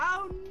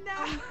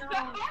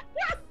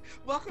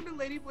Welcome to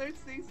Lady Bird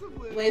Sings the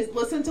Blues.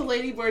 Listen to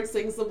Lady Bird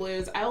Sings the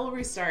Blues. I will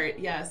restart.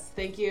 Yes.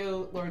 Thank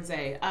you, Lord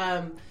Zay.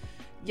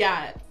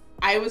 Yeah,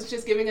 I was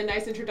just giving a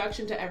nice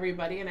introduction to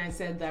everybody, and I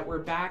said that we're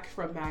back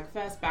from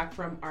MagFest, back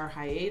from our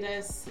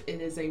hiatus.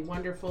 It is a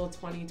wonderful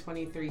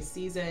 2023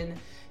 season,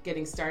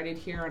 getting started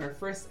here on our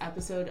first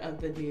episode of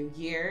the new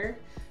year.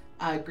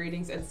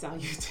 Greetings and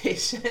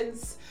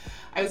salutations.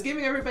 I was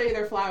giving everybody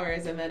their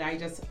flowers, and then I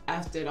just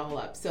effed it all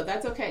up. So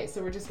that's okay.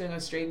 So we're just going to go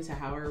straight into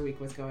how our week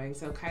was going.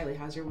 So Kylie,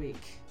 how's your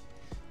week?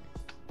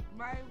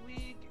 My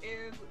week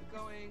is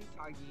going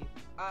soggy.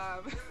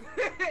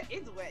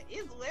 It's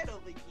wet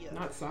over here.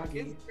 Not soggy.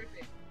 It's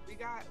dripping. We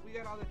got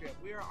all the drip.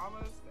 We are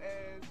almost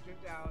as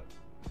dripped out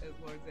as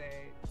Lord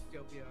Zay,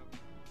 Jopium,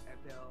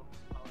 and Bill,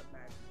 all at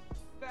Max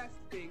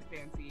Fest, being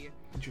fancy.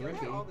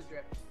 Drippy. All the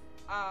drip.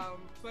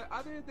 But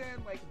other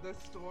than like the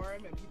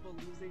storm and people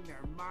losing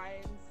their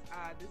minds,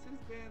 this has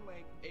been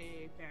like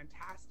a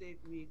fantastic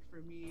week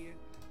for me.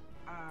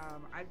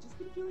 I've just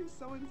been feeling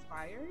so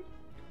inspired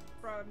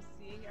from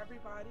seeing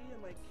everybody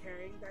and like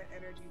carrying that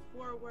energy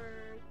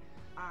forward.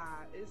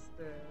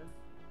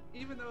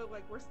 Even though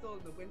like we're still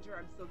in the winter,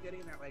 I'm still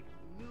getting that like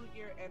New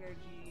Year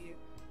energy.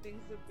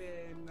 Things have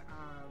been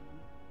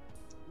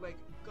like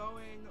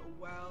going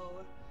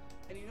well.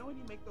 And you know when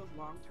you make those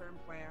long-term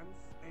plans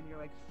and you're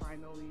like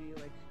finally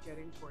like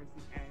getting towards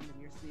the end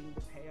and you're seeing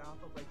the payoff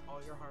of like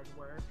all your hard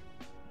work,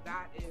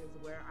 that is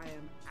where I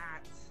am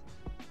at,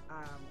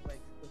 like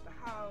with the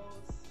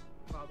house,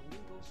 with all the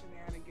legal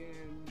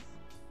shenanigans.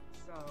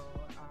 So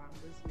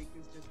this week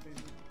has just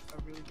been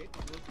a really big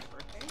one. It was my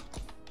birthday.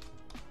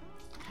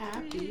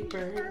 Happy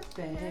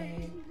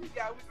birthday.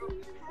 Yeah, we go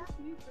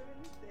happy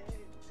birthday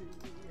to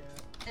you.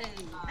 Hey,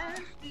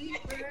 happy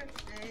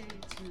birthday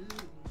to you.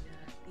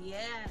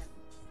 Yeah.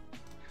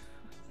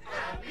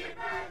 Happy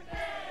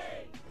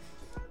birthday!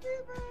 Happy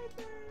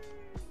birthday!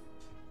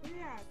 So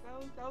yeah, that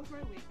was my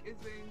week.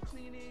 It's been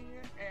cleaning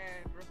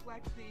and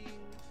reflecting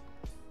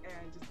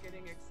and just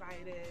getting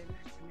excited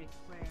to make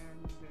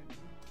plans and do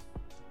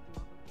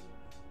all the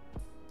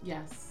things.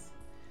 Yes.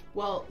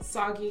 Well,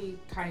 Soggy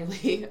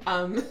Kylie,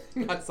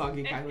 not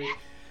Soggy Kylie.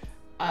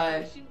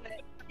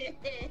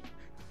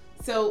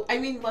 So, I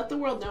mean, let the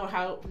world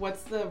know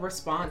what's the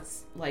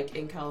response like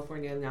in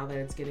California now that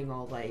it's getting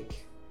all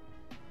like,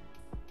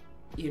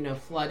 you know,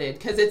 flooded,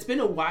 because it's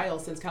been a while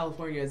since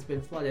California has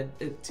been flooded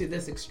to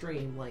this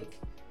extreme. Like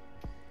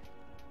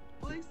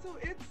So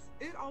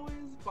it always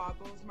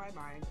boggles my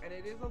mind, and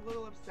it is a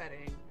little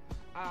upsetting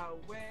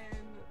when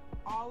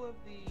all of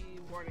the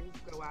warnings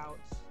go out.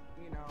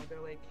 You know, they're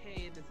like,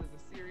 hey, this is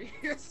a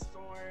serious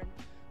storm.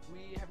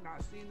 We have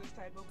not seen this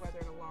type of weather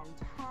in a long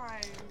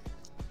time.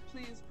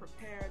 Please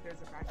prepare. There's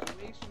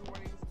evacuation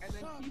warnings, and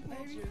then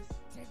people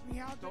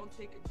just don't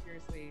take it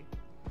seriously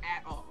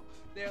at all.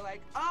 They're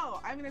like, oh,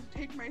 I'm gonna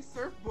take my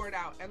surfboard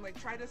out and like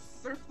try to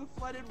surf the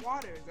flooded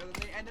waters, and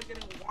then they end up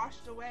getting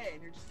washed away.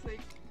 And you're just like,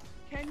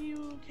 can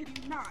you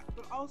not?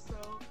 But also,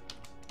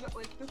 the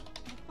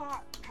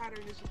thought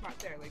pattern is just not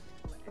there. Like,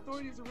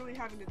 authorities are really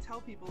having to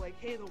tell people like,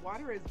 hey, the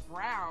water is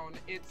brown,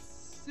 it's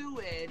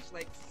sewage.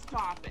 Like,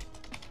 stop it.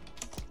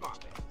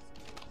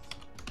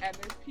 And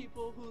there's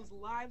people whose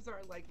lives are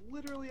like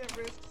literally at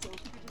risk, so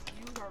if we could just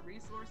use our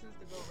resources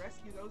to go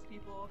rescue those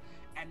people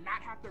and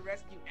not have to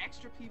rescue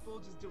extra people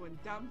just doing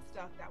dumb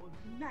stuff, that would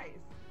be nice.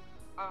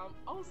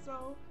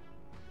 Also,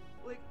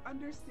 like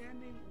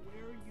understanding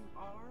where you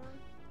are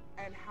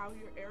and how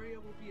your area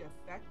will be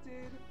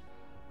affected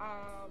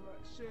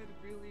should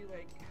really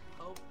like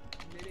help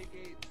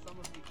mitigate some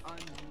of the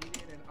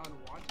unneeded and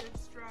unwanted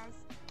stress.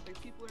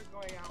 Like people are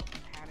going out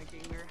and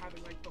panicking, they're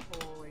having like the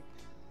whole like,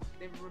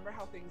 they remember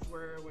how things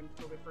were when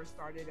COVID first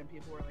started and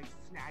people were like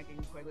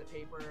snagging toilet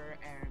paper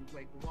and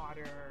like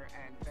water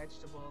and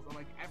vegetables and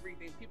like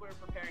everything. People are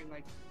preparing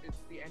like it's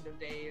the end of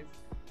days.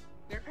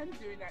 They're kind of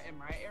doing that in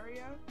my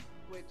area,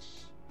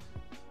 which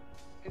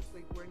it's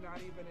like we're not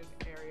even an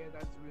area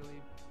that's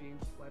really being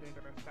flooded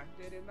or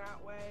affected in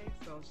that way.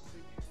 So it's just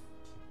like,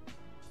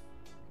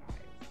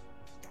 guys,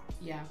 stop.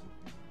 Yeah.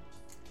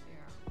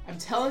 I'm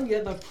telling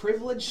you, the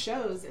privilege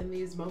shows in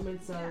these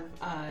moments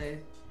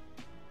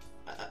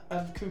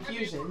of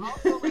confusion. I mean,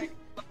 also,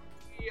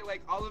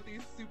 like all of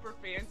these super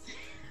fancy,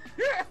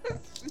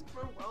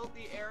 super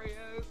wealthy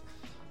areas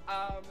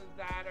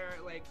that are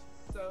like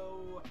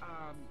so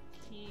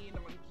keen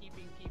on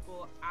keeping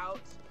people out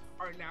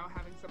are now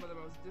having some of the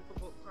most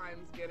difficult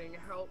times getting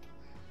help,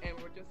 and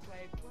we're just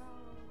like,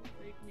 well,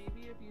 like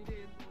maybe if you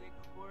didn't like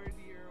hoard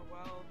your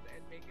wealth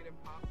and make it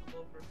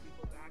impossible for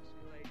people to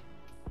actually like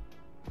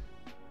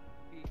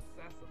be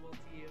accessible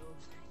to you,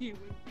 you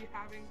wouldn't be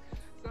having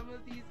some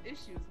of these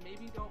issues.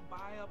 Maybe don't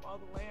buy up all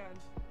the land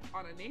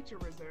on a nature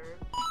reserve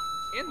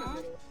in the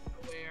middle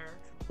of nowhere.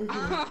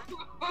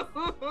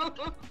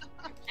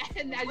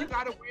 And now you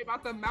gotta worry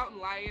about the mountain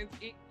lions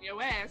eating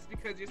your ass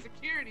because your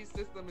security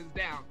system is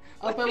down.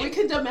 Oh, but we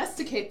can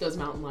domesticate those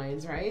mountain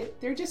lions, right?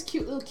 They're just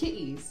cute little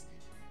kitties.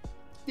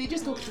 They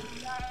just go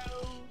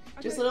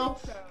just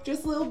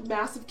little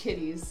massive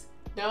kitties.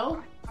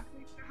 No? I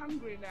think they're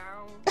hungry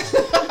now.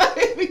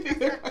 I think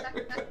they're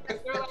hungry.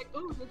 They're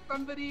Will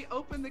somebody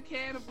open the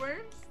can of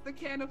worms? The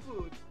can of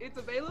food. It's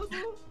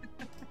available.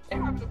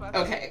 We're having a bus.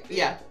 Okay,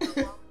 yeah.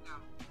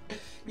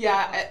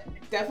 Yeah,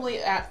 definitely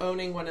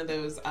owning one of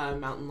those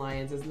mountain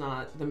lions is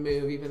not the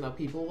move, even though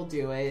people will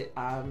do it.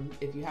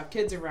 If you have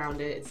kids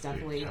around it, it's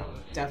definitely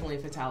a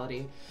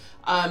fatality.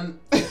 All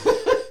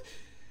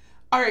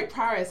right,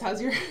 Paris,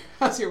 how's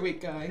your week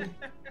going?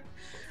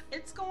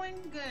 It's going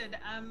good.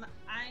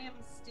 I am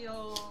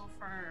still,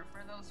 for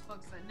those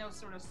folks that know,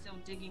 sort of still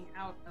digging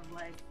out of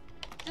like,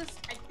 just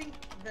I think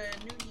the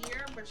new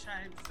year, which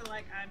I feel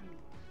like I'm,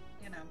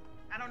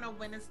 I don't know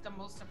when is the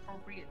most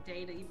appropriate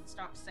day to even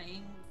stop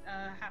saying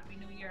Happy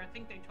New Year. I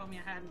think they told me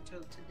I had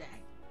until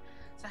today.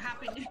 So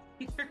Happy New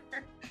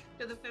Year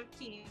to the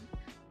 15th,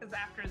 because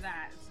after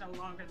that, it's no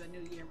longer the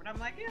new year. But I'm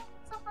like, yeah,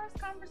 it's the first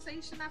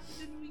conversation after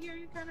the new year.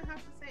 You kind of have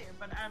to say it.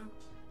 But I'm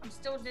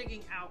still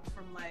digging out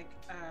from like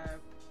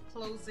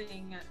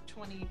closing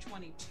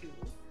 2022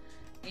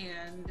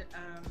 and,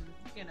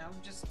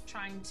 just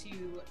trying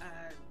to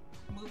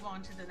move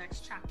on to the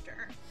next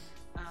chapter.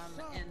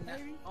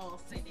 In all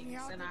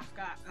things, and I've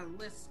got a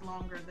list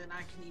longer than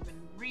I can even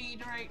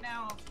read right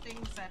now of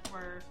things that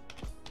were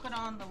put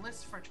on the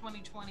list for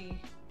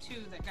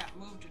 2022 that got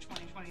moved to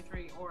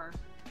 2023,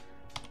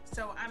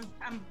 so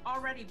I'm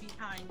already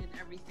behind in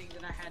everything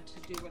that I had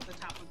to do at the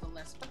top of the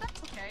list, but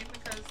that's okay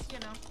because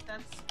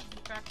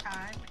we've got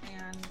time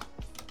and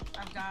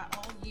I've got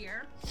all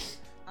year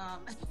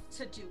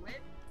to do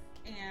it,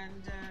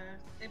 and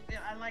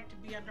I like to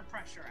be under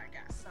pressure, I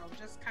guess, so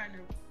just kind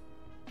of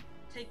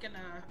taken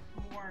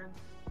a more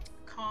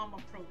calm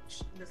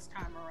approach this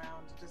time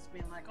around, just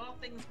being like, oh,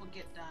 things will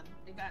get done.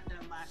 It got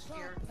done last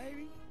year,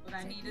 but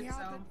I needed,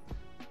 so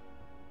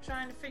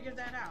trying to figure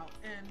that out.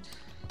 And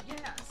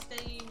yeah,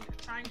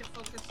 trying to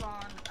focus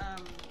on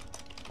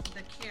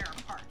the care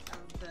part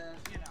of the,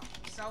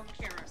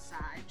 self-care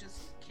aside,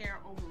 just care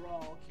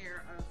overall,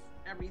 care of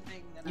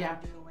everything that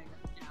I'm doing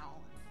now.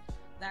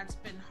 That's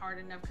been hard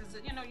enough because,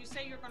 you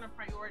say you're going to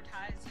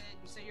prioritize it.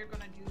 You say you're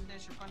going to do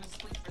this. You're going to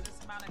sleep for this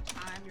amount of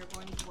time. You're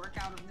going to work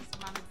out on this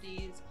amount of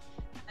days.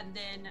 And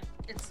then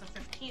it's the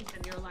 15th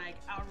and you're like,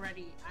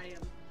 already,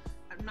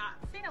 I'm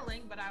not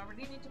failing, but I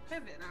already need to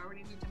pivot. I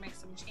already need to make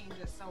some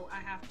changes. So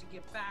I have to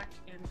get back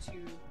into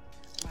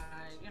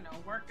my,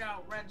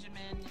 workout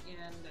regimen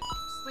and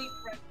sleep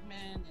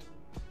regimen and,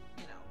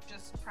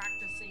 just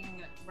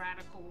practicing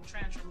radical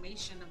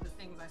transformation of the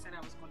things I said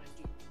I was going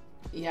to do.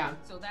 Yeah.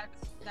 So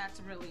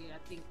that's really, I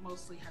think,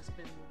 mostly has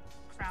been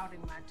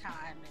crowding my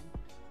time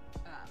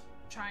and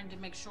trying to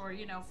make sure,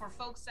 for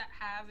folks that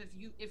have,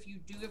 if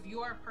you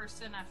are a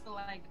person, I feel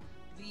like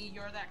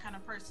you're that kind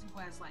of person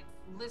who has like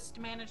list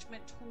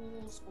management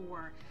tools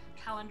or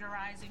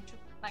calendarizing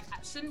like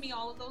it shouldn't be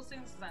all of those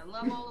things because I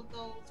love all of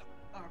those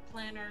or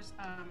planners.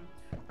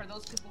 For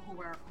those people who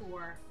are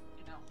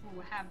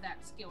who have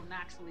that skill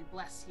naturally,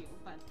 bless you.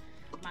 But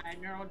my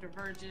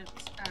neurodivergent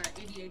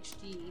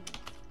ADHD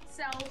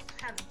self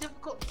has a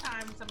difficult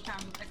time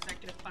sometimes with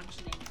executive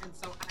functioning, and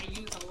so I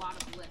use a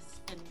lot of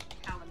lists and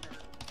calendar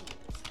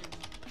tools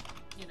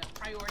and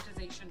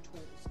prioritization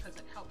tools because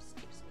it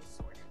keeps me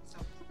sorted. So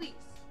please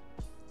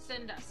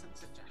send us some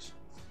suggestions.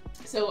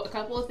 So a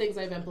couple of things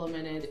I've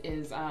implemented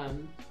is I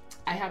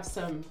have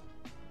some.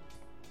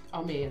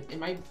 Oh man,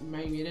 am I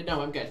muted?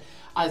 No, I'm good.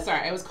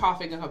 Sorry, I was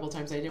coughing a couple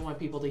times. I didn't want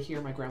people to hear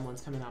my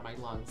gremlins coming out of my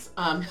lungs.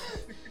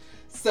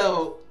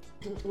 So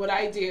what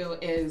I do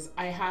is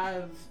I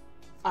have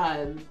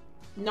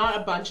not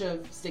a bunch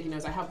of sticky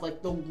notes. I have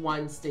like the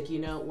one sticky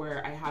note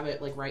where I have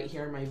it like right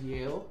here in my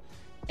view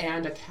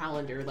and a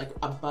calendar like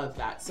above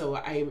that. So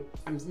I'm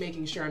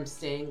making sure I'm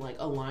staying like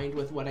aligned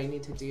with what I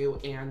need to do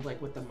and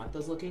like what the month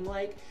is looking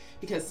like,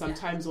 because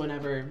sometimes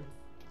whenever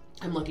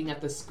I'm looking at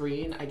the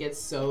screen, I get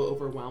so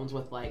overwhelmed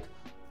with like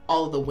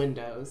all of the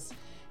windows.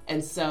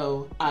 And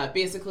so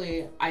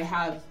basically I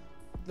have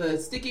the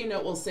sticky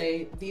note will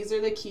say, these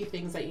are the key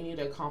things that you need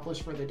to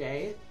accomplish for the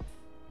day.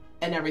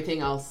 And everything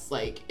else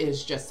like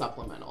is just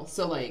supplemental.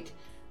 So like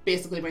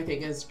basically my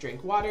thing is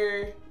drink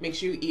water, make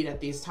sure you eat at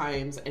these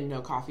times, and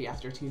no coffee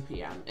after 2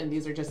 p.m. And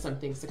these are just some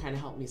things to kind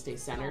of help me stay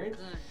centered.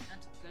 Oh, good.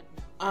 That's a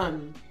good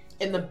note.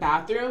 In the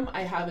bathroom,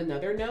 I have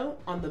another note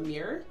on the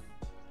mirror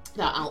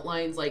that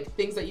outlines like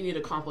things that you need to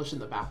accomplish in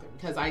the bathroom,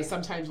 because I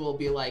sometimes will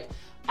be like,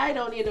 I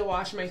don't need to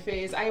wash my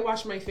face. I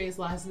washed my face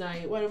last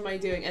night. What am I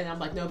doing? And I'm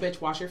like, no,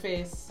 bitch, wash your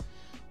face.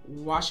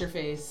 Wash your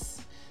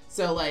face.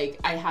 So like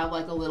I have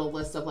like a little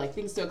list of like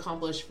things to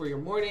accomplish for your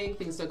morning,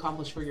 things to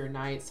accomplish for your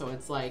night. So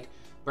it's like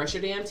brush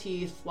your damn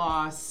teeth,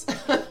 floss,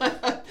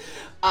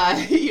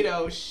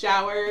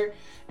 shower.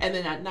 And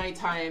then at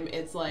nighttime,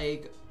 it's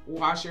like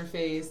wash your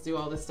face, do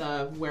all this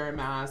stuff, wear a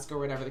mask or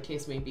whatever the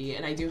case may be.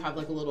 And I do have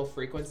like a little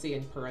frequency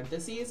in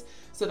parentheses,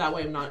 so that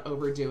way I'm not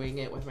overdoing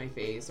it with my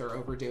face or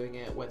overdoing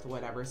it with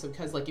whatever. So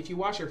because like if you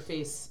wash your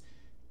face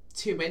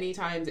too many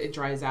times, it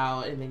dries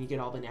out and then you get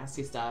all the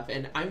nasty stuff.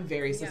 And I'm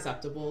very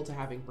susceptible to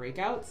having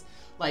breakouts.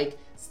 Like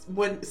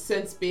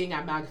since being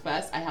at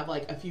MagFest, I have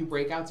like a few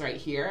breakouts right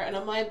here, and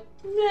I'm like,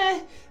 nah,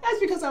 that's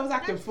because I was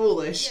acting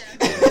foolish.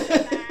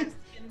 Yeah,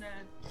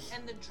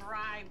 and the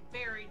dry,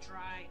 very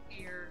dry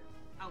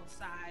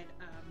outside.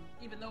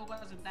 Even though it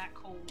wasn't that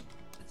cold,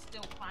 it's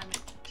still climate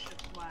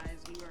shift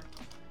wise.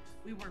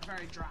 We were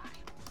very dry.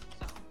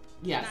 So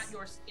yes, not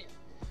your skin.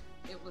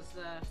 It was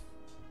the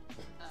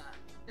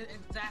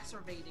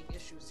exacerbating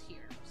issues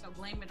here. So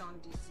blame it on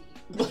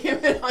DC.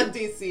 Blame it on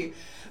DC.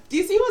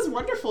 DC was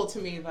wonderful to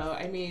me, though.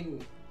 I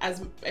mean, I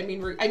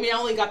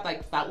only got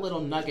like that little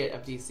nugget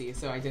of DC,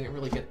 so I didn't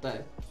really get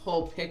the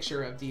whole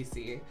picture of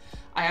DC.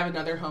 I have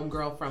another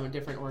homegirl from a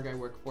different org I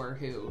work for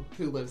who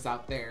lives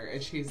out there,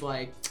 and she's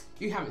like,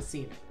 "You haven't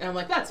seen it," and I'm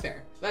like, "That's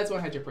fair. That's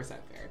 100%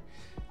 fair."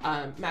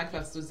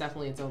 MagFest was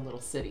definitely its own little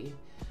city.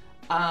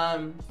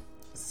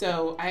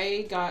 So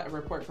I got a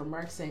report from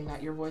Mark saying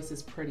that your voice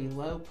is pretty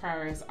low,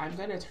 Paris. I'm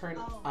going to turn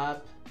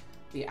up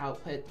the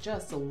output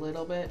just a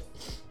little bit.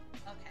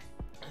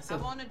 Okay. So, I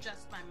won't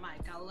adjust my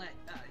mic. I'll let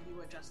you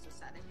adjust the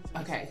settings.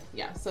 Okay,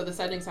 yeah. So the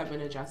settings have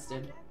been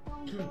adjusted.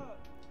 Turn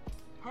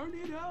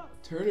it up.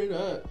 Turn it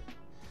up.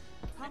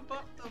 Pump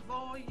up the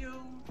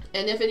volume.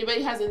 And if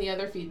anybody has any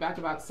other feedback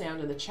about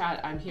sound in the chat,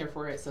 I'm here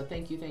for it. So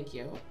thank you.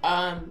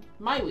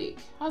 My week.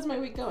 How's my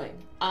week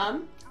going?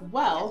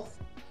 Well,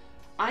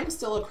 I'm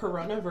still a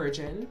Corona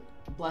virgin.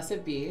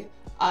 Blessed be.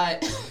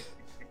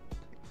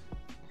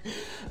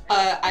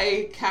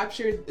 I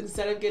captured,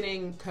 instead of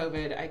getting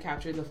COVID, I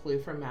captured the flu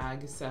from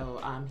Mag.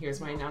 So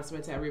here's my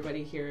announcement to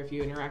everybody here. If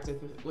you interacted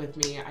with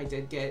me, I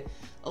did get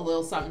a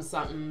little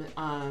something,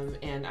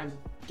 and I'm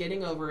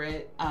getting over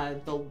it.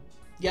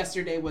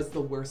 Yesterday was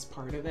the worst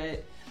part of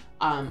it.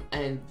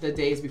 And the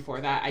days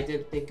before that, I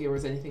didn't think there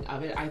was anything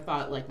of it. I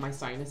thought like my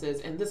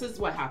sinuses, and this is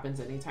what happens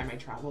anytime I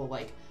travel,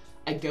 like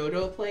I go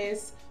to a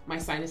place, my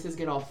sinuses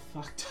get all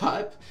fucked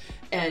up,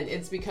 and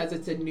it's because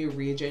it's a new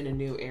region, a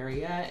new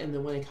area, and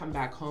then when I come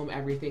back home,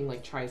 everything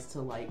like tries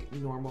to like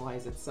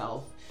normalize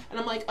itself. And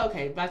I'm like,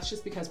 okay, that's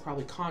just because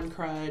probably con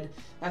crud.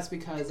 That's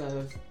because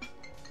of,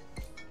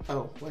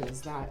 oh, what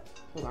is that?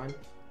 Hold on.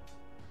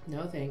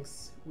 No,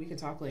 thanks. We can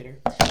talk later.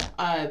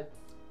 I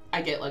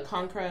get like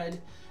con crud,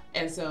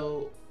 and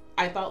so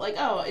I thought like,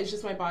 oh, it's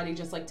just my body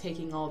just like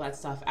taking all that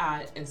stuff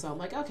at, and so I'm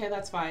like, okay,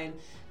 that's fine.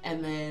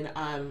 And then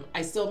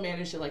I still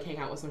managed to like hang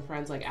out with some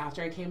friends like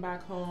after I came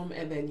back home,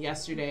 and then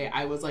yesterday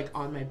I was like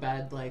on my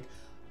bed like,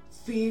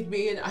 feed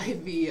me an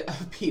IV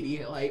of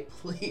Pedialyte,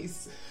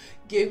 please,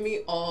 give me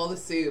all the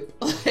soup.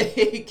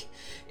 Like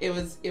it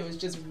was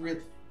just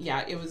really,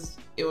 yeah, it was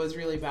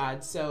really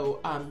bad. So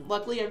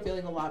luckily I'm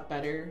feeling a lot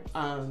better.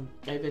 I've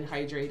been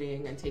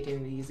hydrating and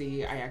taking it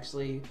easy. I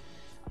actually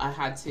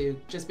had to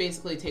just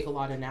basically take a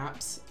lot of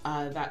naps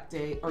that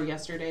day or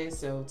yesterday.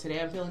 So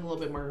today I'm feeling a little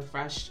bit more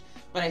refreshed,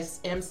 but I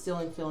am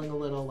still feeling a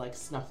little like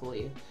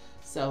snuffly.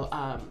 So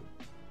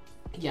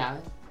yeah,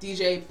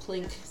 DJ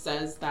Plink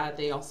says that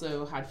they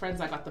also had friends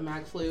that got the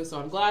mag flu. So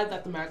I'm glad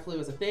that the mag flu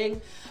is a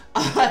thing.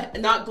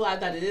 Not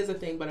glad that it is a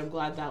thing, but I'm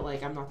glad that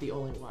like I'm not the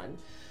only one.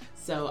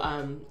 So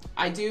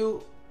I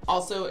do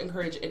also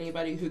encourage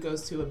anybody who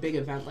goes to a big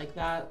event like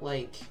that,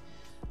 like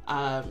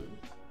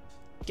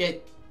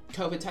get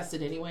COVID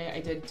tested anyway.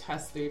 I did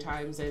test 3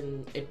 times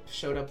and it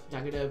showed up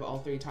negative all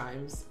 3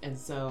 times. And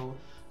so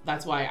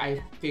that's why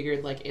I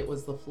figured like it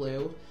was the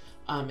flu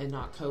and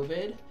not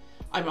COVID.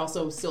 I'm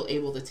also still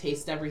able to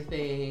taste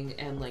everything,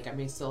 and like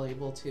I'm still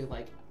able to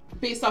like,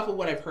 based off of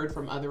what I've heard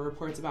from other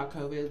reports about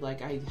COVID,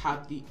 like I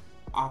have the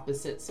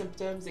opposite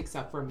symptoms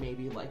except for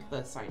maybe like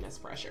the sinus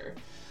pressure.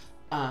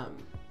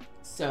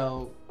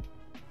 So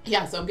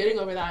yeah, so I'm getting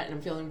over that and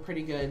I'm feeling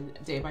pretty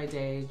good day by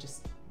day,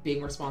 just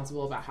being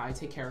responsible about how I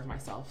take care of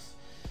myself.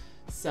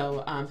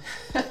 So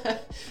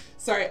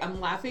sorry, I'm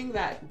laughing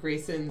that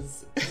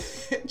Grayson's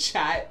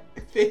chat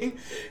thing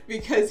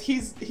because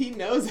he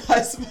knows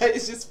us, but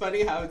it's just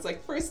funny how it's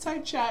like first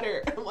time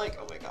chatter. I'm like,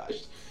 oh my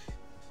gosh,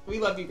 we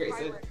love you,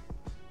 Grayson.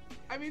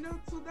 I mean, no,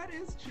 so that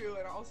is true,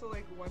 and also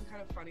like one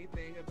kind of funny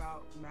thing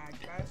about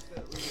MagFest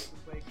at least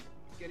is like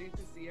getting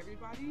to see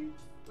everybody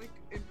like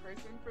in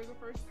person for the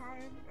first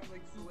time and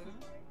like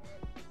solidifying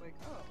that. It's like,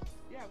 oh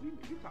yeah, we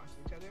talked to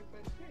each other,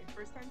 but hey,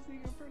 first time seeing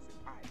you in person.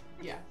 Hi.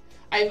 Yeah,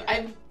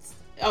 I'm.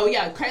 Oh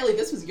yeah, Kylie,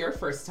 this was your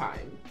first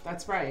time.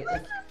 That's right.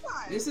 Like,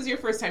 this is your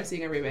first time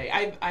seeing everybody.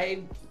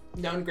 I've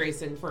known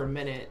Grayson for a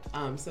minute,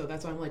 so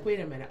that's why I'm like, wait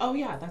a minute. Oh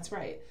yeah, that's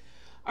right.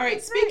 All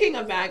right, speaking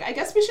of Mag, I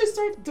guess we should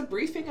start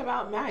debriefing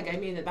about Mag. I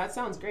mean, that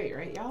sounds great,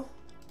 right, y'all?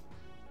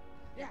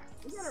 Yeah,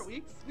 we got our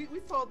weeks. We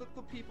told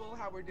the people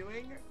how we're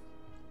doing.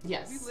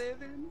 Yes. We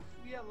live in,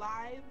 we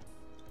alive.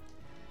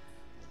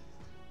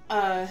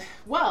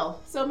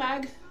 Well, so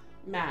Mag.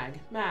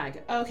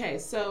 Okay,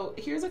 so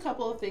here's a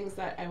couple of things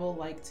that I will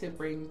like to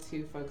bring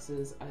to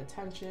folks'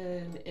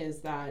 attention is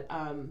that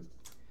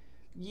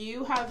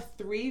you have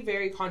 3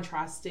 very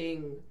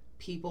contrasting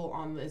people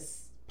on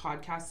this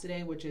podcast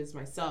today, which is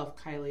myself,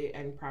 Kylie,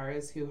 and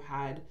Praras, who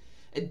had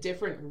a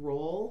different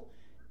role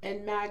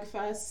in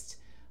MagFest.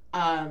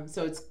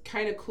 So it's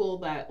kind of cool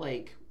that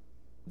like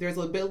there's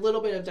a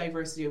little bit of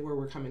diversity of where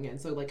we're coming in.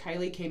 So like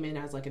Kylie came in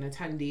as like an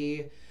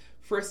attendee,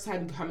 first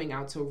time coming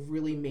out to a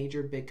really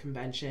major big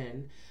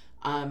convention.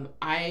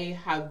 I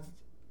have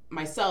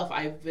myself,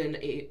 I've been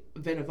a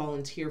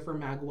volunteer for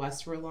Mag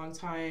West for a long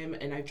time,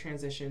 and I've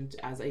transitioned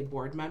as a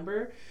board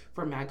member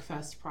for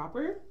MagFest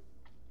proper.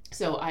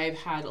 So I've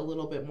had a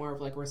little bit more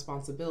of like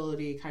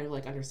responsibility, kind of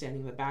like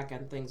understanding the back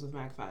end things with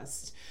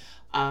MagFest,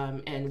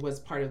 and was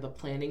part of the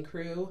planning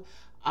crew.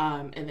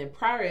 And then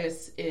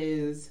Praris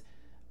is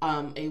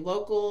a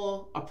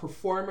local, a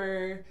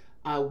performer,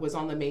 was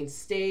on the main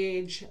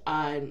stage,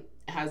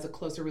 has a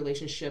closer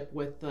relationship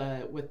with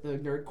the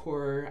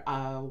nerdcore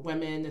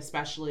women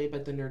especially,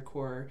 but the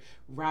nerdcore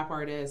rap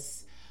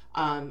artists.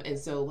 And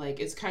so like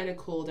it's kind of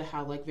cool to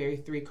have like very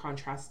three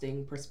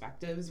contrasting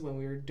perspectives when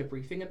we were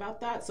debriefing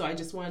about that. So I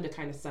just wanted to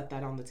kind of set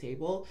that on the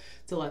table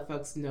to let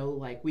folks know,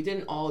 like, we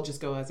didn't all just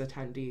go as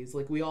attendees.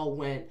 Like, we all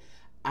went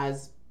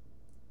as,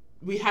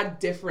 we had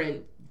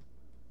different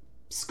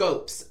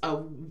scopes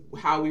of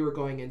how we were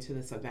going into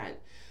this event.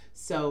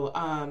 So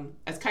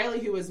as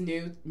Kylie, who was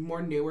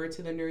newer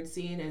to the nerd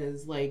scene and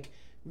is like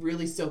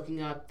really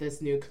soaking up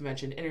this new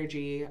convention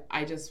energy,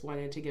 I just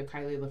wanted to give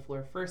Kylie the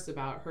floor first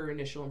about her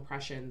initial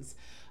impressions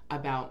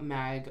about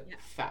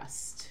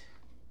MagFest.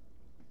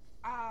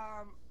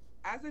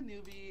 As a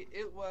newbie,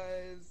 it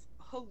was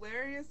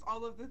hilarious,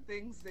 all of the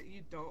things that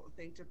you don't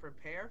think to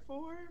prepare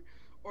for,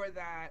 or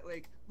that,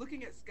 like,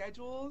 looking at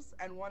schedules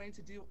and wanting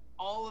to do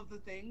all of the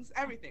things,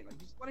 everything. Like,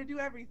 you just want to do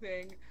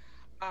everything,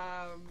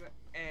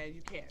 and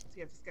you can't. So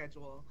you have to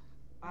schedule.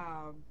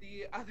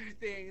 The other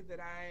thing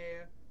that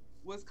I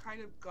was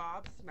kind of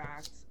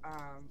gobsmacked,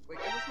 like,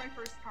 it was my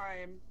first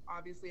time,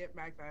 obviously, at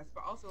MagFest,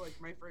 but also, like,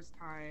 my first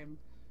time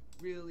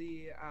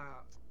really,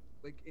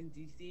 like, in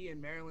DC and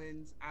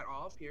Maryland at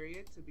all,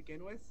 period, to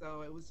begin with.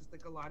 So it was just,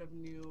 like, a lot of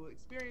new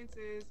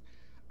experiences.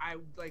 I,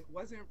 like,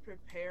 wasn't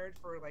prepared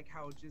for, like,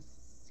 how just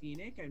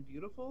scenic and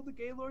beautiful the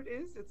Gaylord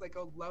is. It's, like,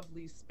 a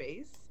lovely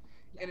space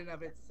in and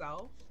of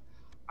itself.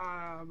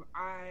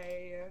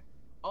 I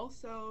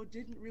also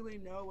didn't really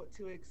know what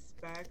to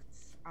expect.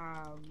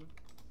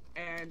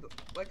 And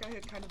like I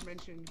had kind of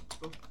mentioned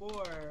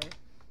before,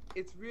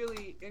 it's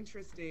really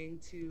interesting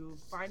to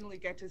finally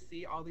get to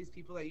see all these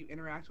people that you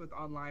interact with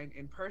online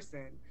in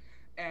person.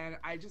 And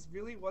I just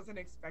really wasn't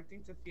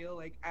expecting to feel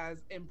like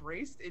as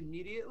embraced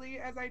immediately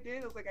as I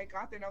did. It was like I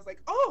got there and I was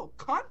like, oh,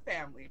 con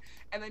family.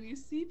 And then you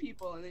see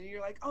people and then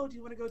you're like, oh, do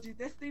you want to go do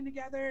this thing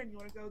together? And you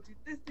want to go do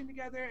this thing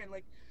together? And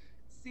like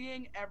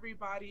seeing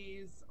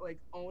everybody's like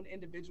own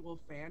individual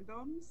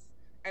fandoms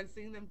and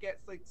seeing them get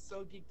like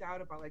so geeked out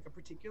about like a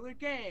particular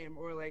game,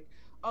 or like,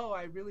 oh,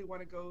 I really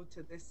want to go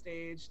to this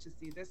stage to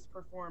see this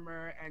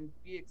performer, and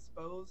be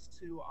exposed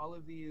to all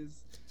of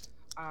these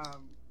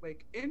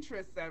like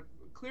interests that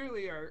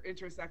clearly are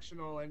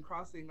intersectional and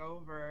crossing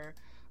over,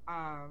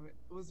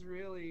 was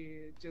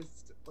really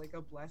just like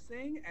a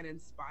blessing and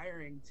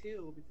inspiring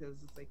too,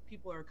 because it's like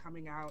people are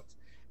coming out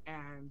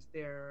and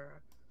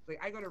they're like,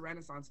 I go to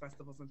Renaissance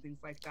festivals and things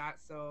like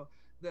that, so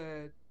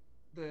the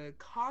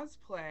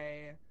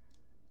cosplay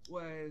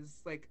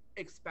was like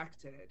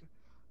expected.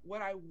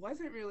 What I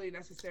wasn't really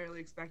necessarily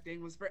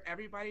expecting was for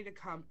everybody to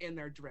come in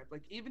their drip,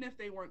 like even if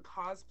they weren't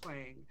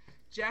cosplaying,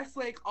 just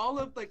like all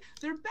of like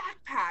their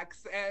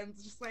backpacks and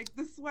just like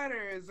the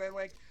sweaters and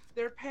like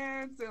their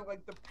pants and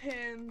like the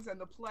pins and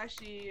the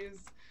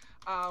plushies,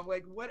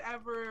 like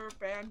whatever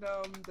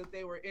fandom that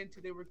they were into,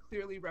 they were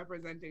clearly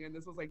representing, and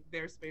this was like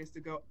their space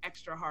to go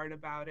extra hard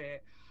about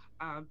it.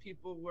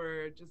 People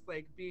were just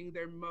like being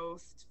their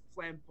most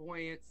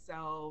flamboyant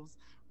selves,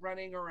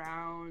 running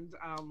around.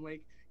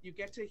 Like you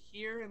get to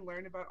hear and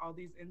learn about all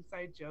these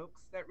inside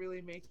jokes that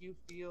really make you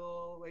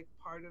feel like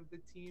part of the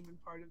team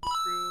and part of the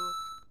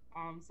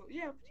crew. So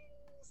yeah,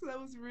 so that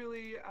was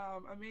really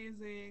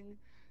amazing.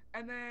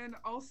 And then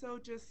also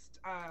just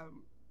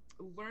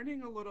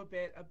learning a little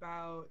bit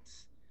about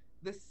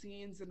the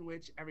scenes in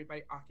which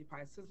everybody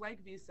occupies. Because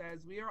like V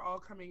says, we are all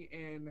coming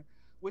in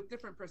with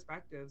different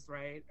perspectives,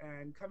 right?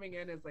 And coming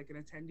in as like an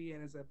attendee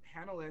and as a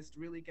panelist,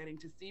 really getting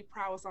to see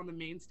Prowess on the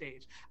main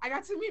stage. I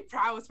got to meet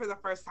Prowess for the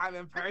first time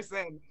in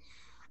person.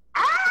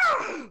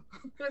 Ah!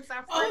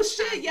 Oh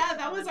shit, yeah,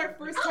 that was our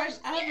first time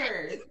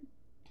ever.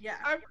 Yeah.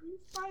 Our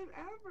first time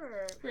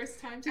ever. First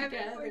time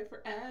together like,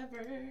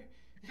 forever.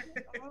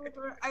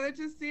 And then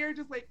to see her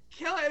just like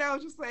kill it, I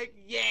was just like,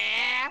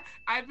 yeah.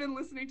 I've been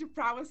listening to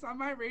Prowess on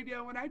my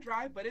radio when I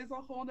drive, but it's a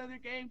whole nother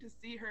game to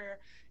see her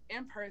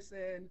in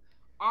person,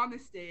 on the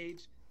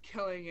stage,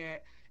 killing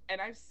it.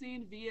 And I've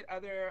seen V at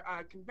other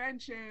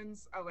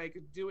conventions,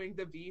 like doing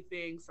the V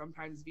thing.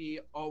 Sometimes V,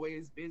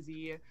 always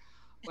busy,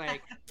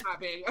 like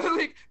having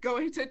like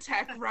going to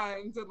tech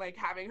runs and like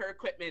having her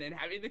equipment and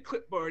having the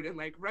clipboard and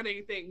like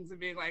running things and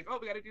being like, oh,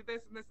 we got to do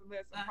this and this and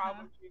this, and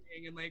problem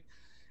shooting, and like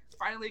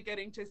finally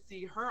getting to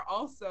see her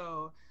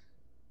also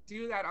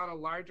do that on a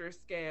larger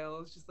scale.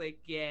 It's just like,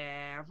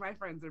 yeah, my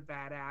friends are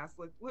badass.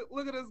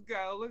 Look at us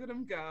go, look at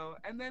them go.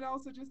 And then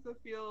also just to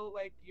feel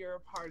like you're a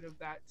part of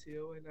that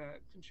too, and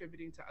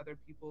contributing to other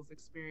people's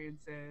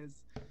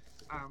experiences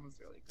was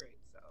really great.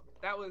 So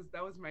that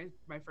was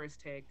my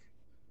first take.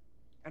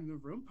 And the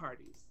room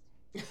parties.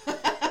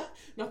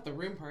 Not the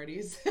room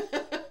parties.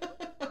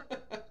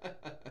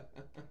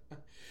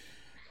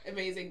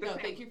 Amazing. No,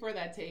 thank you for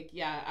that take.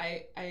 Yeah,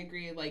 I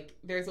agree. Like,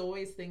 there's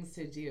always things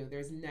to do.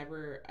 There's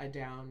never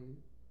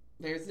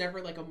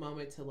like a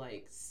moment to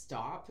like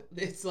stop.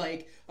 It's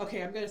like,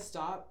 okay, I'm gonna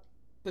stop,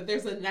 but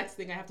there's the next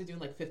thing I have to do in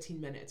like 15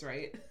 minutes,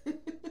 right?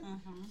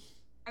 Mm-hmm.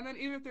 And then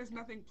even if there's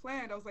nothing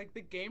planned, I was like,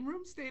 the game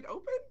room stayed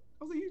open?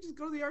 I was like, you just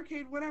go to the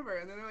arcade, whatever.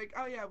 And then they're like,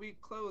 oh yeah, we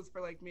closed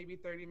for like maybe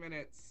 30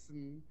 minutes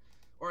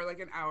or like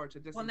an hour to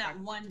disinfect. On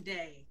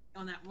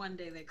that one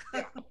day they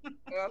closed. Yeah.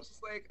 And I was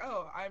just like,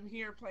 oh, I'm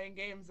here playing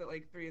games at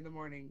like 3 a.m,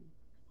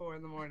 4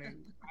 a.m,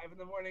 5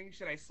 a.m.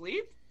 Should I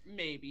sleep?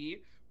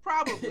 Maybe.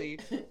 Probably.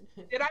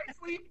 Did I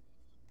sleep?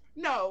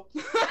 No.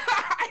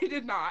 I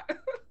did not.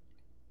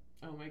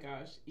 Oh my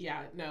gosh.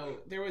 Yeah, no,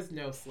 there was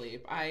no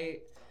sleep.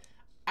 I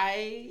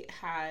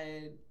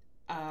had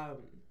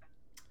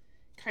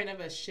kind of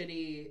a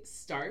shitty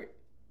start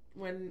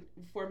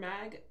for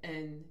MAG,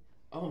 and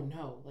oh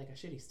no, like a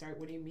shitty start.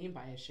 What do you mean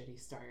by a shitty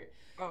start?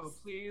 Oh,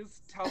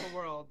 please tell the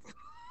world.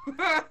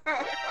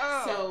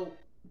 So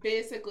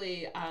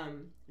basically,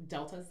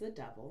 Delta's the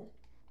devil.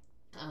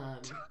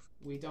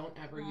 We don't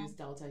ever use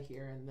Delta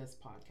here in this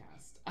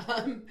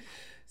podcast.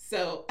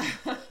 So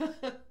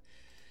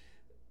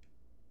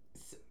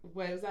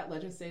what was that?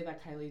 Legend say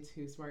that Kylie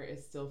Too Smart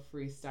is still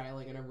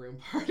freestyling in a room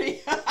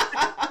party.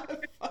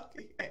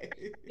 Fucking A.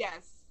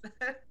 Yes.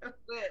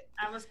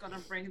 I was gonna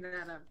bring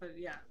that up, but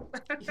yeah.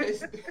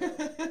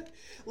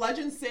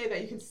 Legends say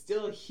that you can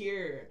still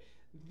hear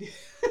the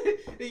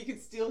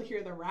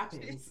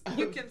rappings.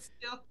 You can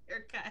still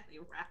hear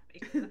Kylie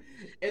rapping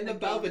in the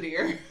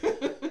Belvedere.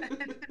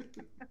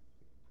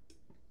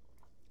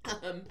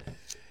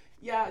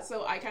 Yeah,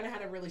 so I kind of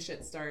had a really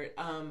shit start.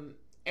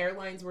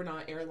 Airlines were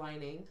not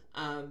airlining.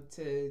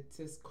 To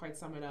quite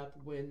sum it up,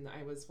 when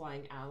I was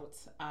flying out,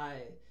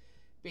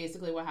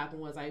 basically what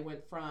happened was I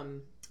went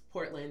from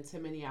Portland to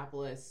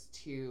Minneapolis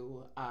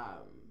to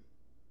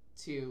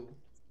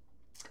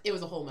it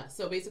was a whole mess.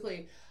 So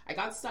basically, I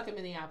got stuck in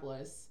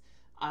Minneapolis.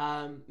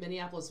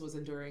 Minneapolis was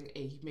enduring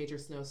a major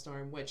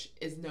snowstorm, which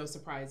is no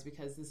surprise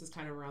because this is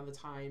kind of around the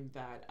time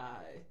that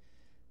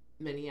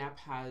Minneapolis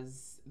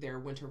has their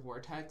winter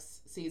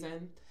vortex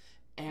season.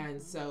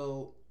 And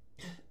so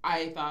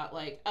I thought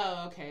like,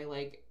 oh, okay,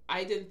 like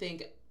I didn't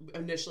think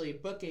initially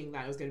booking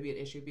that was going to be an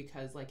issue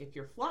because like if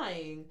you're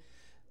flying,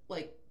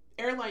 like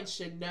airlines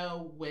should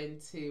know when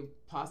to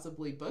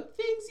possibly book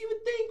things, you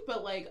would think,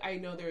 but like I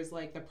know there's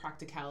like the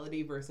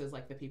practicality versus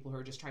like the people who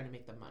are just trying to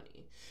make the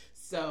money.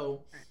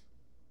 So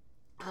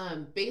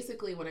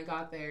basically when I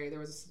got there, there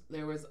was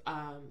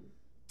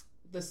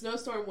the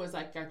snowstorm was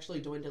like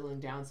actually dwindling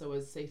down, so it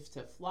was safe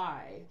to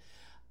fly.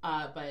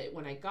 But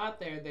when I got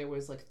there, there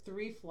was like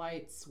 3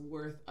 flights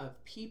worth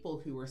of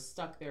people who were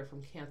stuck there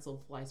from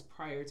canceled flights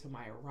prior to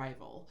my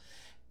arrival.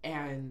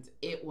 And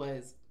it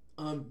was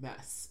a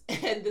mess.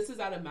 And this is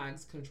out of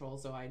MAG's control,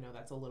 so I know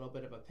that's a little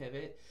bit of a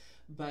pivot.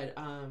 But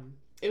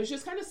it was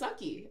just kind of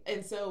sucky.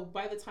 And so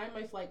by the time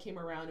my flight came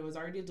around, it was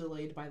already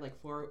delayed by like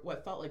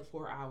what felt like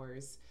 4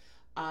 hours.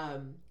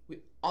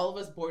 All of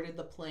us boarded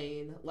the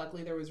plane.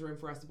 Luckily, there was room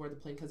for us to board the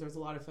plane because there was a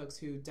lot of folks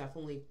who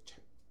definitely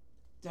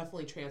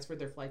transferred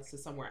their flights to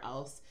somewhere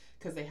else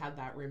because they had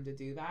that room to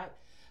do that.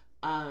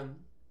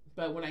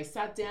 But when I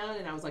sat down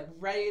and I was like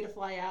ready to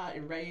fly out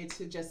and ready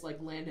to just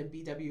like land in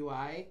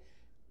BWI,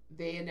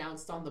 they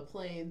announced on the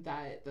plane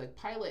that the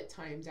pilot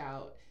timed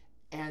out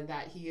and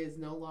that he is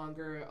no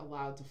longer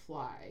allowed to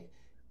fly.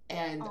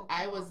 And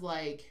I was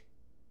like,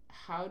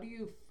 how do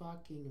you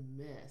fucking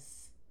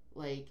miss?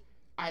 Like,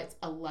 it's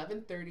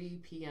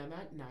 11:30 p.m.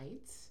 at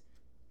night.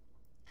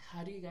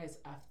 How do you guys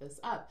F this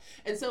up?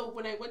 And so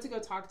when I went to go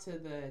talk to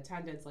the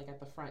attendants, like at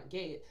the front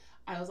gate,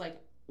 I was like,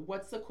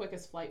 what's the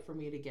quickest flight for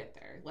me to get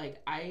there?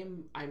 Like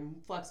I'm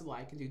flexible.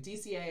 I can do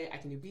DCA, I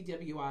can do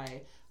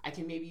BWI, I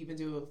can maybe even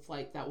do a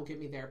flight that will get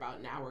me there about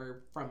an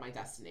hour from my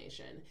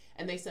destination.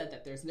 And they said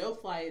that there's no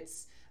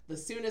flights. The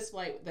soonest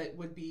flight that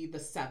would be the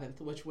 7th,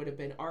 which would have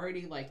been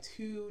already like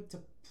 2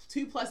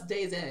 plus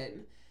days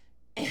in.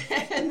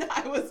 And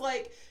I was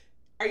like,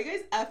 are you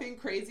guys effing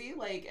crazy?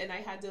 Like, and I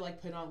had to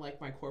like put on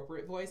like my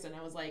corporate voice and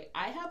I was like,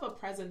 I have a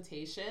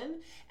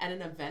presentation and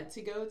an event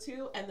to go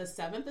to and the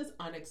 7th is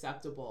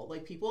unacceptable.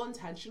 Like people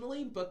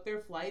intentionally book their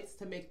flights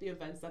to make the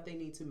events that they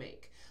need to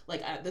make.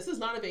 Like this is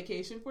not a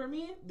vacation for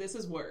me. This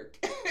is work.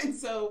 And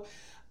so,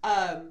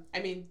 I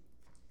mean,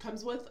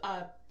 comes with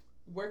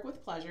work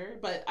with pleasure,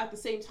 but at the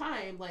same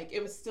time, like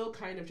it was still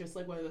kind of just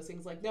like one of those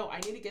things like, no,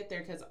 I need to get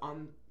there because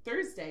on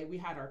Thursday we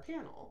had our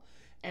panel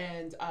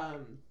and,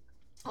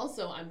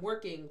 also, I'm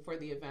working for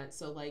the event,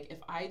 so like if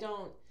I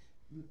don't,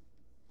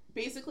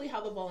 basically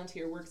how the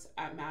volunteer works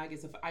at MAG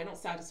is if I don't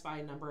satisfy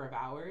a number of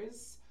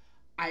hours,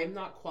 I am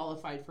not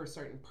qualified for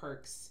certain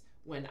perks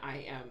when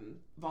I am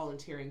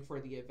volunteering for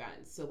the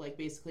event. So like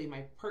basically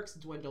my perks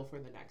dwindle for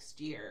the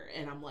next year,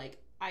 and I'm like,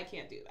 I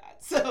can't do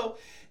that. So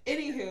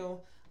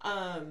anywho,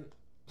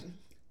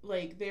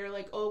 like they're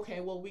like, okay,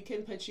 well we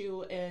can put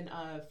you in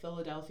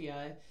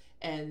Philadelphia,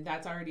 and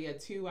that's already a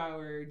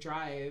 2-hour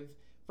drive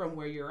from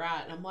where you're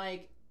at. And I'm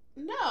like,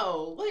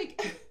 no,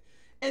 like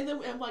And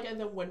then I'm like, and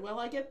then when will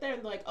I get there?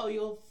 And they're like, oh,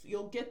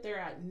 you'll get there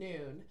at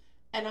noon.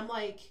 And I'm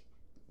like,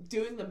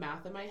 doing the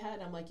math in my head,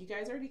 I'm like, you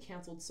guys already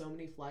canceled so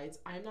many flights.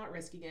 I'm not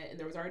risking it. And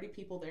there was already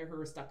people there who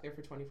were stuck there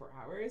for 24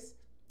 hours.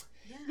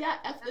 Yeah,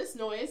 F this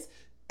noise.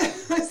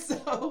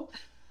 So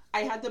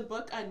I had to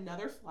book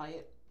another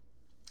flight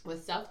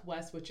with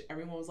Southwest, which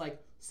everyone was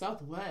like,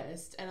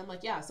 Southwest? And I'm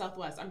like, yeah,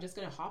 Southwest. I'm just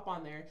going to hop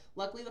on there.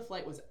 Luckily, the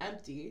flight was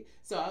empty.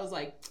 So I was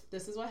like,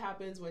 this is what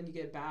happens when you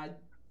get bad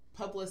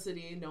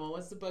publicity. No one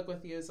wants to book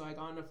with you. So I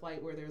got on a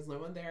flight where there's no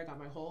one there. I got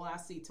my whole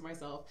ass seat to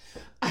myself.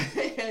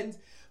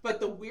 But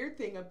the weird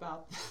thing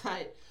about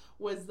that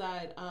was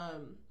that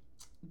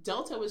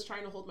Delta was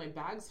trying to hold my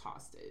bags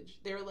hostage.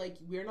 They were like,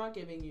 we're not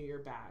giving you your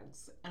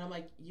bags. And I'm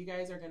like, you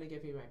guys are going to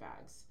give me my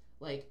bags.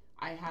 Like,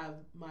 I have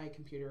my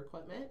computer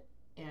equipment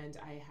and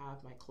I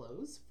have my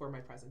clothes for my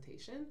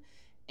presentation.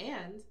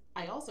 And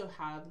I also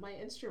have my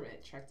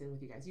instrument checked in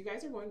with you guys. You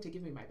guys are going to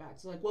give me my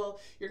bags. They're like, well,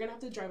 you're going to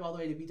have to drive all the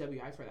way to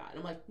BWI for that. And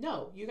I'm like,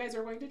 no, you guys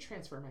are going to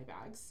transfer my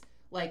bags.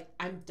 Like,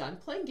 I'm done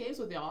playing games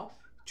with y'all.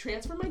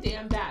 Transfer my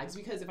damn bags,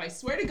 because if I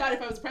swear to God,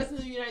 if I was president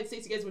of the United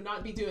States, you guys would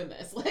not be doing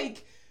this.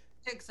 Like,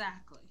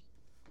 exactly.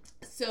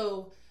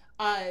 So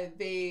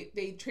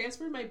they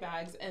transferred my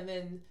bags, and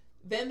then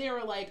they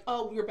were like,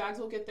 oh, your bags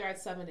will get there at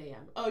 7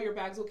 a.m. Oh, your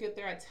bags will get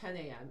there at 10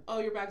 a.m. Oh,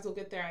 your bags will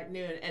get there at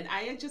noon. And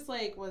I just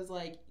like was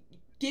like,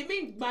 give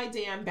me my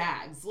damn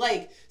bags.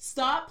 Like,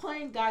 stop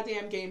playing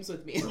goddamn games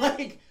with me.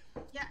 Like,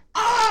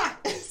 yeah.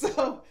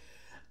 So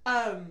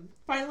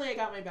finally I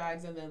got my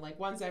bags, and then like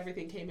once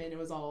everything came in, it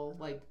was all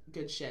like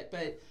good shit.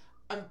 But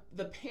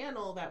the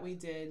panel that we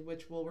did,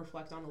 which we'll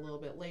reflect on a little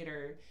bit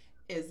later,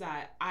 is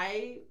that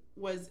I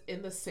was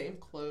in the same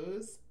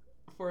clothes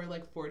for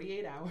like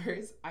 48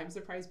 hours. I'm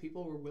surprised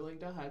people were willing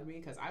to hug me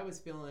because I was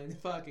feeling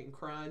fucking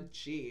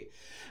crunchy.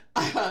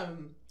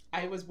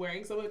 I was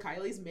wearing some of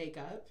Kylie's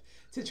makeup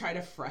to try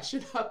to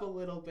freshen up a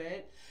little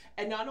bit.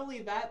 And not only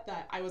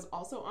that I was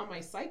also on my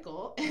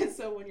cycle. And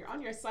so when you're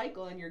on your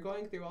cycle and you're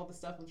going through all the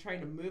stuff of trying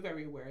to move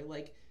everywhere,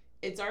 like,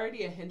 it's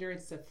already a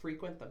hindrance to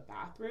frequent the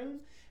bathroom.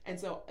 And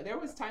so there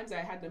was times I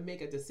had to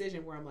make a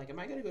decision where I'm like, am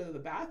I going to go to the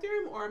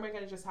bathroom or am I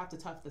going to just have to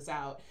tough this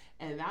out?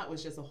 And that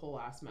was just a whole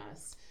ass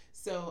mess.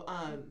 So,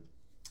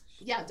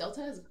 yeah,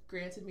 Delta has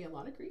granted me a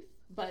lot of grief.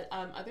 But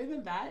other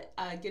than that,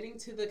 getting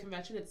to the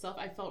convention itself,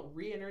 I felt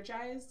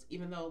re-energized,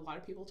 even though a lot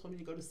of people told me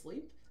to go to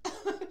sleep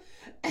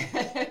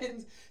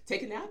and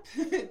take a nap.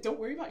 Don't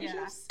worry about your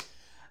shifts.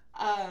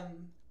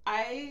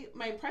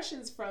 My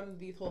impressions from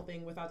the whole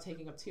thing, without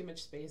taking up too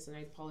much space, and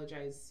I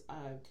apologize,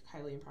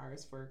 Kylie and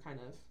Paris, for kind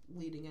of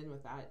leading in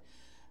with that.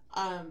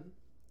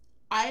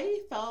 I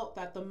felt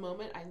that the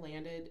moment I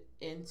landed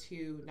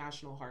into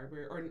National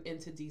Harbor or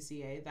into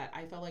DCA, that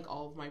I felt like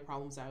all of my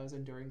problems I was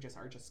enduring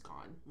are just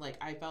gone. Like,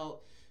 I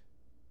felt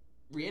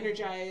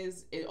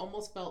re-energized. It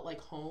almost felt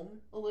like home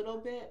a little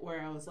bit,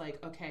 where I was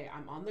like, okay,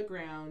 I'm on the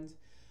ground.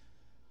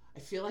 I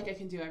feel like I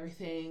can do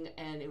everything,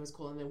 and it was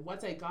cool. And then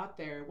once I got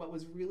there, what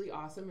was really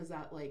awesome is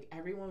that, like,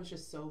 everyone was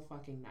just so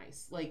fucking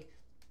nice. Like,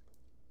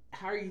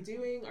 how are you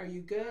doing? Are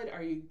you good?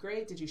 Are you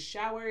great? Did you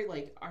shower?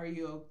 Like, are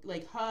you,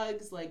 like,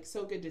 hugs? Like,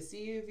 so good to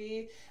see you,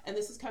 V. And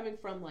this is coming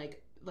from,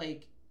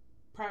 like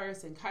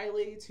Paris and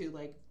Kylie, to,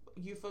 like,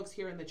 you folks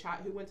here in the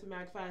chat who went to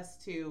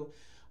MagFest, to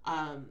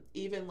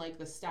even, like,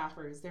 the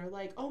staffers. They're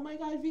like, oh my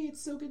God, V,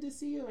 it's so good to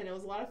see you. And it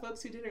was a lot of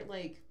folks who didn't,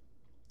 like,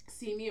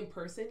 see me in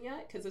person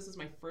yet, because this was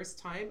my first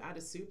time at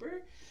a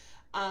super.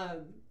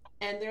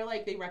 And they're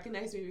like, they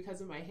recognized me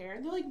because of my hair.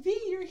 And they're like, V,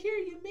 you're here,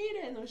 you made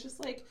it. And it was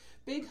just like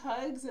big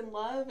hugs and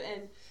love.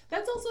 And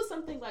that's also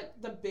something,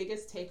 like, the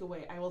biggest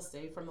takeaway I will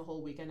say from the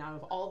whole weekend, out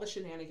of all the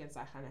shenanigans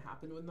that kind of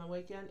happened with the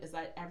weekend, is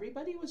that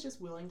everybody was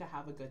just willing to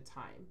have a good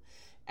time.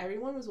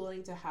 Everyone was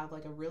willing to have,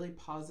 like, a really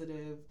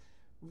positive,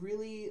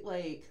 really,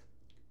 like,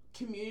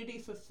 community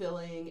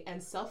fulfilling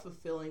and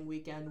self-fulfilling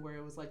weekend, where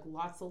it was like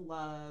lots of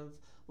love,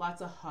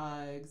 lots of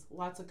hugs,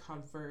 lots of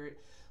comfort.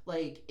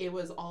 Like, it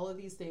was all of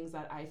these things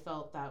that I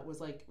felt that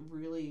was, like,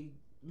 really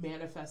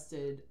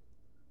manifested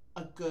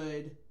a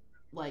good,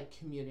 like,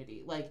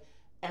 community. Like,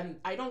 and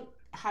I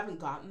haven't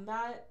gotten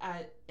that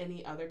at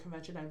any other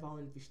convention I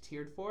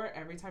volunteered for.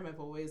 Every time I've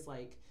always,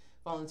 like,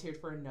 volunteered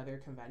for another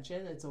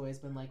convention, it's always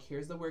been like,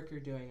 here's the work you're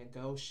doing, and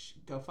go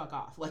fuck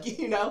off. Like,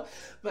 you know?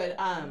 But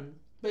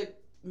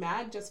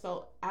Mag just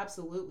felt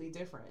absolutely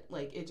different.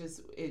 Like, it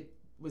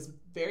was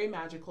very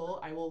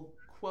magical. I will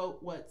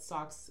quote what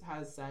Socks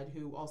has said,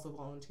 who also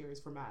volunteers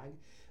for Mag.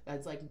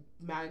 That's like,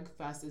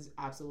 MagFest is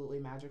absolutely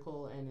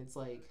magical, and it's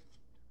like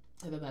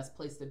the best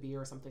place to be,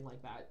 or something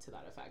like that, to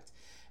that effect.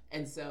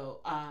 And so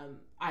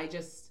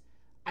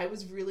I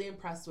was really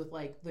impressed with,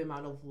 like, the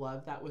amount of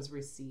love that was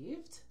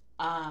received.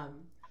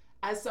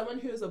 As someone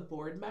who's a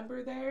board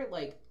member there,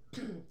 like,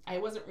 I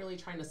wasn't really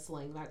trying to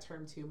slang that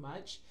term too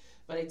much,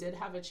 but I did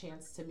have a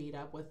chance to meet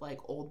up with, like,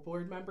 old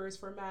board members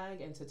for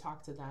Mag, and to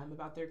talk to them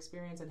about their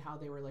experience and how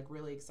they were, like,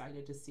 really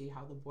excited to see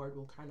how the board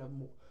will kind of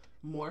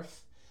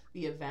morph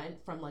the event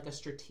from like a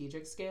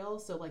strategic scale.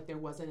 So like there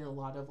wasn't a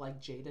lot of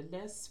like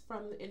jadedness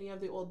from any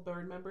of the old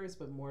board members,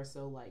 but more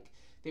so like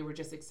they were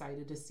just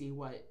excited to see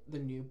what the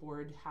new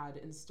board had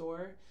in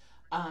store.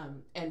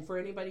 And for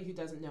anybody who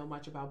doesn't know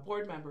much about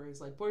board members,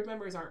 like board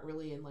members aren't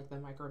really in like the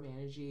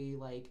micromanagey,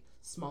 like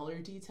smaller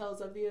details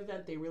of the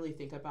event. They really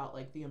think about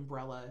like the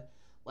umbrella,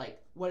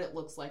 like what it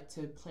looks like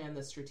to plan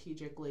this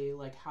strategically,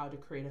 like how to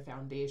create a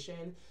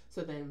foundation.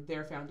 So then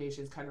their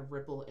foundations kind of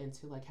ripple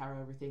into like how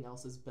everything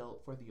else is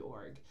built for the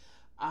org.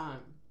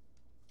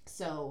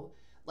 So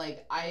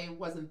like I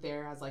wasn't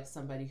there as like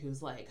somebody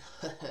who's like,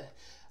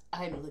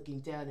 I'm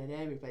looking down at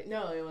everybody.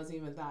 No, it wasn't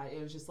even that. It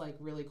was just like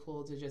really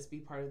cool to just be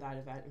part of that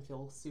event and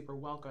feel super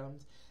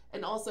welcomed.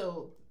 And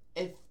also,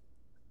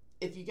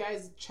 if you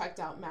guys checked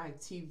out Mag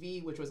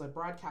TV, which was a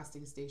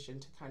broadcasting station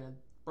to kind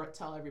of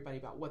tell everybody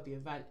about what the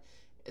event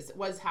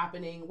was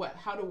happening,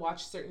 how to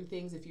watch certain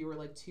things if you were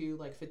like too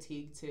like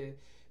fatigued to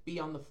be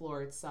on the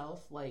floor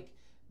itself, like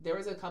there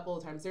was a couple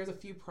of times, there's a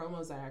few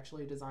promos I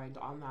actually designed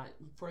on that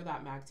for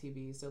that Mag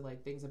TV. So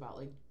like things about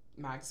like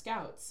Mag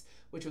Scouts,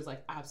 which was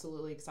like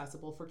absolutely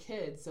accessible for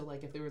kids. So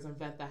like if there was an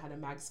event that had a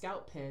Mag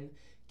Scout pin,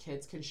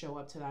 kids can show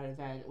up to that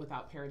event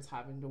without parents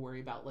having to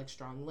worry about like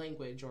strong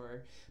language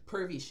or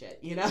pervy shit,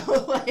 you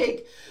know?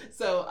 Like,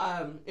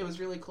 so it was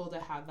really cool to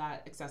have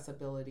that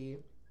accessibility.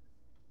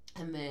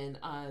 And then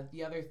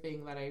the other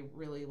thing that I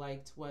really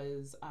liked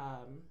was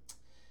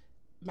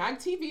Mag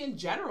TV in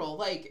general.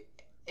 Like,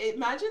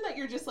 imagine that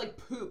you're just like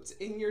pooped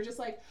and you're just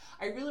like,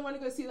 I really want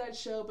to go see that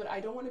show, but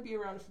I don't want to be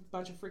around a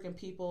bunch of freaking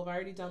people. I've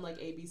already done like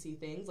ABC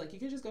things. Like you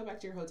could just go back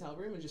to your hotel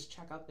room and just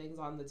check out things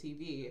on the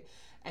TV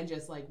and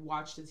just like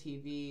watch the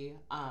TV.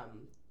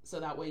 So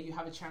that way you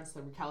have a chance to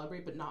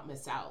recalibrate but not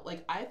miss out.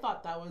 Like I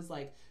thought that was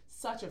like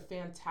such a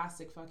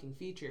fantastic fucking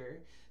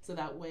feature. So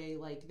that way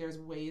like there's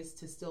ways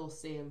to still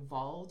stay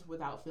involved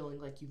without feeling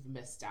like you've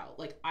missed out.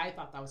 Like I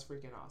thought that was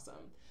freaking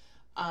awesome.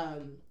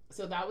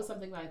 So that was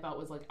something that I thought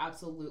was like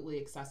absolutely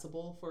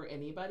accessible for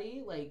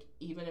anybody. Like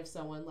even if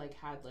someone like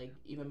had like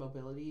even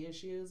mobility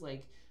issues,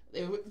 like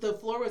the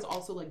floor was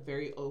also like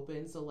very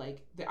open. So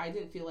like I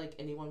didn't feel like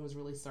anyone was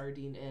really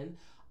sardined in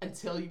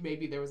until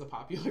maybe there was a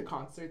popular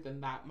concert,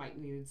 then that might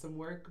need some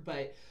work.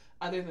 But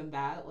other than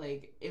that,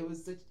 like it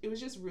was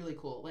just really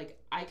cool. Like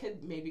I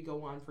could maybe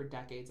go on for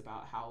decades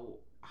about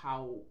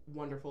how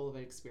wonderful of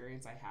an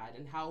experience I had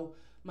and how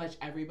much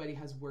everybody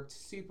has worked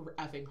super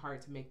effing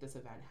hard to make this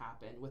event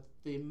happen with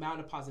the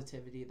amount of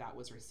positivity that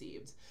was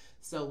received.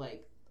 So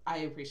like I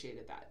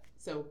appreciated that.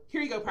 So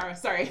here you go,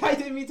 Paris. Sorry, I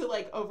didn't mean to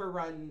like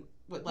overrun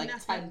with like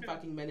 10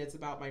 fucking minutes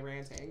about my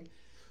ranting.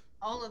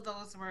 All of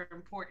those were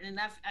important, and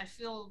I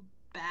feel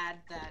bad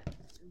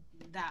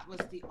that was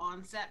the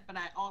onset, but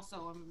I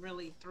also am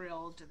really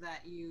thrilled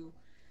that you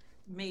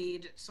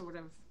made sort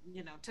of,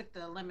 you know, took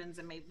the lemons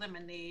and made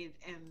lemonade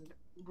and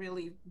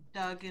really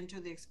dug into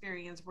the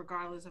experience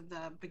regardless of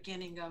the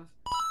beginning of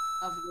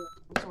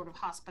your sort of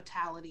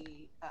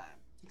hospitality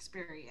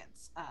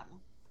experience,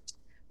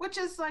 which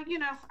is like, you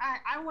know,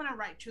 I want to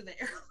write to the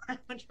airline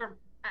on your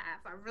behalf.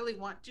 I really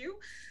want to,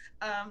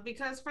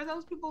 because for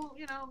those people,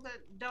 you know, that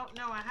don't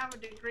know, I have a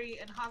degree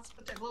in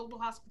global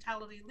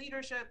hospitality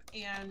leadership,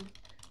 and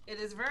it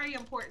is very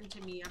important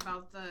to me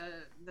about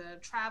the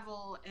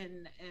travel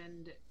and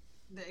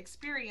the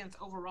experience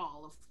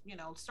overall of, you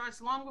know,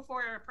 starts long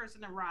before a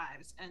person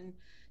arrives, and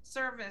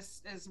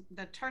service is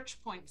the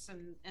touch points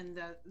and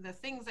the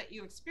things that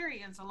you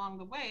experience along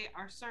the way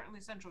are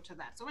certainly central to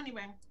that. So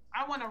anyway,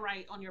 I want to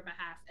write on your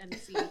behalf and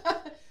see.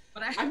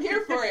 But I'm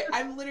here for it.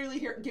 I'm literally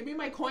here. Give me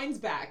my coins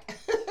back.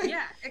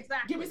 Yeah,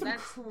 exactly. Give me some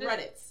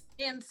credits.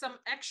 And some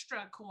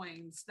extra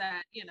coins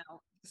that, you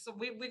know, so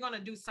we're going to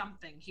do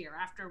something here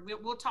after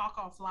we'll talk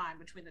offline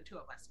between the two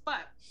of us.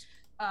 But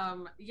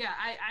yeah,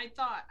 I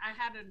thought I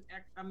had an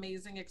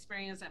amazing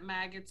experience at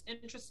MAG. It's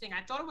interesting.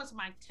 I thought it was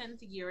my 10th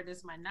year. It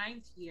is my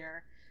 9th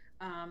year,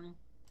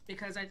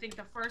 because I think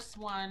the first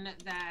one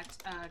that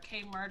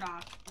Kay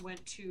Murdoch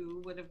went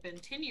to would have been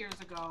 10 years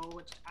ago,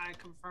 which I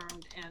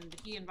confirmed, and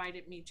he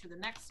invited me to the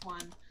next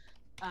one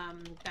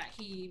that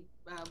he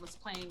was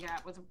playing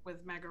at with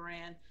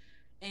Megaran.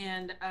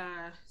 And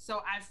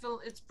so I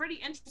feel it's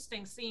pretty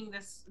interesting seeing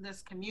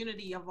this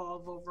community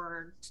evolve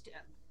over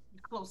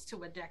close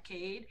to a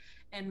decade,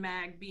 and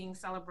MAG being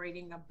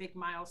celebrating a big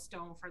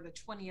milestone for the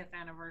 20th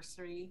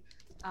anniversary,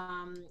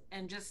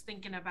 and just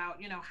thinking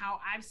about, you know, how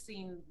I've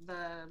seen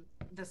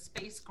the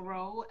space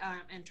grow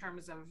in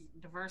terms of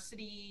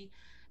diversity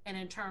and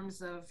in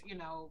terms of, you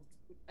know,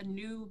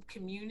 new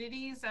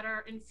communities that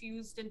are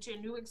infused into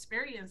new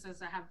experiences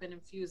that have been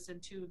infused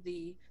into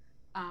the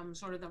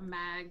sort of the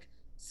MAG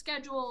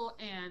schedule,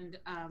 and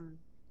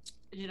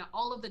you know,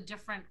 all of the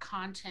different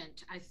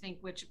content, I think,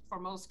 which for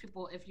most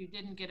people, if you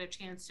didn't get a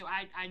chance to,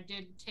 I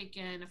did take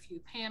in a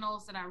few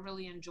panels that I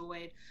really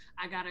enjoyed.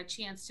 I got a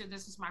chance to,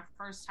 this was my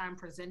first time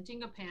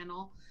presenting a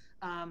panel.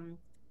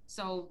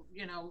 So,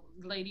 you know,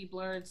 Lady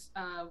Blurred's,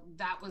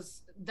 that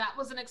was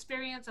an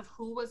experience of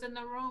who was in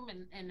the room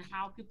and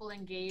how people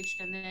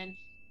engaged. And then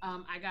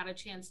I got a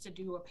chance to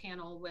do a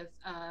panel with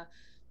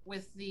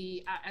with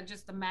the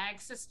just the Mag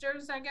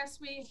sisters. I guess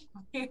we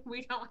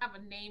don't have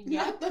a name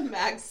yet. Not the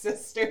Mag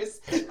sisters.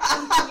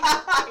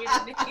 I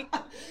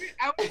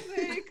was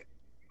like,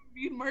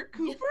 you mean Mark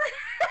Cooper?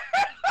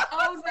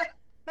 Oh,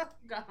 oh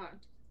God.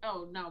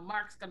 Oh no,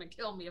 Mark's gonna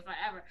kill me if I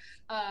ever.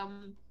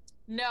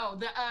 No,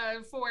 the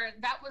for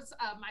that was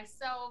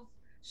myself,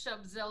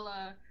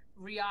 Shubzilla,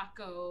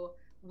 Ryako,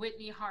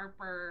 Whitney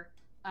Harper,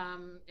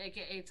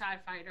 aka TIE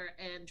Fighter,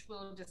 and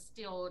Twill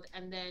Distilled,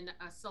 and then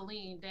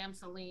Celine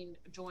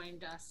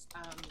joined us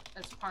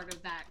as part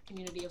of that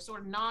community of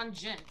sort of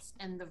non-gents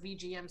in the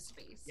VGM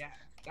space. Yeah,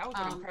 that was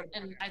an incredible.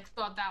 And I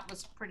thought that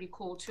was pretty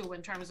cool too,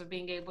 in terms of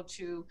being able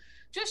to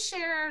just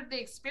share the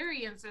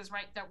experiences,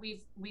 right, that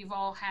we've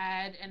all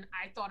had. And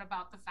I thought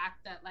about the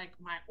fact that, like,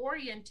 my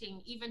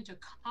orienting even to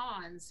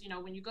cons, you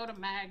know, when you go to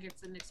MAG,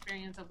 it's an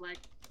experience of like,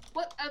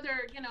 what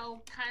other, you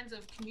know, kinds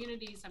of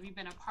communities have you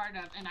been a part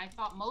of? And I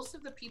thought most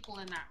of the people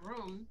in that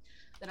room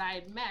that I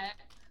had met,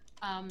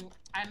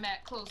 I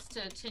met close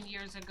to 10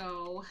 years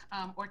ago,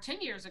 or 10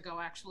 years ago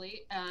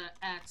actually,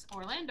 at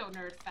Orlando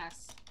Nerd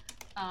Fest.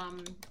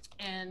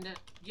 And,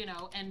 you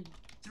know, and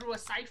through a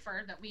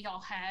cipher that we all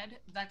had,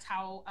 that's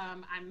how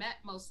I met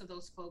most of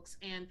those folks.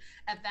 And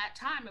at that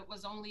time, it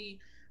was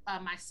only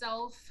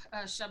myself,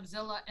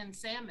 Shubzilla, and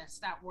Samus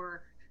that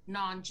were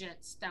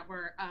non-gents, that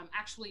were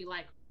actually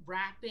like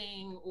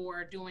rapping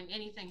or doing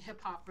anything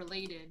hip-hop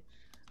related.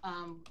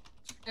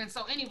 And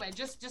so anyway,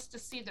 just to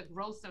see the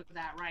growth of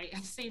that, right,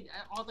 and see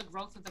all the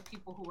growth of the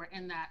people who were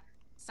in that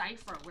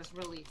cipher was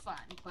really fun.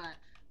 But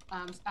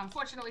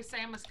unfortunately,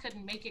 Samus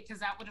couldn't make it, because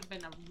that would have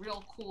been a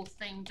real cool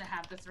thing to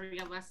have the three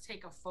of us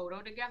take a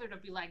photo together to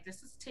be like,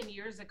 this is 10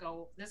 years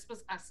ago. This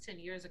was us 10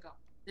 years ago.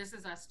 This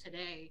is us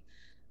today.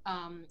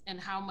 And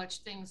how much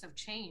things have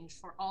changed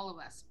for all of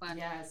us. But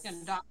yes, you know,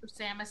 Dr.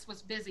 Samus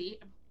was busy,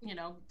 you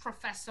know,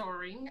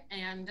 professoring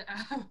and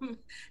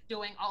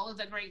doing all of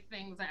the great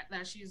things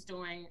that she's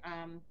doing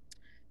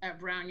at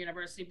Brown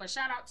University. But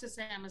shout out to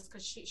Samus,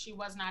 because she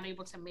was not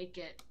able to make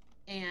it.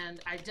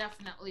 And I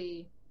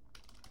definitely,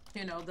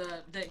 you know,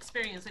 the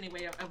experience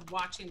anyway of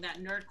watching that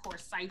Nerdcore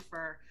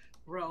cipher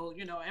road,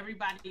 you know,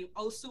 everybody,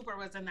 Super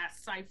was in that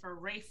cipher,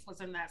 Rafe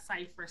was in that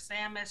cipher,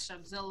 Samus,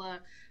 Shubzilla,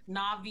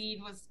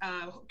 Navid was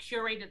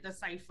curated the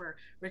cipher,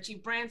 Richie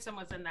Branson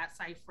was in that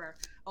cipher,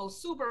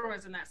 Super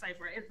was in that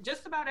cipher.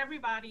 Just about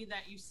everybody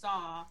that you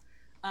saw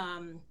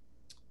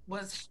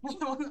was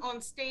on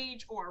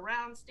stage or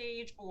around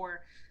stage,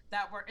 or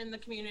that were in the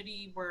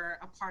community, were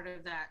a part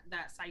of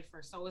that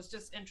cipher. So it's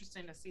just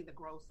interesting to see the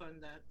growth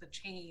and the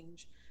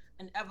change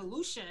and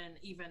evolution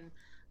even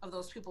of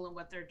those people and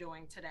what they're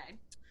doing today.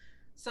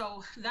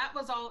 So that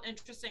was all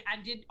interesting. I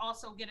did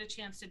also get a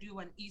chance to do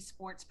an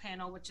esports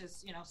panel, which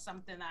is, you know,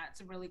 something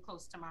that's really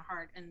close to my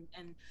heart,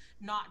 and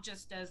not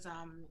just as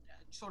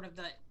sort of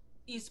the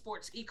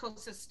esports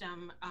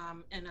ecosystem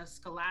in a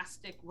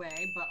scholastic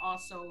way, but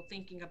also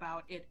thinking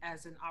about it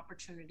as an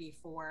opportunity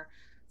for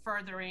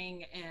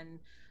furthering and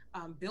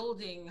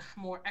building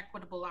more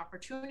equitable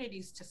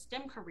opportunities to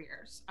STEM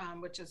careers,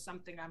 which is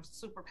something I'm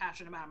super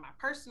passionate about in my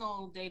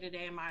personal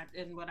day-to-day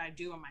and what I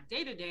do in my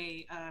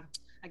day-to-day.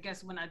 I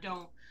guess when I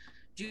don't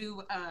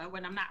do,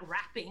 when I'm not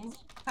rapping,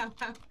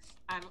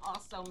 I'm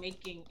also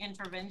making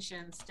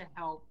interventions to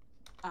help,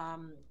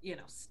 you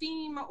know,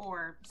 STEAM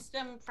or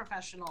STEM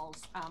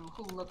professionals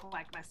who look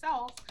like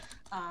myself,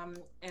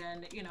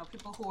 and, you know,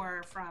 people who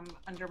are from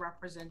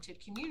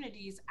underrepresented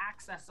communities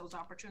access those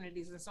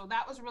opportunities. And so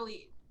that was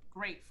really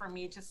great for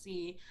me to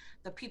see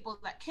the people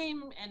that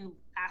came and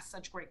asked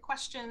such great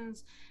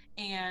questions,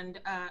 and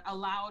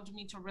allowed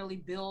me to really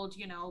build,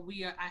 you know,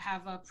 I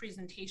have a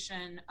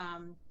presentation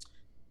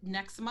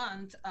next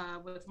month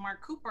with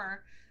Mark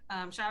Cooper.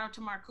 Shout out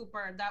to Mark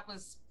Cooper. That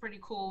was pretty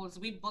cool.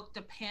 We booked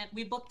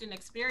an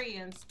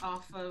experience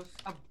off of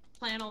a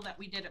panel that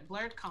we did at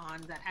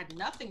BlurredCon that had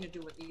nothing to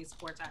do with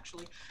esports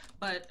actually,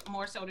 but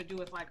more so to do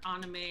with like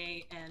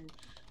anime and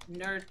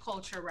nerd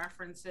culture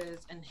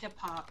references and hip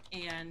hop.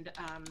 And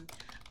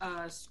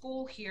a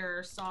school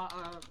here saw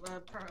a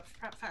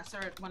professor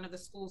at one of the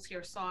schools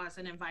here saw us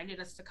and invited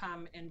us to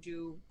come and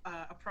do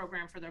a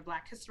program for their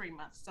Black History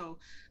Month. So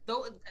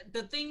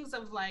the things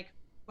of like,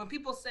 when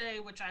people say,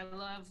 which I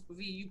love,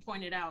 V, you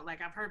pointed out,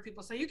 like I've heard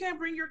people say, you can't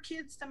bring your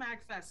kids to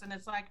MagFest. And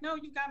it's like, no,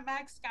 you've got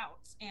Mag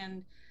Scouts.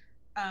 And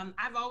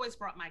I've always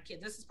brought my kid.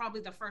 This is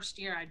probably the first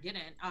year I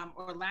didn't,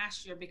 or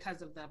last year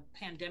because of the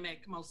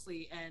pandemic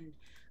mostly. And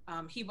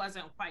he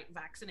wasn't quite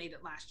vaccinated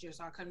last year,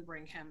 so I couldn't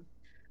bring him.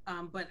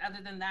 But other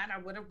than that, I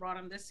would have brought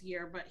him this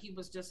year, but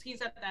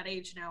he's at that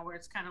age now where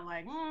it's kind of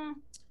like,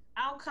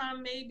 I'll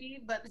come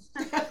maybe, but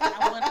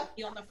I want to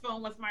be on the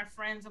phone with my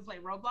friends and play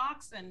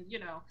Roblox. And, you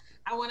know,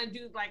 I want to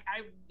do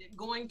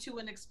going to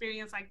an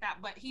experience like that,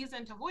 but he's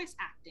into voice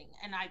acting.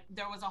 And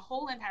there was a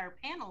whole entire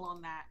panel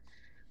on that,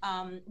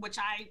 which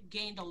I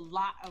gained a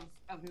lot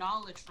of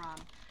knowledge from.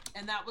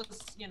 And that was,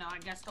 you know, I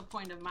guess the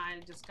point of my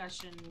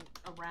discussion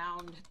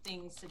around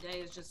things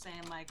today is just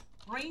saying, like,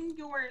 bring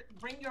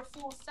your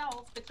full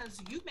self, because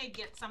you may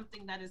get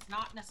something that is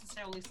not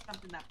necessarily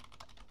something that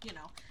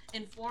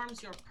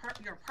informs your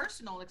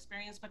personal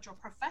experience, but your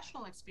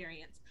professional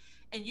experience.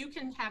 And you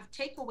can have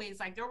takeaways.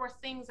 Like there were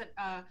things that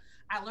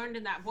I learned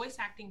in that voice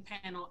acting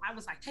panel. I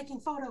was like taking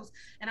photos,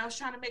 and I was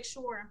trying to make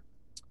sure,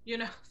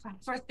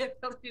 for the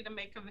ability to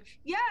make them.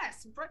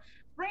 Yes,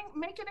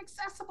 make it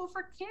accessible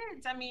for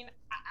kids. I mean,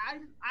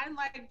 I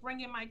like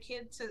bringing my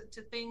kid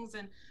to things,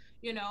 and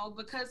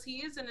because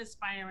he is an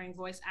aspiring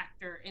voice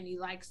actor, and he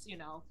likes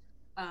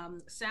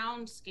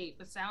soundscape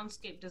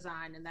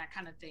design and that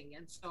kind of thing.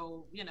 And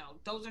so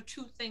those are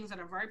two things that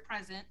are very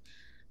present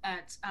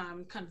at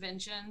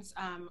conventions,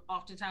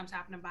 oftentimes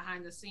happening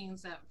behind the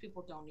scenes that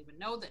people don't even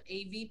know, the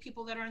AV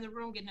people that are in the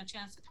room, getting a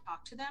chance to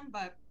talk to them.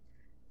 But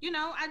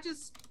I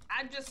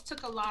just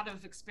took a lot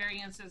of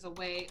experiences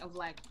away of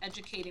like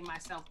educating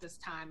myself this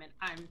time.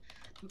 And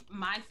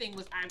my thing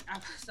was I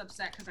was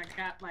upset because I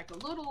got like a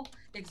little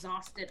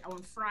exhausted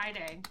on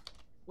Friday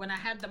when I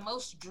had the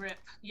most drip,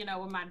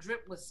 when my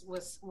drip was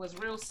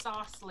real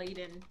sauce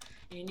laden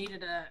and you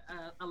needed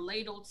a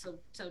ladle to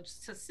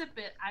sip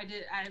it. I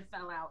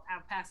fell out. I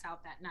passed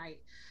out that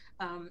night.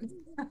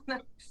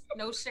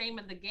 No shame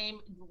in the game.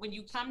 When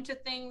you come to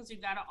things, you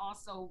got to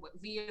also, what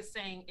Via is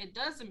saying, it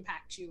does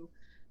impact you,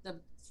 the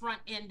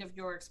front end of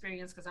your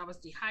experience, because I was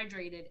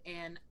dehydrated,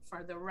 and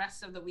for the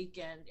rest of the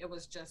weekend, it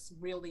was just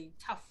really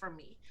tough for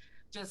me.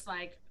 Just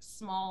like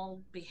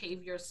small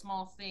behavior,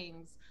 small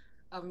things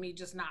of me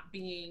just not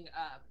being,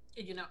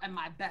 in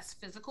my best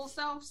physical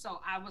self.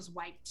 So I was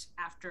wiped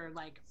after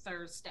like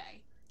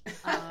Thursday.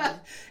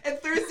 And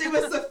Thursday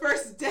was the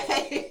first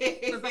day.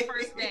 It was the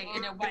first day,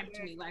 and it wiped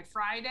me. Like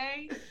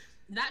Friday,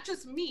 not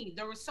just me.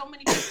 There were so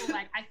many people.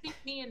 Like I think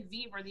me and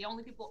V were the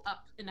only people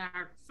up in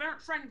our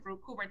friend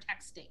group who were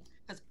texting,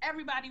 because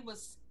everybody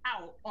was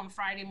out on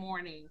Friday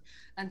morning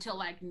until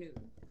like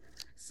noon.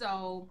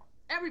 So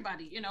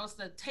everybody, it's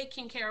the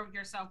taking care of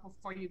yourself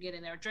before you get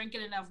in there,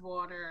 drinking enough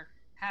water,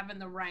 having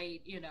the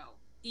right,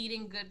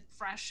 eating good,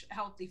 fresh,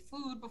 healthy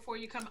food before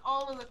you come.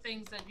 All of the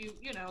things that you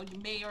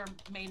may or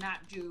may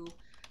not do.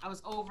 I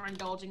was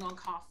overindulging on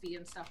coffee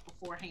and stuff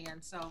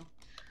beforehand, so,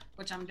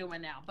 which I'm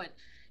doing now. But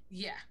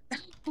yeah,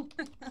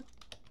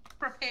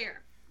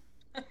 prepare.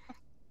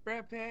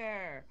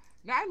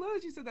 Now I love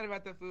that you said that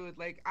about the food.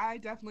 Like I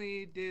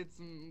definitely did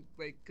some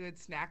like good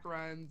snack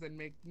runs and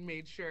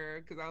made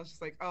sure, because I was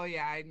just like, oh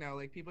yeah, I know,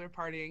 like people are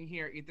partying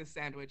here, eat this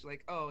sandwich.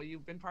 Like, oh,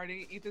 you've been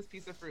partying, eat this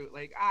piece of fruit.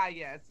 Like,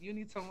 yes, you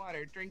need some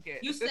water, drink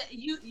it.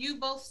 You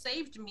both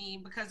saved me,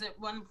 because at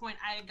one point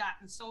I had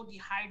gotten so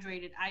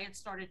dehydrated I had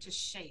started to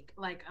shake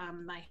like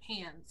my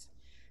hands,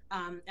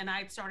 and I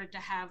had started to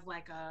have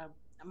like a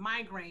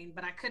migraine,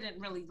 but I couldn't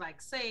really like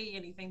say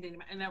anything to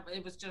anybody.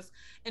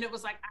 And it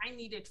was like I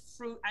needed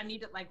fruit. I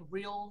needed like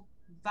real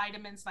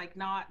vitamins, like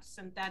not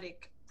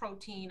synthetic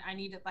protein. I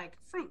needed like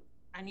fruit.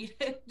 I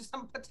needed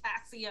some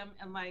potassium,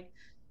 and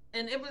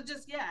it was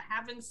just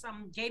having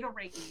some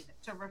Gatorade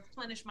to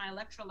replenish my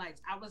electrolytes.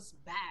 I was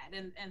bad,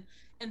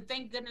 and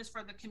thank goodness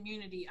for the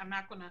community. I'm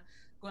not gonna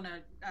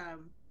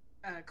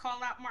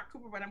call out Mark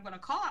Cooper, but I'm gonna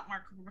call out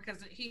Mark Cooper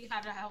because he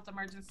had a health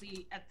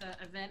emergency at the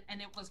event,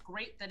 and it was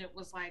great that it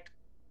was like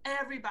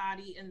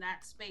everybody in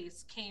that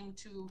space came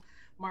to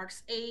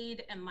Mark's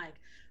aid, and like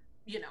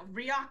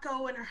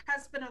Ryoko and her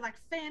husband are like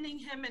fanning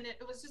him, and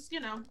it was just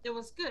it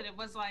was good. It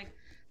was like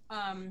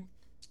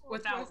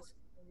without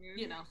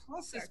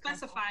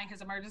specifying his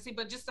emergency,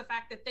 but just the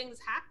fact that things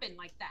happen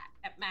like that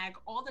at MAG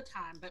all the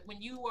time. But when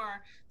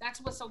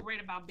that's what's so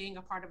great about being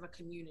a part of a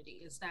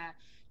community, is that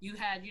you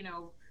had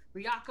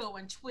Ryoko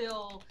and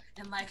Twill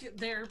and like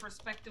their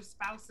respective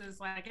spouses,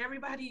 like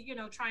everybody,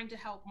 trying to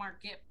help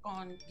Mark get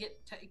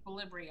to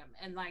equilibrium.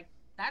 And like,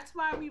 that's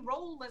why we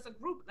roll as a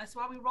group. That's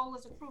why we roll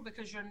as a crew,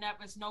 because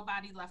there's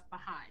nobody left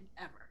behind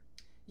ever.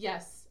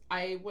 Yes,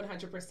 I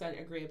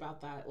 100% agree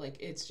about that. Like,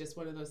 it's just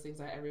one of those things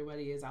that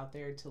everybody is out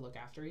there to look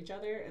after each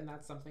other. And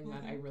that's something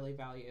that I really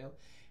value.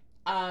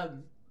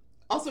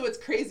 Also, what's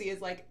crazy is,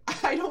 like,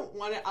 I don't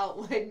want to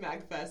outline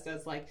MagFest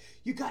as, like,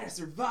 you gotta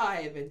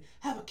survive and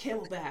have a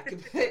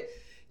camelback. But,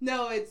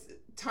 no,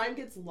 time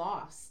gets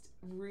lost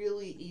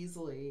really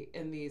easily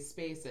in these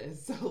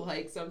spaces. So,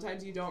 like,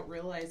 sometimes you don't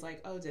realize,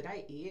 like, oh, did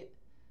I eat?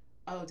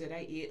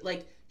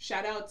 Like,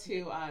 shout out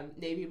to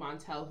Navy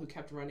Montel, who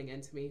kept running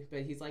into me.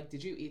 But he's like,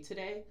 did you eat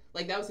today?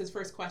 Like, that was his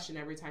first question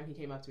every time he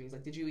came up to me. He's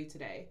like, did you eat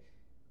today?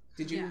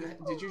 Did you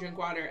drink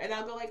water? And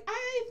I'll go like,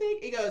 I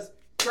think, he goes,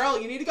 girl,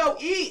 you need to go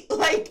eat.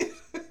 Like,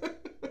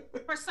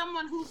 for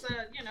someone who's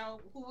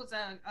who was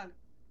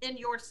in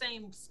your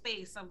same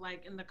space of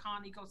like in the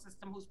con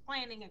ecosystem, who's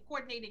planning and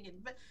coordinating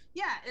it. But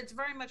yeah, it's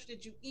very much,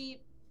 did you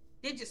eat?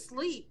 Did you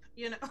sleep?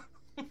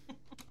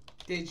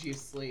 Did you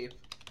sleep?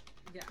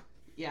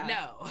 Yeah.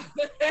 No.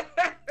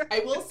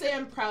 I will say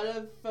I'm proud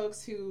of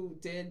folks who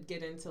did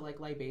get into like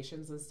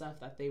libations and stuff,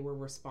 that they were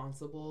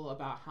responsible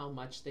about how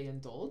much they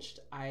indulged.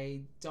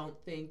 I don't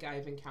think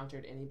I've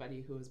encountered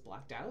anybody who was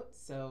blacked out,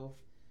 so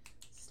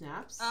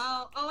snaps.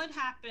 Oh, it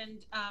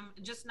happened.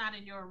 Just not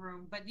in your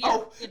room, but yeah.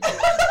 Oh. It did.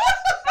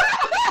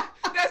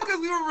 That's because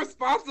we were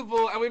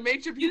responsible and we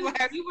made sure people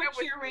had. You were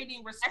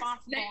curating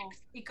responsible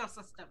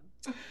ecosystem.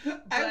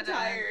 I'm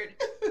tired.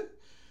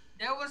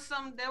 There was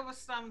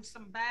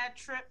some bad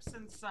trips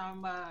and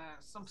some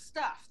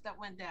stuff that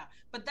went down,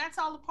 but that's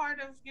all a part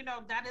of,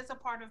 that is a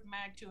part of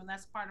MAG too, and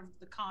that's part of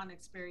the con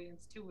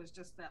experience too. Is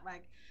just that,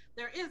 like,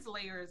 there is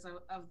layers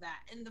of that,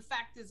 and the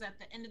fact is, at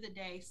the end of the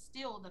day,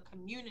 still the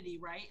community,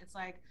 right? It's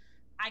like,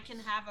 I can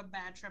have a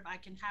bad trip, I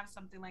can have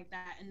something like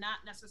that, and not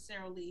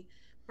necessarily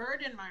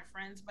burden my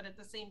friends, but at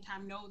the same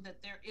time know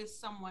that there is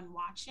someone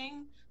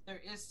watching,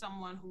 there is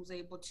someone who's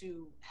able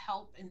to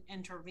help and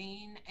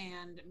intervene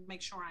and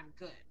make sure I'm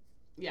good.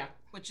 Yeah.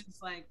 Which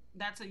is like,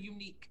 that's a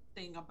unique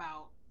thing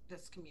about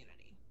this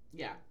community.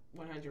 Yeah,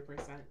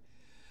 100%.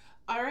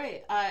 All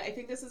right. I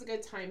think this is a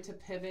good time to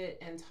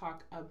pivot and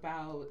talk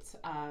about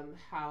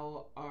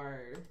how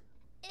our...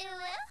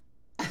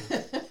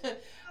 Pivot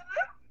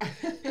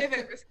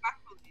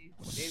respectfully.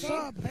 What's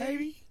up,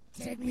 baby?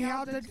 Take me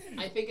out to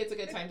dinner. I think it's a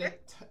good time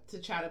to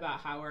chat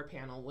about how our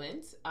panel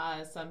went.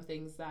 Some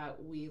things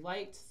that we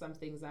liked, some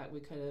things that we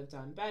could have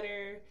done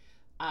better.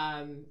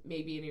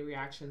 Maybe any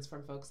reactions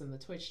from folks in the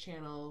Twitch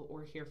channel.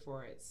 We're here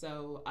for it.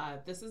 So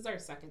this is our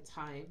second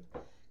time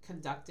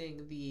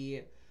conducting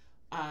the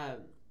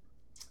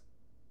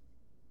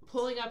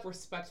Pulling Up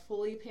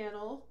Respectfully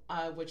panel,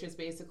 which is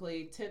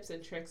basically tips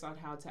and tricks on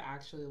how to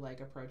actually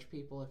like approach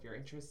people if you're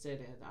interested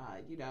in,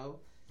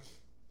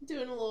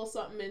 doing a little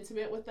something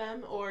intimate with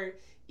them, or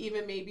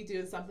even maybe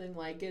doing something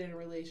like get in a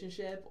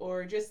relationship,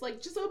 or just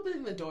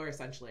opening the door.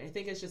 Essentially, I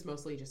think it's just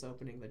mostly just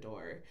opening the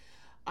door.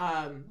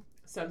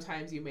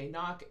 Sometimes you may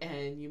knock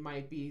and you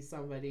might be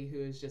somebody who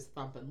is just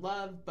thumping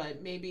love,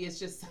 but maybe it's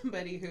just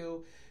somebody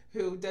who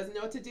doesn't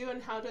know what to do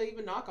and how to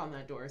even knock on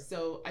that door.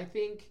 So I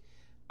think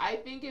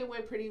it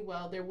went pretty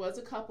well. There was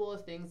a couple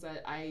of things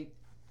that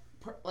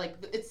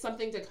it's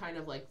something to kind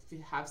of like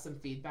have some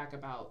feedback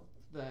about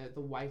the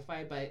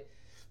Wi-Fi, but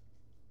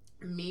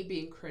me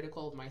being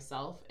critical of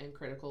myself and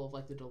critical of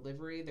like the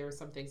delivery, there were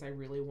some things I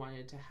really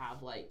wanted to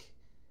have like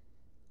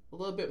a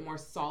little bit more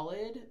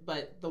solid,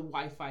 but the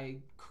Wi-Fi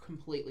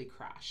completely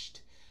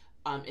crashed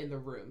in the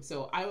room.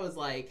 So I was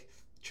like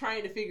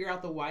trying to figure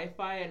out the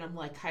Wi-Fi, and I'm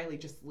like, Kylie,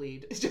 just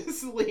lead.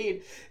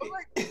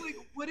 Like,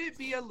 would it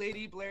be a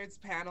Lady Blaird's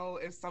panel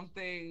if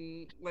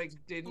something like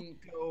didn't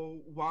go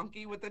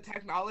wonky with the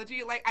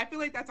technology? Like, I feel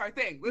like that's our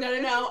thing.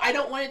 No. I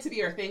don't want it to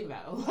be our thing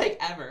though, like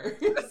ever.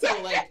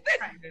 So like,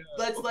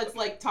 let's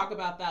like talk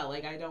about that.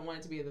 Like, I don't want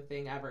it to be the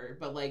thing ever,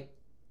 but like,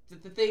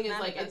 the thing is,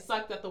 like, it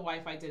sucked that the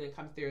Wi-Fi didn't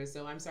come through,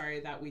 so I'm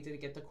sorry that we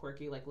didn't get the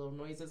quirky, like, little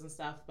noises and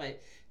stuff,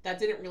 but that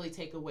didn't really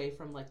take away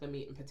from, like, the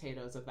meat and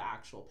potatoes of the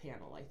actual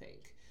panel, I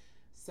think.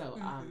 So,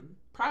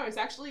 Prowess,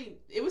 actually,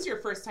 it was your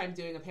first time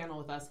doing a panel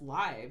with us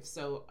live,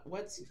 so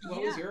what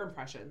was your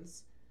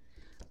impressions?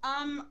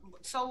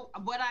 So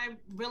what I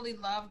really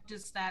loved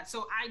is that,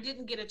 so I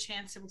didn't get a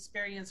chance to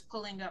experience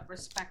Pulling Up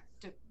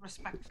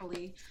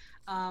Respectfully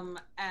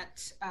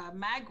at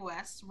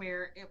MagWest,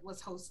 where it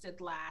was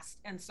hosted last.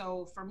 And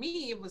so for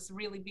me, it was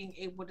really being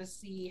able to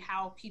see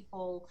how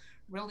people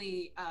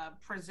really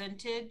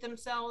presented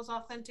themselves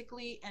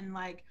authentically. And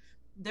like,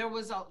 there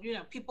was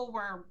people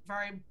were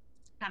very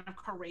kind of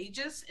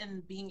courageous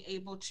in being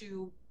able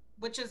to,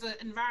 which is an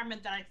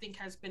environment that I think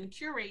has been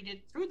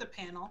curated through the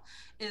panel,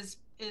 is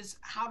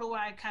how do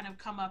I kind of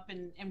come up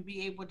and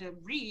be able to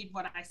read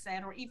what I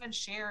said, or even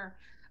share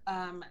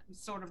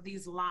sort of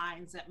these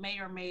lines that may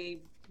or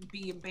may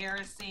be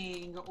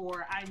embarrassing,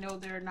 or I know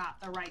they're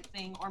not the right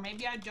thing, or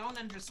maybe I don't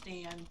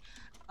understand,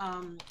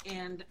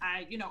 and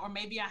I, or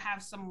maybe I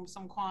have some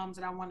qualms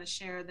that I want to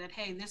share, that,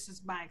 hey, this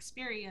is my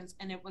experience.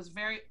 And it was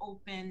very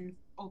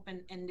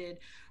open-ended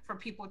for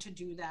people to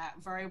do that,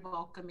 very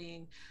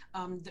welcoming,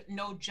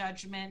 no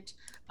judgment,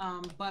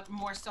 but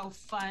more so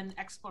fun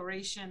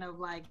exploration of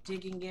like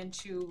digging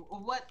into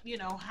what,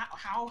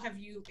 how have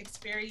you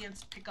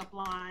experienced pickup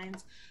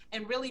lines,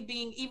 and really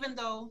being, even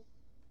though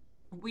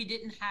we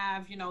didn't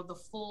have, the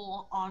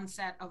full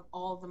onset of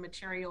all the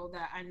material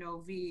that I know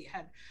V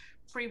had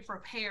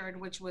pre-prepared,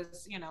 which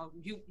was,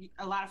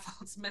 a lot of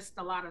folks missed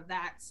a lot of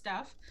that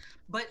stuff,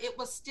 but it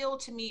was still,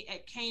 to me,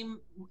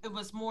 it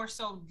was more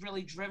so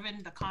really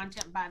driven, the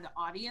content, by the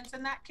audience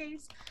in that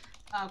case.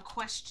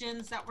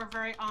 Questions that were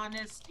very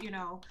honest,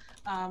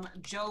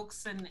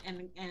 jokes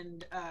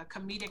and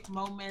comedic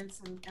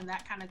moments and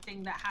that kind of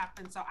thing that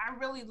happened. So I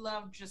really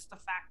loved just the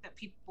fact that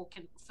people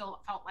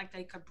felt like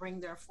they could bring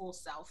their full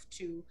self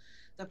to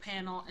the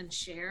panel and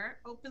share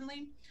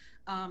openly.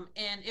 And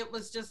it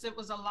was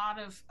a lot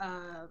of,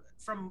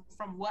 from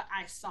what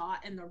I saw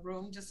in the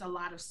room, just a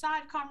lot of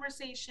side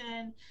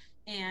conversation.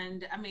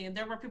 And I mean,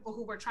 there were people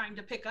who were trying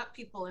to pick up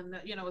people, and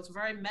it's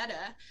very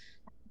meta.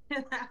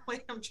 That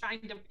way I'm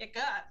trying to pick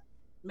up,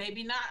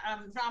 maybe not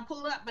trying to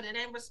pull up, but it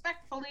ain't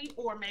respectfully,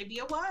 or maybe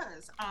it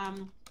was.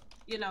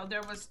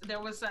 There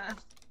was a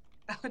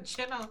a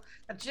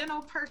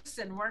gentle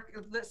person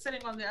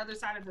sitting on the other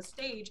side of the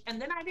stage,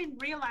 and then I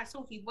didn't realize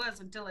who he was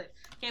until it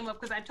came up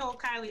because I told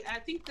Kylie, I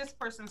think this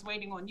person's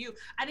waiting on you.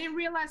 I didn't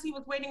realize he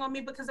was waiting on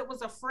me because it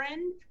was a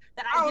friend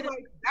that I was didn't.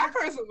 like, that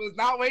person was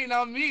not waiting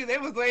on me; they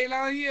was waiting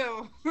on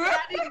you. I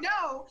didn't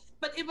know,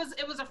 but it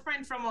was a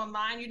friend from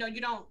online. You know,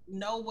 you don't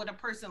know what a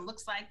person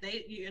looks like.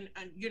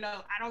 You know,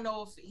 I don't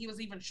know if he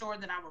was even sure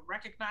that I would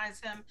recognize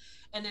him,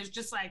 and it's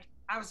just like,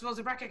 I was supposed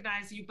to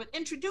recognize you, but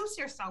introduce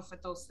yourself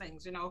with those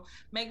things, you know,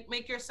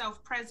 make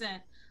yourself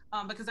present,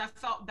 because I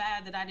felt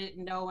bad that I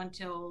didn't know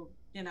until,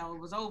 you know, it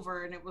was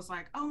over, and it was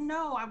like, oh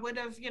no, I would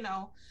have, you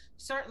know,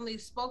 certainly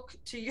spoke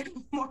to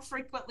you more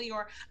frequently,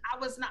 or I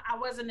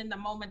wasn't in the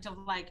moment of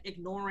like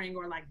ignoring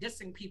or like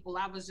dissing people.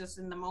 I was just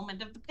in the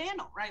moment of the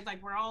panel, right?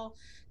 Like we're all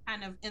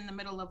kind of in the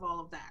middle of all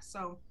of that.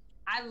 So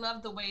I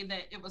love the way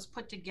that it was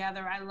put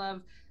together. I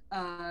love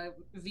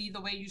V,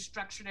 the way you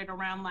structured it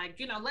around like,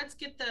 you know, let's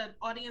get the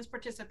audience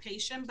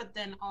participation, but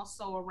then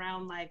also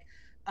around like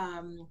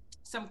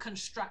some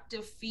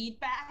constructive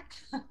feedback,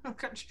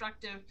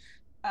 constructive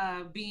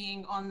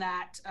being on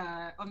that,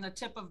 on the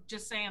tip of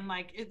just saying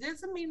like, it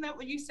doesn't mean that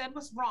what you said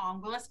was wrong,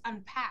 but let's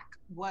unpack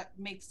what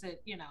makes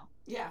it, you know,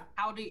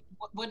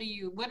 what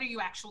are you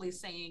actually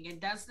saying, and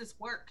does this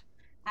work?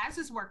 Has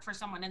this worked for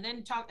someone? And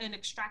then talk and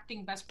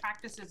extracting best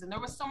practices. And there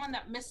was someone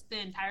that missed the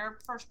entire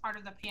first part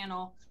of the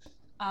panel.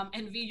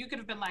 And V, you could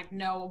have been like,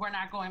 no, we're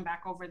not going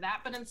back over that.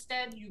 But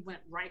instead, you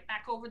went right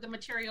back over the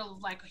material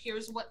of like,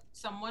 here's what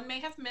someone may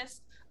have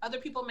missed. Other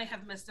people may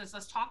have missed this.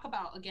 Let's talk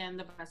about, again,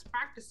 the best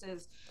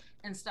practices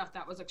and stuff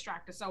that was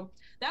extracted. So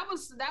that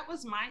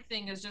was my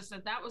thing, is just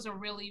that was a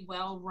really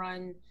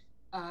well-run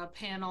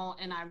panel.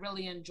 And I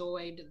really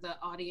enjoyed the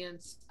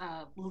audience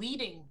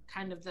leading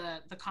kind of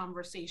the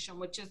conversation,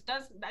 which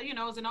you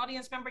know, as an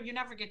audience member, you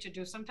never get to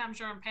do. Sometimes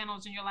you're in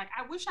panels and you're like,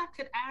 I wish I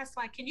could ask,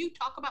 like, can you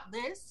talk about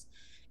this?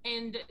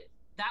 And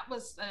that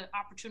was an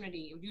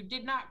opportunity. If you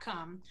did not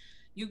come,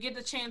 you get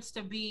the chance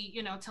to be,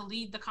 you know, to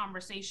lead the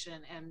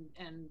conversation.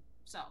 And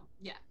so,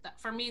 yeah,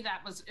 for me,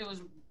 it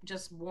was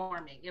just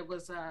warming. It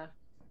was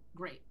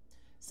great.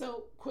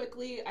 So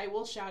quickly, I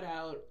will shout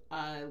out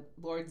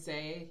Lord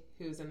Zay,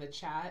 who's in the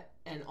chat,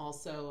 and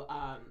also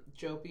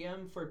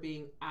Jopium for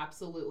being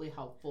absolutely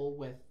helpful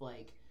with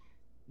like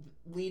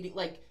leading,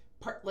 like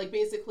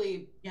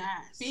basically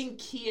being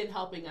key in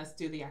helping us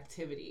do the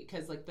activity,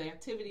 because like the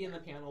activity in the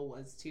panel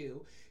was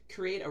to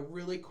create a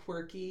really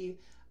quirky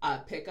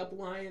pickup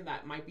line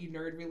that might be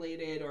nerd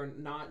related or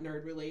not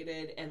nerd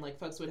related, and like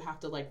folks would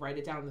have to like write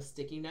it down on the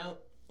sticky note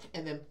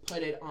and then put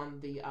it on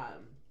the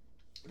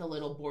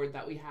little board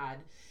that we had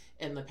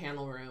in the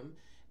panel room.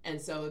 And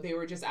so they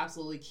were just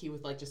absolutely key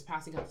with like just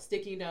passing out the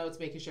sticky notes,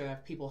 making sure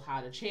that people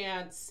had a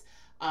chance,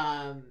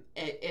 and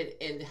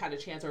had a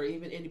chance, or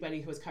even anybody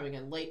who was coming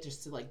in late,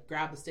 just to like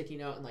grab the sticky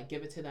note and like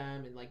give it to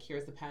them, and like,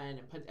 here's the pen,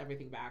 and put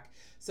everything back.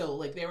 So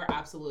like they were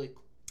absolutely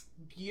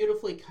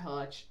beautifully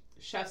clutch.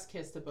 Chef's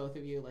kiss to both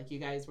of you. Like you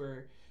guys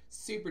were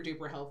super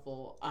duper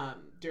helpful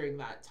during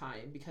that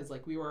time, because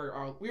like we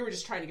were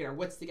just trying to get our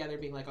wits together,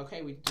 being like,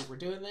 okay, we're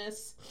doing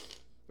this.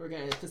 We're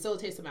going to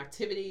facilitate some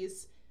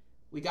activities.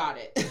 We got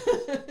it.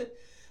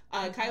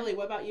 Kylie,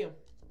 what about you?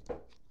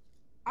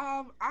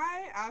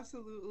 I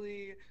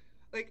absolutely,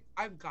 like,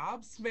 I'm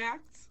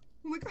gobsmacked.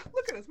 Like,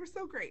 look at us, we're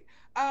so great.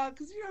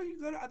 Because, you know,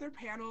 you go to other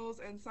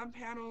panels, and some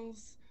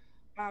panels,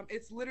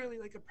 it's literally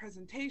like a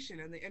presentation,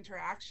 and the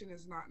interaction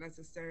is not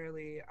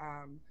necessarily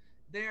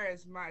there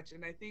as much.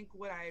 And I think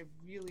what I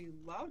really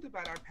loved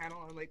about our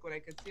panel, and like what I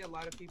could see a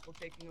lot of people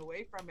taking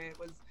away from it,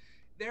 was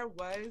there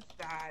was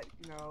that,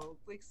 you know,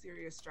 like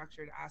serious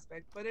structured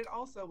aspect, but it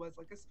also was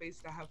like a space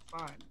to have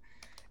fun.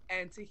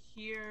 And to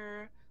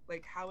hear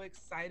like how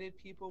excited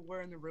people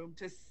were in the room,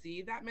 to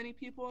see that many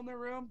people in the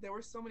room. There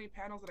were so many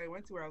panels that I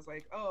went to where I was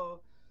like,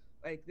 oh,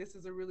 like this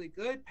is a really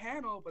good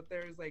panel, but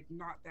there's like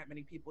not that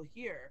many people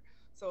here.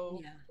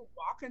 So to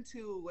walk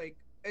into like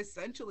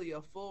essentially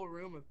a full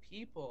room of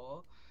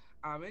people,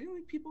 and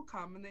like people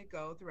come and they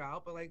go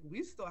throughout, but like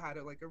we still had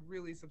a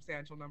really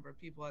substantial number of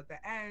people at the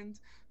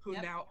end who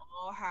now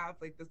all have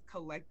like this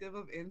collective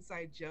of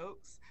inside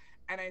jokes.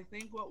 And I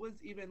think what was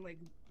even like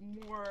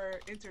more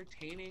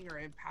entertaining or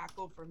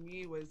impactful for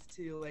me was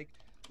to like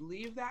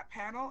leave that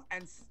panel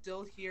and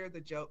still hear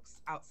the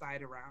jokes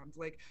outside around.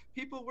 Like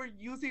people were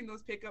using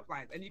those pickup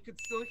lines, and you could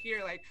still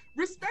hear like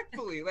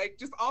respectfully, like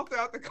just all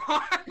throughout the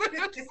con.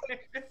 Just,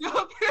 like,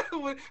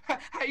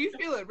 how you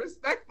feeling?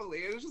 Respectfully.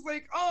 It was just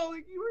like, oh,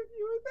 like you were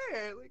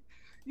there. Like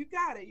you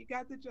got it. You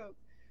got the joke.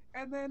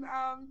 And then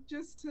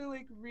just to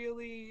like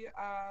really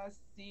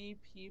see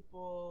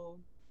people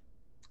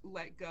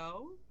let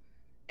go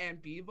and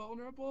be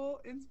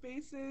vulnerable in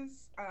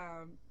spaces,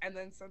 and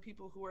then some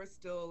people who are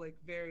still like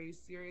very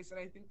serious. And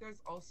I think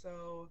there's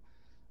also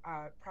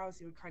Prowse,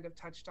 you kind of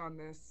touched on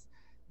this,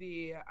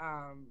 the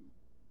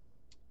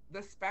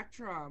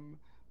spectrum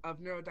of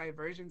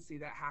neurodivergency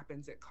that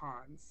happens at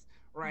cons,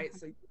 right?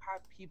 So you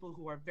have people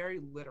who are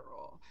very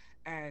literal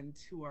and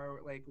who are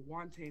like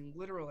wanting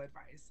literal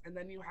advice, and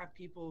then you have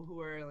people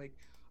who are like,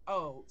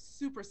 oh,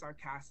 super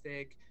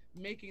sarcastic,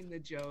 making the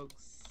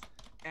jokes,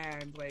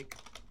 and like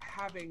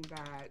having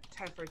that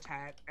tet for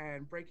tet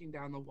and breaking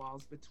down the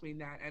walls between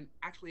that, and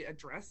actually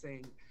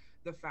addressing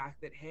the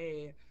fact that,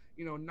 hey,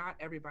 you know, not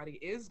everybody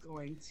is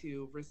going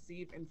to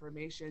receive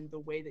information the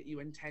way that you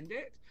intend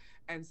it.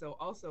 And so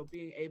also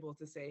being able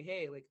to say,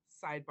 hey, like,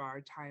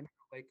 sidebar time,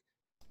 like,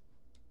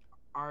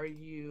 are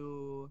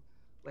you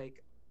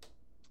like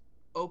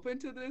open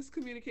to this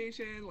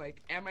communication?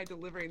 Like, am I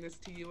delivering this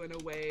to you in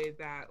a way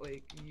that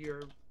like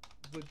you're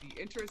would be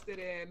interested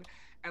in?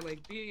 And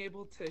like being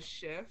able to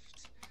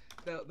shift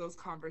those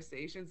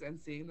conversations and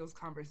seeing those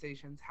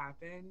conversations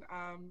happen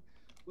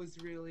was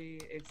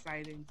really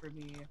exciting for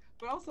me.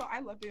 But also, I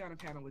love being on a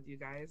panel with you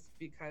guys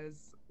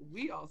because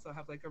we also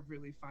have like a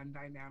really fun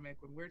dynamic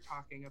when we're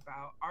talking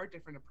about our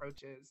different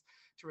approaches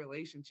to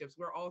relationships.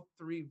 We're all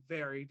three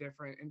very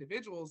different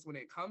individuals when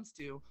it comes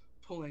to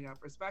pulling up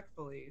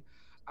respectfully.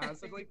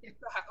 So like,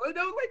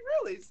 no, like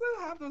really, so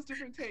have those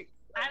different takes.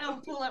 I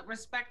don't pull up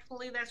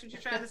respectfully. That's what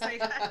you're trying to say.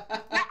 No,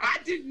 I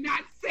did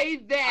not say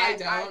that.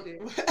 I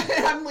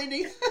don't. I'm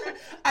leading.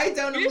 I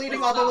don't. I'm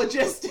leading all the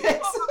logistics.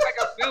 Like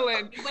a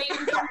villain.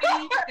 Waiting for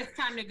me. It's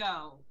time to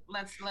go.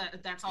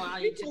 That's all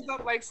I need to She do. pulls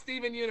up like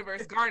Steven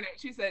Universe Garnet.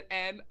 She said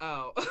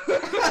N-O.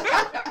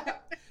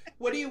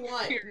 What do you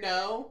want? Here.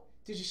 No.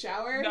 Did you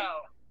shower?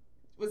 No.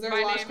 Was there My a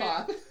name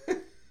washcloth?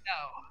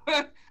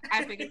 No.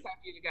 I think it's time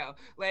for you to go.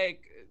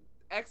 Like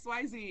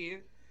XYZ.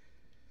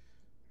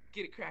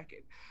 Get it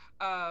cracking.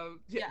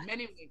 Yeah,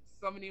 many winks.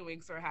 So many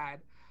winks are had.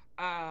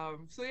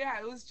 So yeah,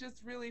 it was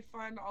just really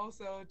fun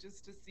also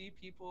just to see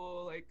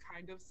people like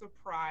kind of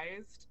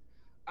surprised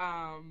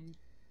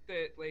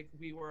that like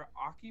we were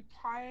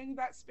occupying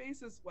that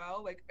space as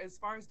well. Like as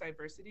far as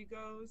diversity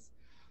goes,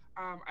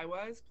 I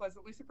was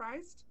pleasantly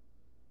surprised.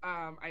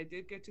 I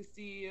did get to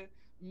see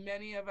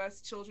many of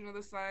us children of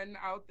the sun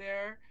out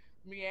there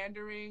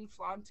meandering,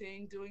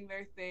 flaunting, doing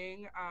their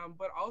thing,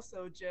 but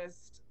also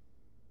just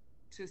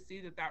to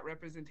see that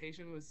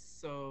representation was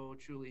so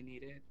truly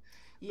needed.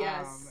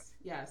 Yes.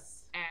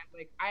 Yes. And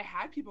like I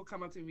had people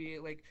come up to me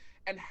like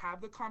and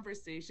have the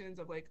conversations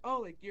of like,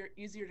 oh, like you're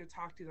easier to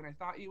talk to than I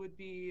thought you would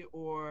be,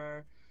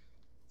 or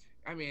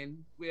I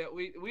mean,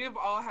 we have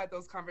all had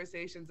those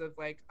conversations of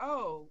like,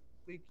 oh,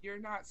 like you're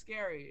not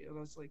scary. And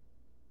I was like,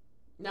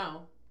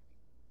 no.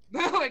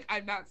 like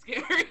I'm not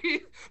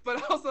scary.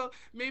 But also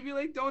maybe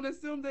like don't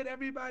assume that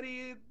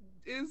everybody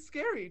is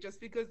scary just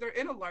because they're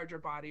in a larger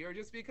body or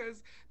just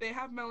because they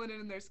have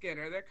melanin in their skin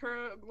or their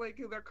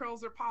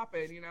curls are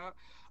popping, you know.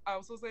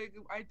 So it's like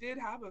I did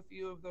have a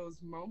few of those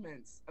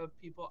moments of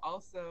people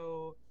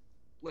also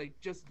like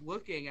just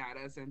looking at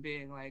us and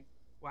being like,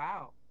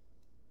 wow,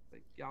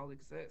 like y'all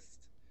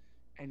exist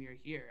and you're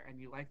here and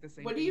you like the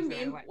same What do you things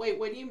that I mean? like. Wait,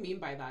 what do you mean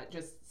by that?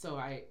 Just so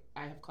I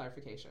have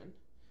clarification.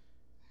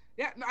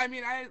 Yeah, no, I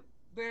mean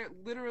they're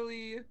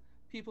literally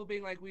people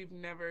being like, we've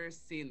never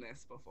seen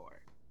this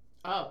before.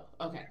 Oh,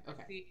 okay,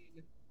 okay.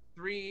 Seen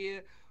three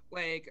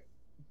like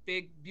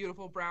big,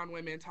 beautiful brown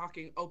women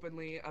talking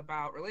openly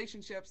about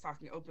relationships,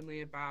 talking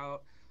openly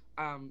about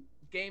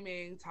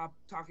gaming,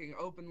 talking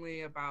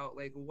openly about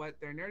like what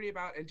they're nerdy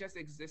about, and just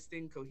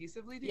existing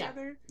cohesively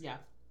together. Yeah.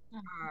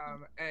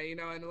 And, you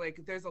know, and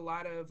like there's a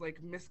lot of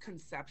like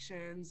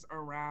misconceptions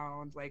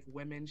around like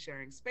women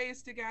sharing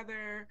space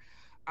together,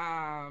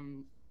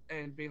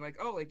 and being like,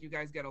 oh, like you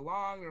guys get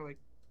along, or like,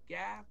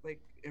 yeah,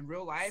 like in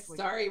real life. Like,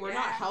 Sorry, we're yeah.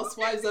 not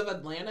Housewives of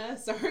Atlanta.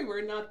 Sorry,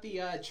 we're not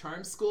the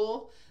charm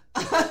school.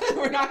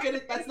 We're not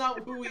gonna. That's not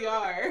who we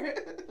are.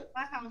 You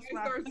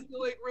guys are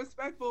still like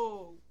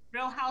respectful.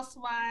 Real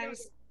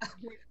Housewives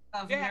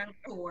of Yeah.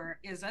 Nerdcore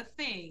is a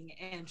thing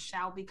and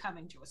shall be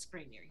coming to a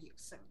screen near you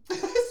soon.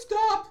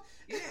 Stop.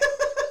 Yeah.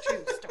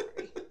 True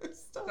story.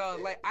 Stop. So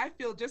like I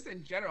feel just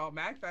in general,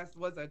 MagFest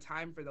was a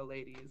time for the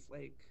ladies.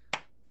 Like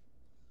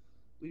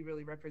we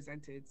really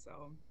represented.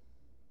 So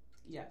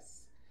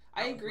Yes,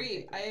 That I was my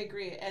agree. takeaway. I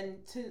agree.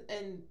 And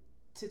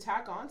to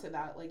tack on to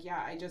that, like,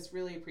 yeah, I just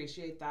really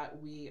appreciate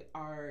that we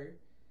are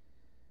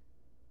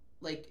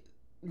like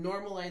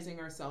normalizing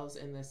ourselves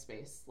in this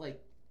space.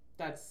 Like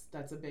that's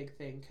a big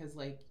thing because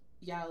like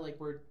yeah, like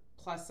we're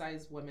plus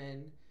size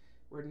women,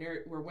 we're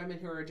women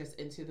who are just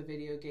into the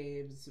video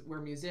games,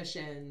 we're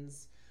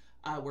musicians,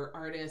 we're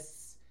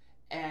artists,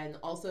 and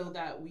also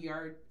that we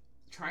are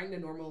trying to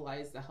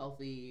normalize the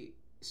healthy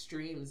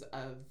streams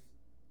of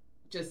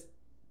just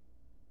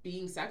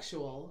being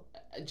sexual,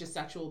 just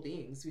sexual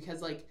beings,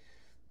 because like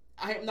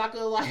I'm not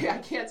gonna lie, I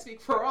can't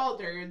speak for all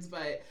nerds,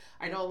 but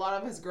I know a lot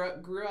of us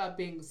grew up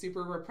being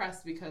super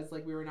repressed because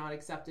like we were not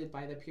accepted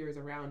by the peers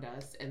around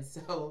us. And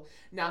so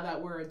now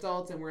that we're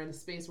adults and we're in the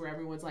space where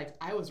everyone's like,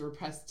 I was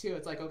repressed too,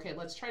 it's like, okay,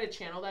 let's try to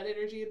channel that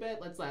energy a bit.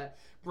 Let's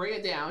bring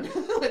it down.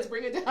 Let's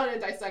bring it down and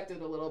dissect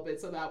it a little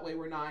bit so that way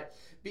we're not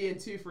being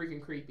too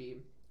freaking creepy.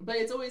 But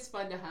it's always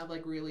fun to have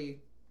like really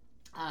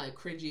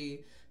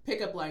cringy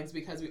pickup lines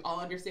because we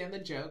all understand the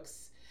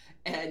jokes.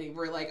 And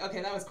we're like,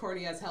 okay, that was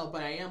corny as hell,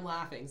 but I am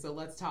laughing, so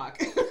let's talk.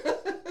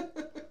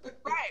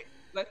 right,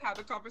 let's have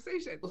a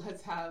conversation.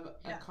 Let's have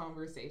a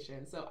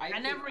conversation. So I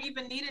never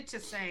even needed to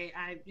say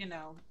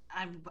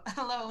I'm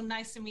hello,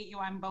 nice to meet you.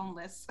 I'm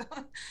boneless.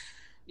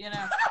 You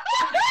know.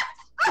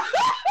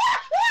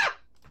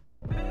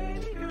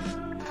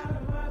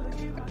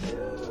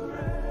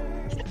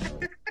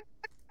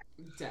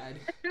 Dead.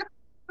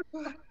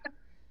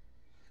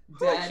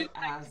 Dead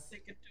ass.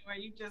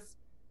 You just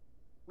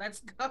let's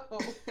go. Mark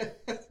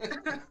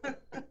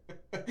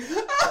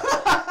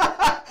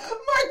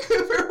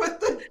Cooper with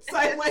the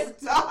silent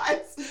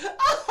dots.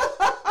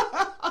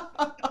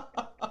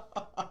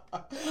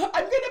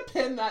 I'm gonna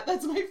pin that.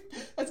 That's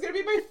gonna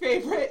be my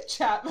favorite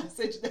chat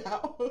message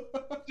now.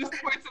 Just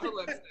points of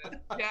ellipsis.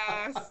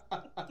 Yes.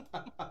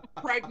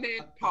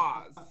 Pregnant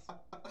pause.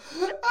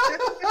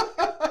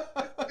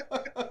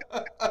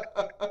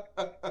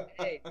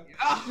 Hey.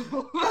 Oh.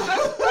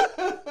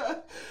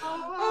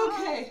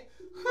 Okay.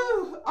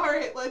 Whew. All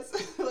right.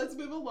 Let's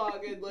move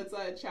along and let's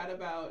chat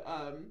about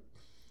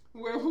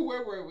where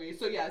were we?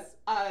 So yes,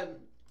 I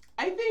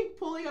think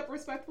pulling up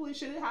respectfully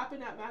should it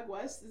happen at Mag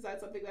West? Is that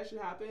something that should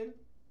happen?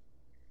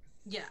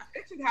 Yeah,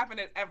 it should happen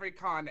at every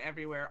con,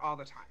 everywhere, all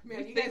the time.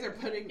 Man, you guys are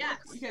putting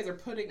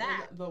in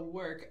the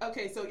work.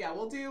 Okay, so yeah,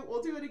 we'll do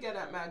it again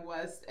at Mag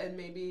West, and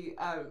maybe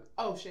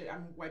oh shit,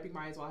 I'm wiping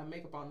my eyes while I have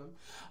makeup on them.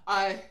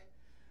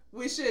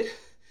 We should.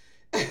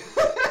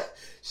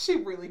 She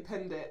really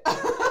pinned it.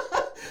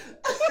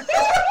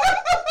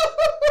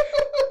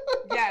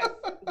 Yes,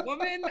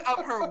 woman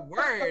of her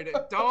word.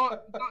 Don't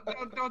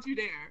you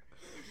dare.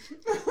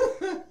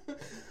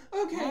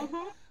 Okay.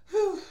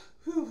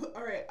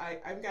 All right,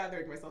 I'm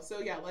gathering myself. So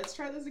yeah, let's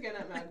try this again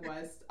at Mag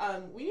West.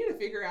 We need to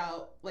figure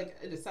out, like,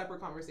 in a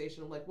separate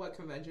conversation, like, what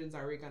conventions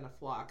are we gonna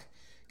flock?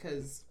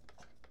 Because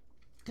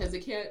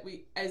it can't.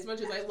 We, as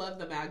much as I love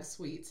the Mag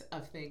suite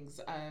of things,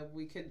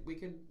 we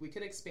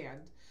could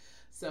expand.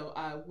 So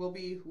we'll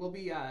be what's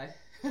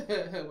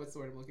the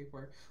word I'm looking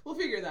for? We'll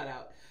figure that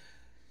out.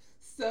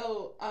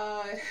 So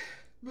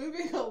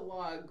moving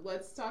along,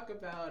 let's talk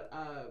about.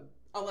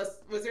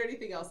 Was there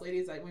anything else,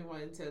 ladies, that we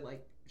wanted to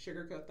like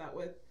sugarcoat that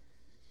with?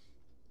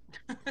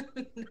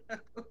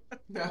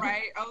 No.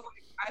 Right?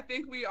 I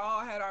think we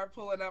all had our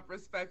pulling up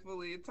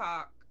respectfully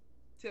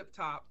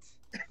tip-topped.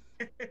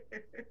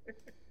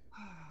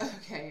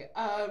 Okay.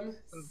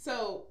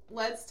 So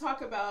let's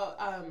talk about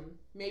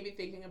maybe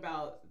thinking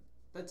about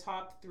the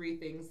top 3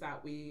 things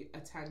that we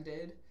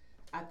attended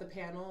at the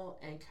panel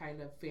and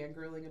kind of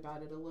fangirling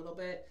about it a little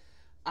bit.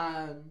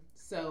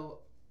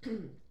 So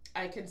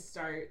I can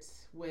start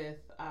with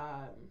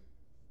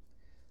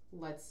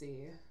let's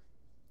see.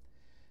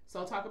 So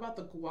I'll talk about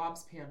the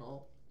GWOBS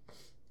panel,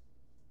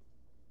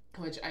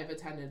 which I've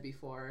attended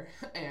before.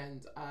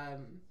 And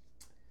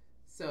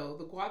so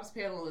the GWOBS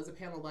panel is a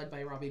panel led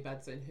by Robbie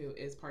Benson, who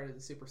is part of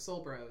the Super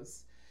Soul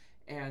Bros.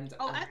 And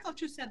I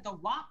thought you said the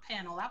WAP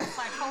panel. I was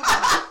like, hold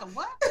on, the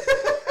what?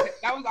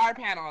 That was our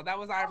panel. That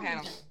was our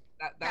panel.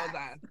 That was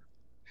us.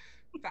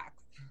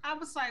 Facts. I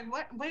was like,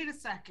 what? Wait a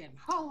second.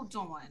 Hold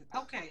on.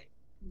 Okay,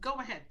 go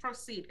ahead.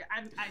 Proceed.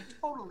 I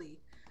totally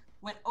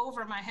went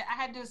over my head. I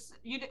had this.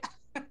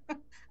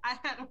 I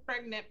had a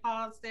pregnant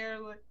pause there.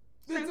 Like,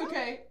 it's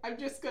okay. I'm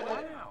just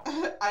gonna. Wow.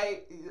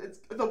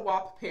 The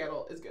WAP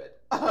panel is good.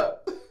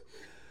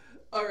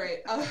 All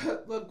right.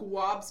 The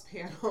GWOBS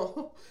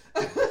panel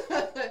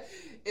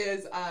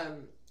is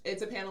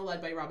it's a panel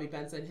led by Robbie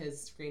Benson.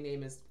 His screen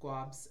name is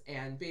GWOBS,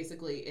 and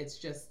basically it's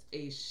just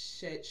a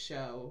shit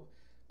show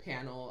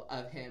panel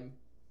of him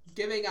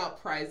giving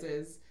out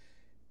prizes.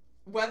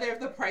 Whether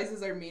the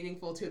prizes are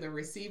meaningful to the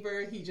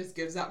receiver, he just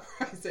gives out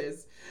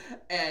prizes.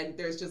 And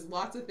there's just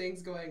lots of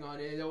things going on.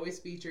 And it always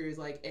features,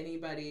 like,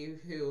 anybody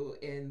who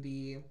in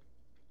the...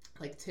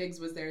 Like, Tiggs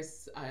was there.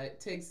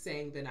 Tiggs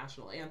sang the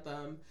national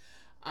anthem.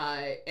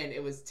 And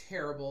it was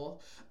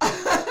terrible.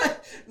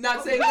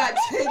 Not saying that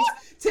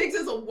Tiggs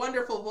is a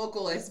wonderful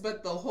vocalist,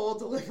 but the whole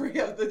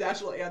delivery of the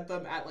national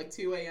anthem at, like,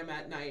 2 a.m.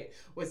 at night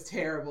was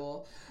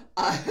terrible.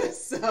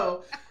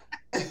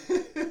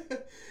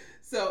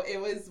 So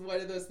it was one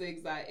of those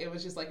things that it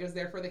was just like, it was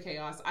there for the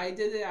chaos. I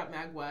did it at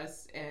Mag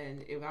West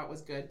and that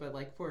was good. But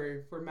like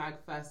for Mag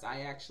Fest,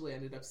 I actually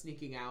ended up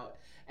sneaking out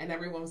and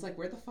everyone was like,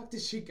 where the fuck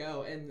did she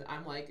go? And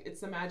I'm like,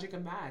 it's the magic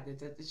of Mag.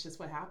 It's just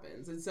what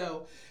happens. And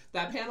so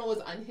that panel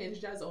was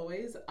unhinged as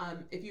always.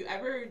 If you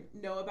ever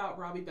know about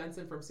Robbie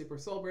Benson from Super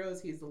Soul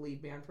Bros, he's the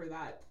lead man for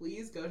that.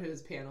 Please go to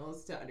his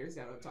panels to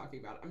understand what I'm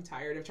talking about. I'm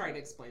tired of trying to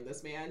explain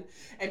this man.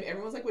 And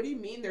everyone's like, what do you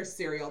mean there's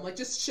cereal? I'm like,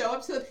 just show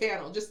up to the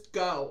panel. Just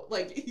go.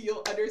 Like,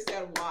 you'll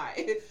understand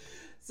why.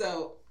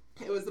 So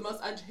it was the most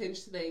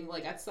unhinged thing.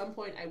 Like, at some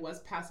point I was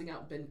passing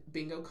out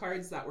bingo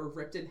cards that were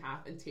ripped in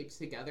half and taped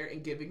together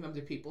and giving them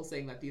to people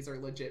saying that these are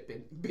legit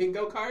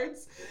bingo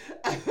cards.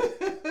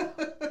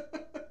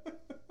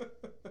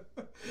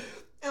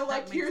 And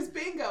like, here's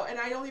bingo. And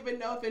I don't even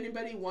know if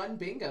anybody won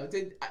bingo.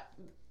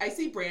 I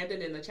see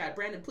Brandon in the chat.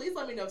 Brandon, please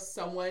let me know if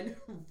someone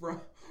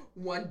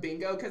won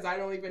bingo, because I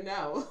don't even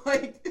know.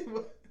 Like,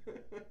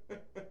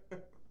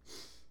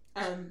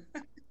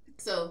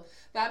 so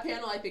that that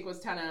panel I think was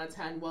 10 out of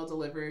 10, well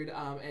delivered.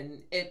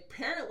 And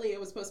apparently it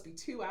was supposed to be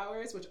 2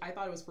 hours, which I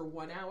thought it was for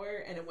 1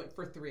 hour, and it went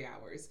for 3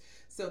 hours.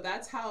 So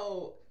that's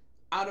how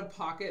out of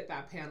pocket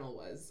that panel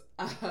was.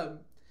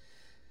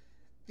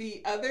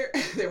 The other,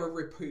 there were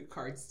repute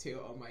cards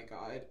too. Oh my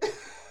God.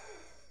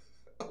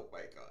 Oh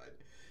my God.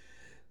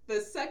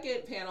 The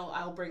second panel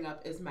I'll bring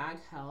up is Mag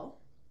Hell,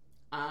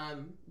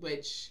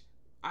 which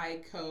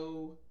I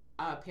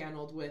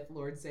paneled with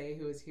Lord Zay,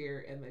 who is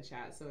here in the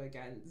chat. So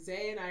again,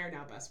 Zay and I are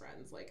now best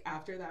friends. Like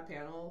after that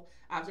panel,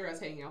 after us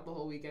hanging out the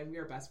whole weekend, we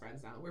are best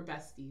friends now. We're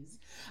besties.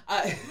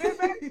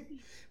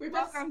 We're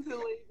Welcome to the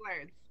Lady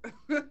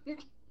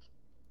Blurs.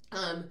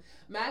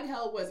 Mag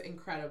Hell was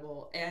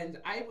incredible, and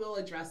I will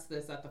address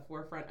this at the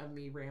forefront of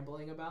me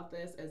rambling about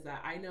this, is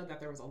that I know that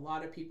there was a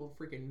lot of people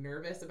freaking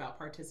nervous about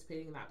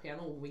participating in that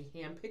panel when we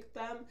handpicked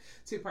them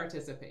to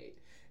participate.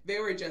 They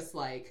were just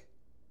like,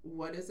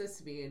 what does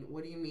this mean?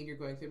 What do you mean you're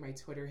going through my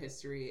Twitter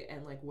history?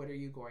 And like, what are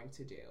you going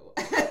to do?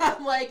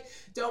 I'm like,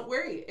 don't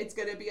worry, it's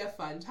going to be a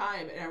fun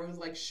time. And everyone was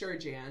like, sure,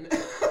 Jan.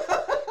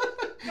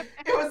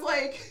 It was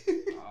like...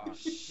 oh,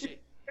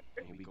 shit.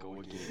 Here we go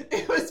again.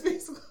 It was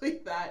basically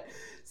that.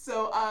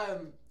 So,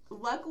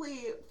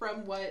 luckily,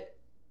 from what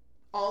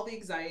all the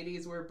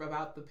anxieties were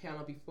about the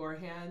panel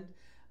beforehand,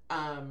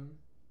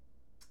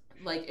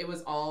 like, it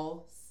was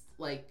all,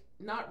 like,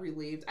 not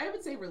relieved. I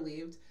would say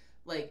relieved,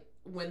 like,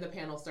 when the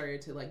panel started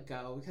to, like,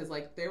 go. Because,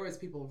 like, there was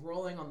people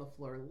rolling on the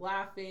floor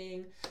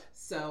laughing.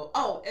 So,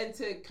 oh, and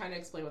to kind of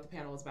explain what the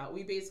panel was about,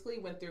 we basically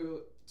went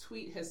through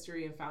tweet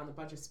history and found a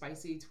bunch of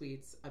spicy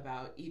tweets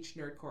about each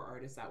nerdcore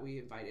artist that we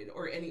invited,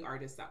 or any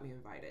artist that we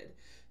invited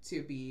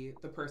to be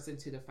the person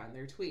to defend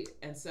their tweet.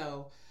 And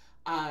so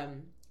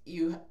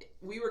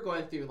we were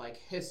going through like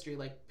history,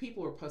 like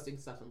people were posting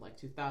stuff in like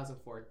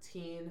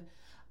 2014,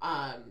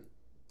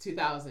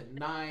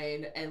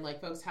 2009, and like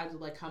folks had to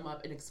like come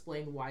up and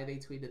explain why they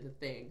tweeted the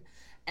thing.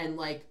 And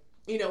like,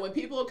 you know, when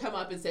people come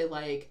up and say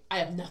like, I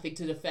have nothing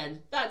to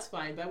defend, that's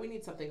fine, but we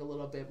need something a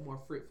little bit more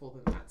fruitful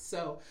than that.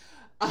 So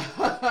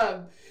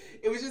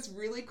it was just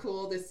really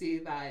cool to see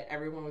that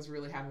everyone was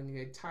really having a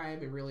good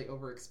time and really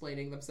over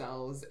explaining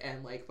themselves,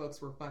 and like folks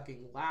were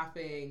fucking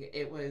laughing.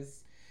 It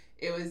was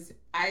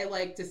I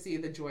like to see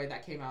the joy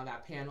that came out of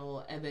that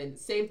panel. And then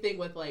same thing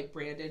with like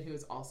Brandon, who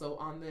is also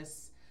on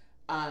this,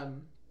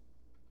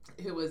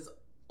 who was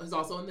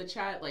also in the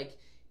chat. Like,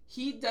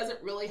 he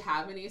doesn't really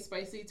have any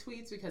spicy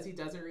tweets because he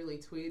doesn't really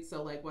tweet.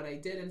 So like what I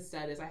did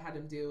instead is I had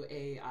him do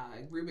a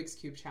Rubik's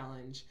Cube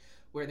challenge,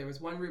 where there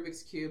was one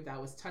Rubik's Cube that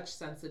was touch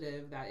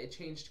sensitive, that it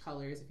changed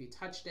colors if you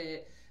touched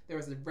it. There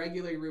was a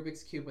regular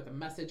Rubik's Cube with a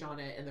message on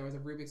it, and there was a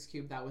Rubik's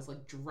Cube that was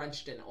like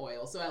drenched in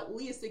oil. So at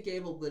least it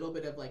gave a little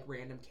bit of like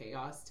random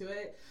chaos to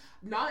it.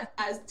 Not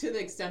as to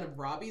the extent of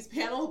Robbie's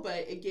panel,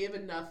 but it gave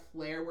enough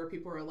flair where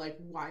people were like,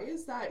 why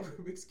is that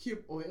Rubik's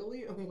Cube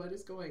oily and what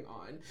is going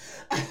on?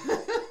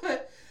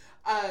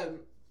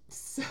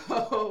 So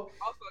also,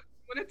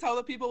 want to tell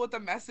the people what the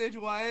message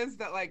was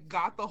that like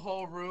got the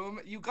whole room?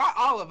 You got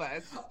all of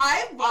us.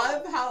 I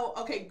love how,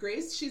 okay,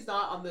 Grace, she's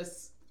not on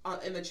this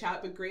in the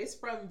chat, but Grace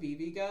from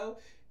Vivigo,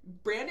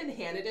 Brandon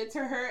handed it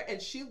to her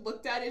and she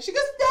looked at it, she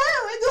goes, no,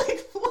 and like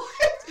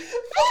flipped the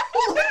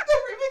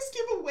Rubik's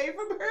Cube away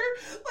from her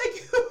like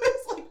it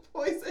was like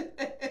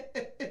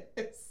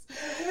poisonous.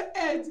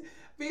 And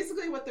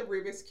basically what the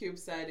Rubik's Cube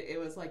said, it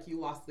was like, you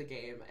lost the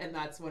game. And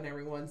that's when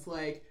everyone's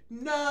like,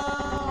 no,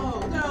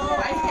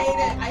 I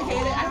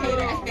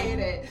hate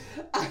it.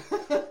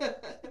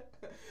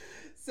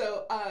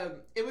 So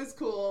it was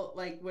cool,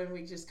 like when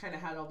we just kind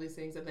of had all these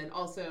things. And then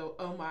also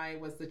Oh My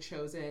was the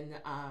chosen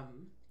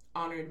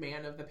honored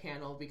man of the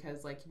panel,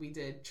 because like we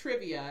did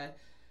trivia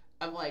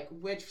of like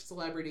which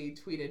celebrity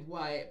tweeted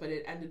what, but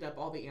it ended up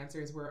all the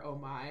answers were Oh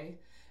My.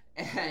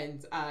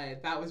 And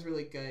that was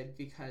really good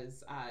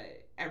because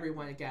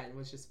everyone, again,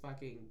 was just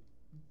fucking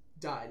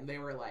done. They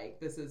were like,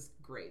 this is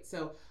great.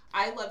 So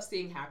I love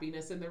seeing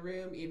happiness in the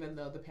room, even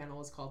though the panel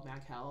is called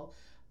Mag Hell.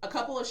 A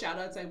couple of shout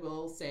outs I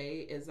will say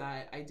is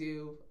that I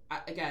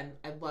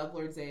love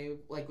Lord Zay,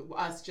 like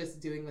us just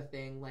doing the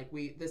thing. Like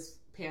this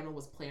panel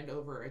was planned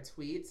over a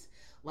tweet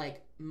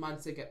like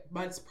months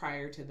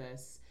prior to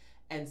this.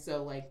 And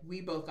so like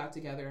we both got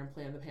together and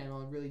planned the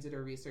panel and really did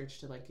our research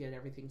to like get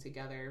everything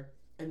together.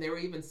 And there were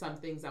even some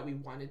things that we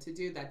wanted to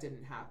do that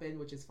didn't happen,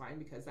 which is fine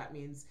because that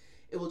means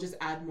it will just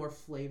add more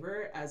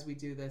flavor as we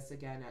do this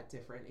again at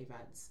different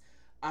events.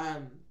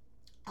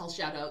 I'll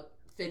shout out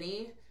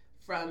Finny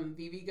from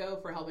Vivigo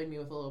for helping me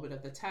with a little bit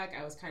of the tech.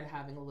 I was kind of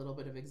having a little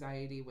bit of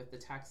anxiety with the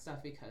tech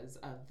stuff because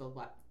of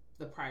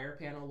the prior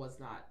panel was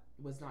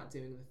not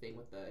doing the thing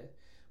with the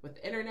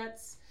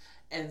internets.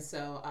 And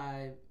so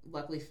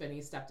luckily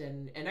Finny stepped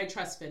in, and I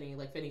trust Finny.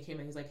 Like Finny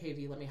came in, he's like, hey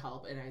V, let me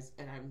help. And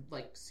I'm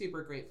like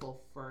super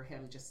grateful for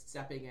him just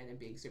stepping in and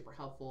being super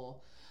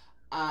helpful.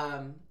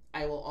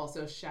 I will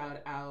also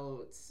shout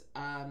out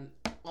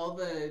all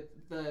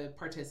the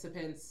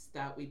participants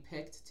that we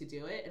picked to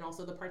do it, and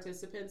also the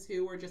participants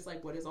who were just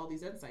like, what is all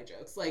these inside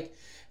jokes? Like,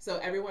 so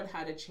everyone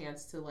had a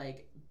chance to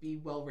like be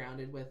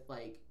well-rounded with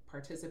like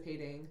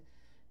participating.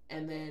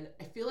 And then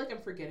I feel like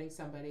I'm forgetting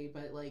somebody,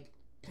 but like,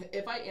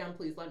 if I am,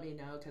 please let me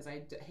know, because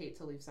I hate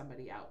to leave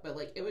somebody out. But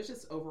like, it was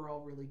just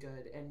overall really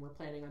good, and we're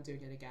planning on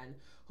doing it again,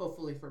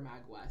 hopefully for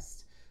Mag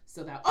West.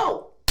 So that,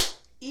 oh,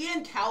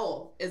 Ian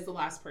Cowell is the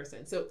last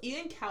person. So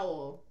Ian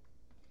Cowell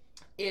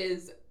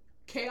is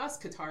Chaos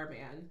Guitar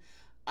Man.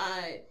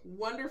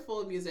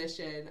 Wonderful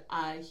musician.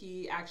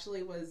 He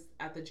actually was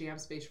at the jam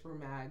space for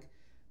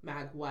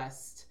Mag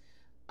West.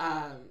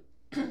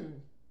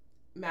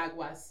 Mag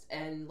West,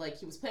 and like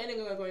he was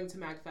planning on going to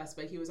MagFest,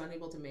 but he was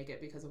unable to make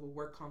it because of a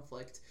work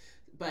conflict.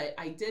 But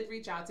I did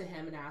reach out to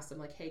him and asked him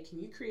like, hey,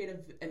 can you create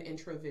an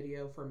intro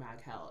video for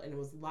Mag Hell? And it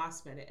was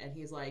last minute, and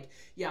he's like,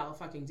 yeah, I'll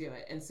fucking do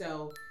it. And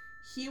so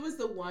he was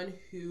the one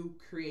who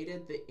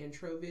created the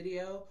intro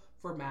video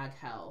for Mag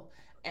Hell.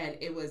 And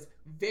it was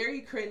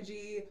very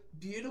cringy,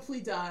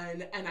 beautifully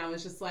done. And I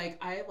was just like,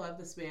 I love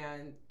this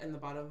man in the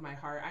bottom of my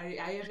heart. I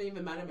haven't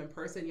even met him in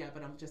person yet,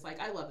 but I'm just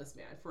like, I love this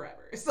man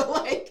forever. So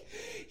like,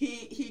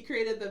 he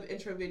created the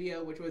intro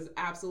video, which was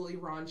absolutely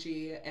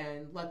raunchy.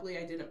 And luckily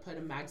I didn't put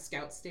a Mag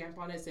Scout stamp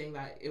on it saying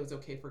that it was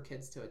okay for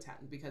kids to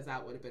attend, because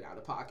that would have been out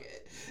of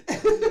pocket.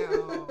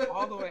 No,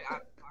 all the way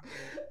out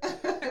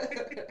of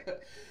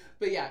pocket.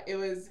 But yeah, it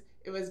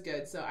was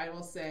good. So I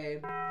will say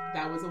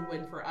that was a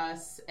win for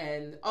us.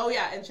 And oh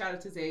yeah, and shout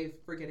out to Zave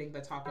for getting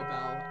the Taco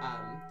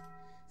Bell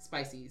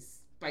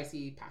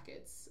spicy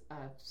packets,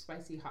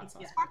 spicy hot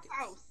sauce packets.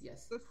 Hot sauce.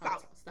 Yes, the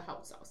hot sauce, the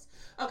hot sauce.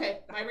 Okay,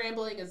 my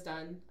rambling is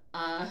done.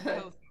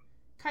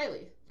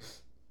 Kylie.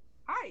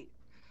 Hi.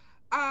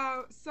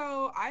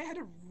 So I had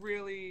a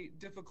really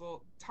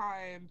difficult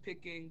time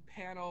picking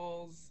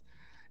panels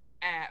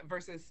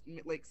versus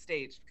like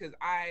stage, because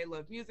I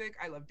love music,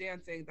 I love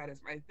dancing, that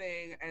is my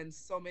thing, and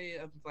so many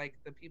of like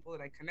the people that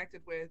I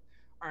connected with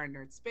are in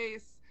nerd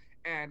space,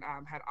 and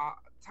had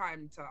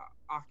time to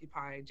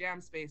occupy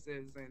jam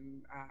spaces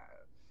and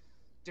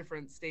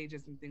different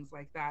stages and things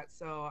like that.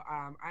 So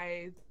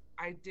I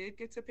did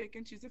get to pick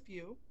and choose a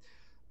few.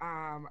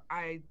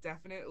 I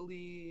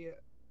definitely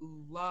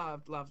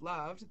loved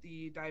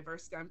the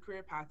diverse STEM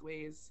career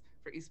pathways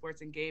for esports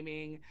and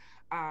gaming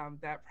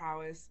that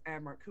Prowess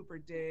and Mark Cooper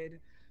did,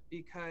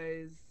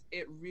 because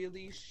it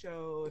really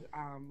showed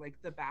like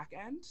the back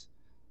end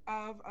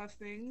of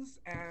things,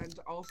 and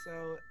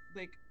also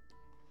like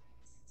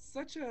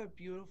such a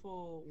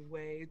beautiful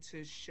way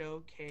to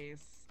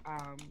showcase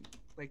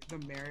like the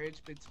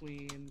marriage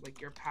between like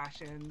your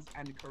passions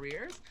and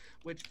careers,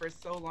 which for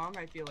so long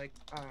I feel like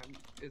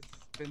it's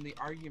been the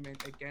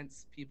argument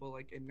against people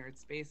like in nerd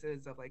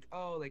spaces of like,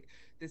 oh, like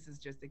this is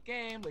just a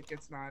game, like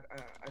it's not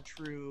a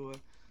true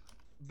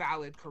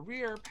valid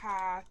career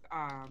path,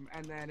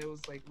 and then it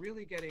was like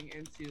really getting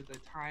into the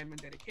time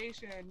and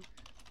dedication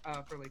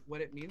for like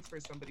what it means for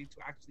somebody to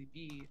actually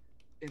be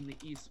in the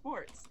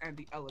esports and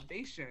the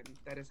elevation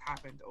that has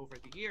happened over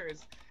the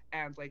years,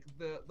 and like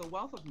the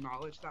wealth of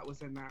knowledge that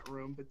was in that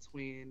room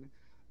between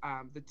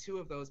the two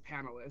of those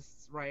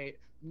panelists, right?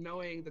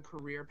 Knowing the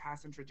career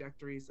paths and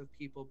trajectories of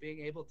people,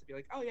 being able to be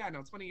like, oh yeah,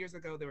 no, 20 years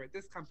ago they were at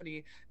this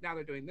company, now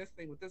they're doing this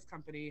thing with this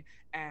company,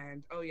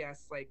 and oh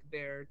yes, like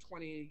their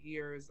 20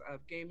 years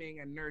of gaming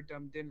and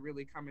nerddom didn't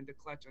really come into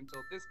clutch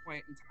until this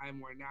point in time,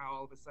 where now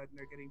all of a sudden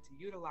they're getting to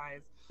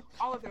utilize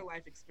all of their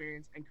life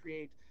experience and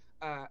create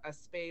a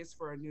space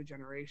for a new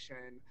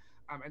generation,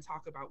 and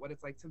talk about what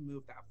it's like to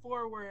move that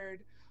forward,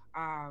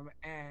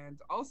 and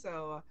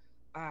also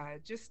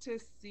just to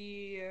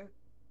see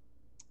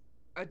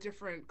a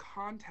different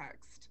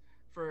context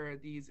for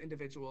these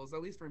individuals,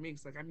 at least for me,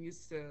 because like I'm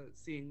used to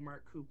seeing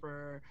Mark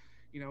Cooper,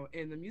 you know,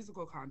 in the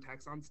musical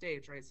context on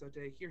stage, right? So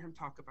to hear him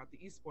talk about the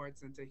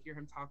esports and to hear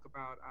him talk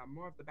about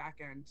more of the back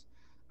end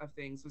of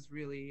things was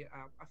really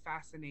a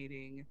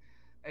fascinating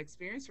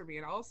experience for me.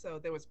 And also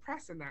there was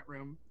press in that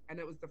room, and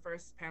it was the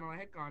first panel I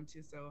had gone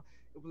to, so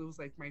it was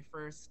like my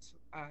first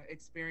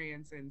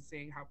experience in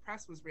seeing how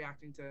press was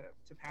reacting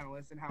to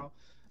panelists, and how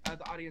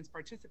the audience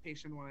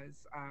participation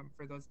was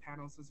for those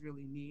panels was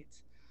really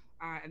neat.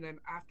 And then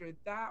after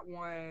that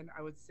one,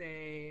 I would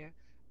say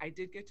I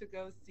did get to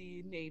go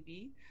see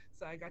Navy.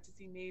 So I got to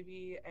see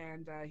Navy,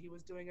 and he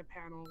was doing a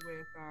panel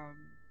with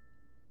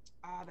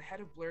the head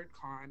of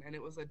BlurredCon, and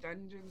it was a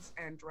Dungeons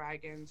and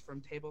Dragons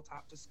from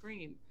tabletop to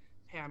screen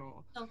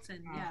panel.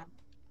 Hilton,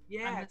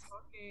 yeah,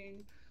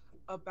 talking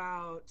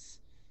about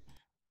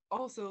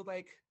also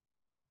like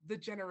the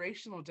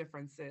generational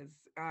differences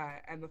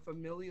and the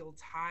familial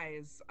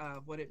ties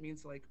of what it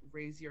means to like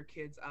raise your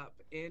kids up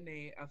in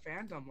a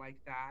fandom like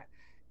that,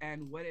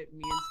 and what it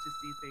means to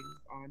see things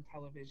on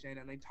television.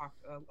 And they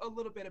talked a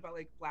little bit about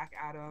like Black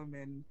Adam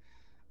and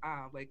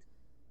like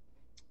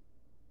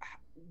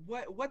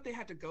what they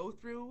had to go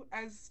through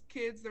as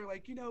kids. They're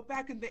like, you know,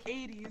 back in the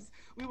 80s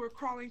we were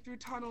crawling through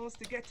tunnels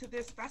to get to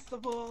this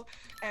festival,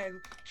 and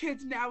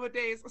kids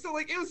nowadays, so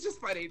like it was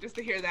just funny just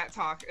to hear that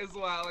talk as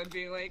well, and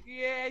being like,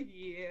 yeah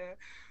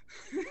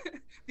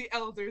the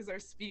elders are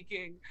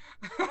speaking.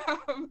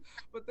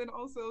 But then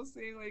also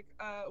seeing like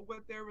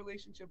what their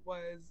relationship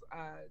was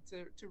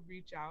to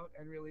reach out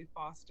and really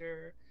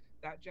foster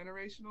that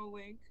generational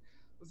link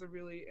was a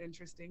really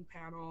interesting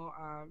panel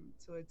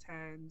to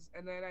attend.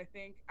 And then I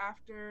think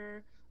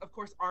after, of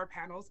course, our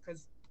panels,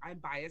 because I'm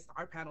biased,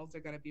 our panels are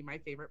going to be my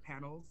favorite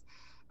panels.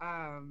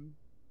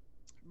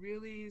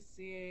 Really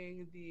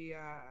seeing the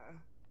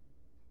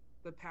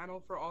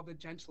panel for all the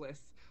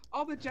gentlest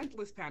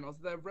panels,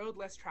 the road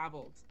less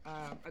traveled,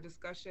 a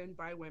discussion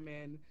by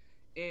women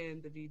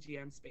in the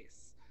VGM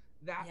space.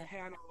 That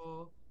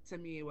panel to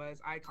me was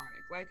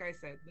iconic. Like I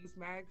said, this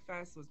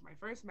MagFest was my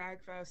first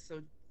MagFest,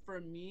 so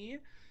for me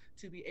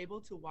to be able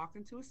to walk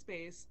into a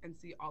space and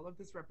see all of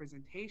this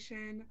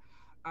representation,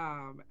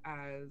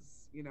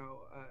 as you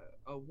know,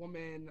 a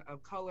woman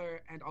of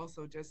color, and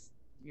also just,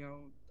 you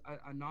know,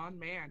 a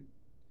non-man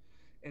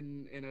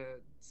in a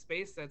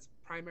space that's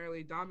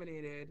primarily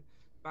dominated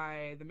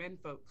by the men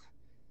folk,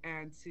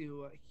 and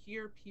to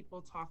hear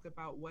people talk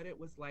about what it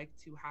was like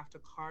to have to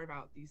carve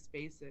out these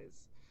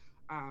spaces,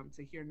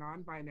 to hear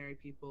non-binary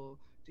people,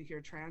 to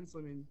hear trans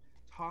women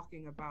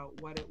talking about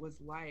what it was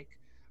like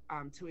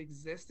to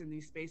exist in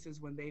these spaces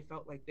when they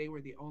felt like they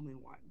were the only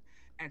one,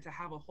 and to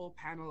have a whole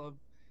panel of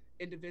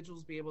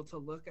individuals be able to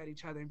look at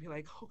each other and be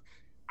like, oh,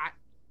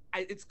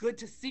 it's good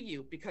to see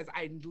you, because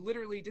I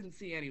literally didn't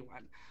see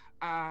anyone.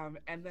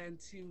 And then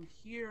to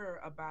hear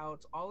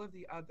about all of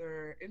the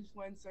other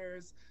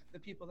influencers, the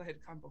people that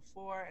had come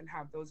before, and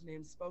have those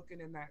names spoken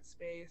in that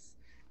space,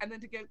 and then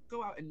to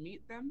go out and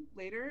meet them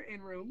later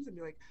in rooms and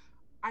be like,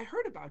 I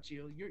heard about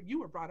you. You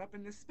were brought up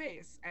in this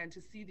space, and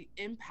to see the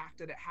impact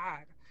that it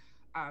had,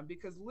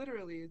 because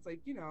literally it's like,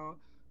 you know,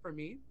 for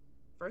me,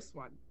 first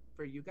one,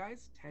 for you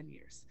guys, 10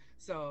 years.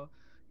 So,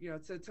 you know,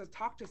 to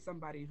talk to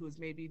somebody who's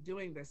maybe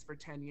doing this for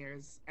 10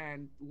 years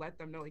and let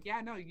them know, like,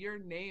 yeah, no, your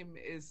name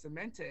is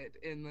cemented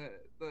in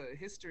the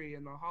history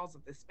and the halls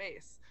of this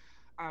space.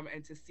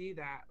 And to see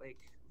that, like,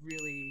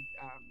 really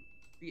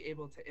be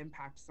able to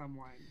impact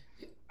someone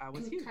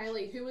was huge.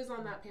 Kylie, who was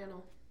on that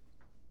panel?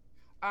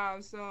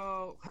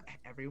 So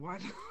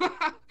everyone.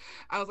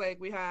 I was like,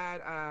 we had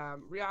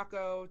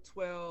Ryoko,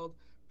 Twilled,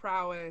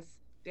 Prowess,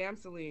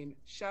 Damseline,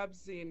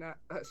 Shubzilla,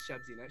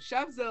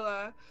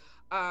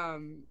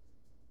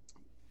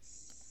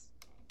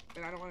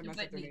 and I don't want to mess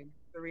up their name.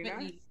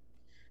 Serena?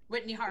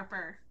 Whitney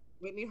Harper.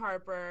 Whitney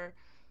Harper.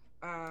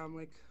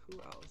 Like, who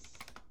else?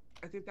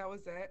 I think that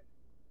was it.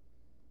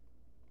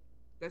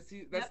 That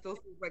still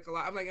seems like a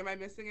lot. I'm like, am I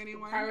missing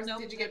anyone? Prowess, nope.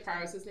 Did you get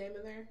Prowess's name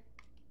in there?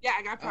 Yeah,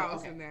 I got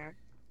Prowess in there.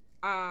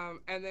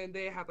 And then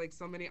they had like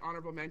so many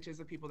honorable mentions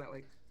of people that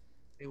like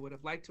they would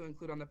have liked to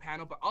include on the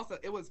panel, but also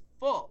it was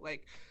full.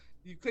 Like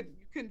you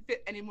couldn't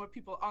fit any more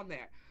people on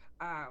there.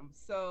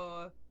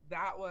 So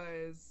that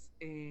was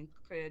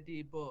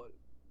incredible.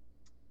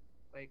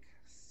 Like,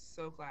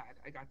 so glad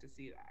I got to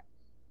see that.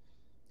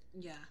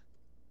 Yeah.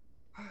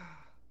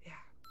 Yeah.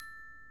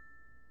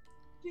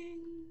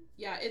 Ding.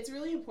 Yeah, it's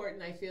really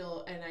important, I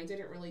feel, and I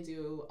didn't really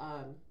do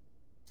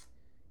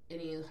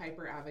any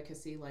hyper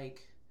advocacy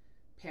like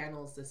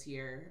panels this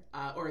year,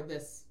 or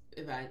this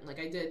event. Like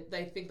I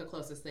think the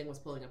closest thing was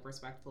Pulling Up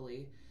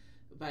Respectfully,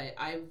 but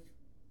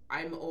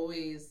I'm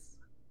always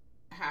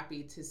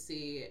happy to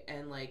see,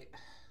 and like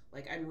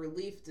I'm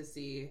relieved to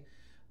see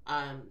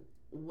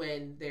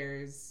when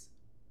there's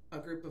a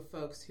group of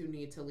folks who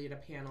need to lead a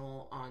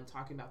panel on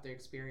talking about their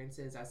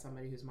experiences as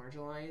somebody who's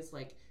marginalized.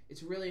 Like,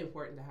 it's really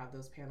important to have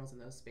those panels in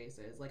those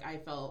spaces. Like, I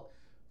felt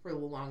for the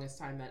longest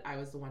time that I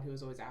was the one who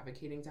was always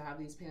advocating to have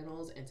these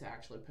panels and to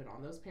actually put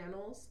on those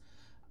panels.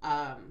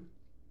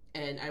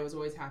 And I was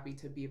always happy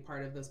to be a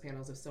part of those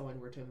panels if someone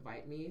were to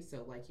invite me.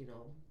 So, like, you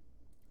know,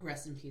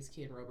 rest in peace,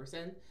 Kian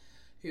Roberson,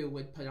 who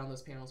would put on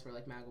those panels for,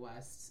 like,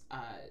 MagWest,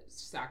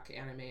 SAC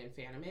Anime, and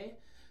Fanime.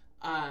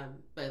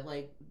 But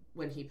like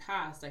when he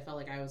passed, I felt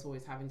like I was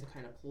always having to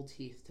kind of pull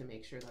teeth to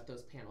make sure that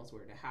those panels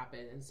were to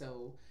happen. And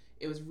so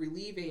it was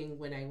relieving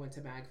when I went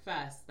to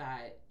MagFest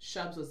that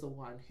Shubs was the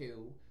one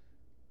who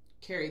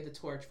carried the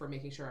torch for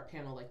making sure a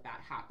panel like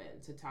that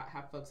happened, to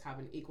have folks have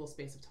an equal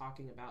space of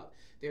talking about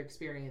their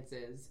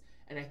experiences.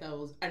 And I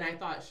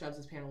thought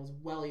Shubs' panel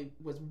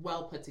was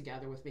well put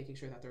together, with making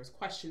sure that there was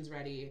questions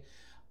ready,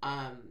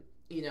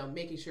 you know,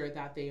 making sure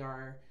that they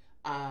are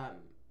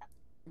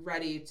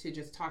ready to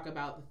just talk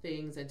about the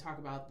things and talk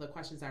about the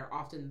questions that are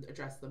often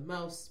addressed the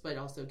most, but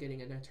also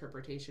getting an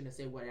interpretation to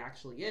say what it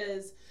actually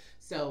is.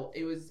 So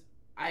it was,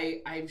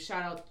 I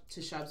shout out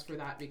to Shubs for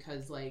that,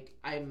 because like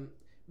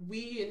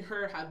we and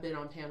her have been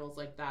on panels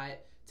like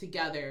that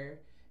together,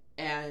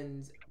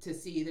 and to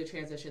see the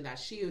transition that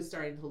she was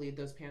starting to lead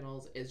those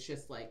panels is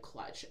just like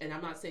clutch. And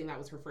I'm not saying that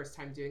was her first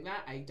time doing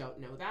that. I don't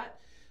know that.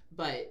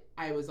 But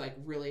I was like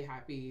really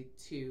happy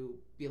to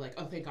be like,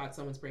 oh, thank God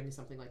someone's bringing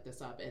something like this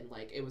up, and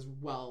like it was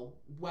well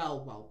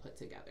put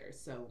together.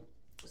 So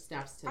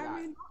snaps to that.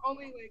 I mean, not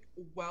only like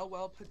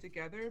well put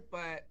together,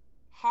 but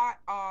hot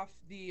off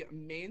the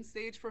main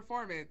stage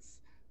performance.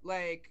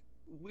 Like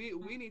we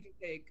need to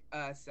take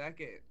a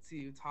second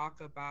to talk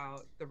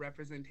about the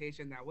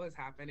representation that was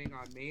happening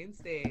on main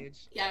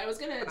stage. Yeah, I was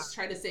gonna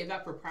try to save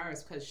that for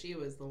Prowess, because she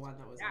was the one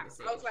that was on the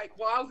stage. I was like,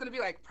 I was gonna be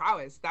like,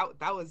 Prowess,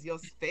 that was your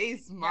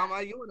space,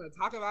 mama. You want to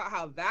talk about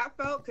how that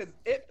felt? Because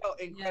it felt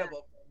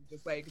incredible from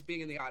just like being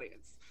in the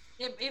audience.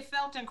 It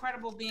felt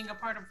incredible being a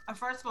part of.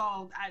 First of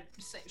all, I'd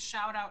say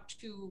shout out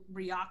to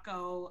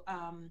Ryako,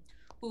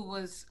 who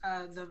was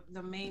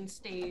the main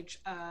stage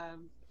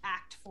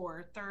act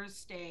for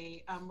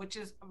Thursday, which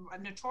is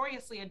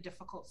notoriously a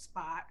difficult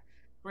spot.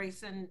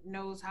 Grayson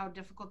knows how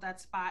difficult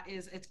that spot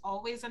is. It's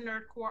always a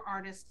nerdcore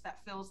artist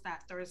that fills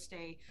that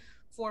Thursday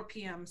 4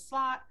 p.m.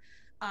 slot.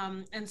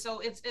 And so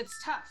it's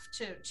tough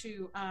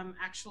to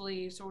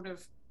actually sort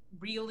of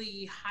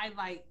really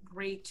highlight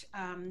great,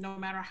 no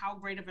matter how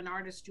great of an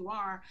artist you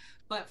are,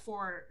 but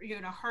for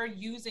her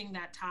using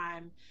that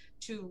time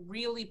to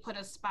really put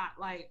a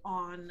spotlight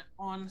on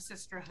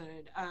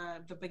sisterhood.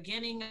 The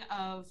beginning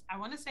of, I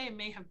want to say it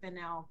may have been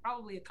now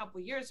probably a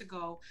couple years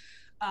ago,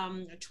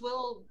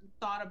 Twill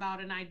thought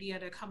about an idea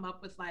to come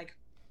up with like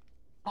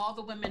all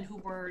the women who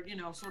were,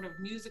 sort of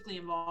musically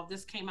involved.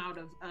 This came out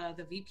of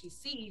the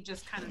VPC,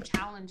 just kind of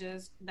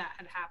challenges that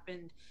had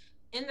happened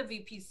in the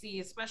VPC,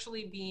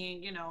 especially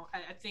being,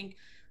 I think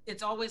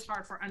it's always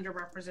hard for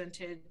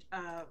underrepresented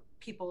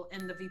people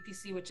in the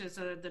VPC, which is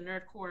the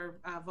Nerdcore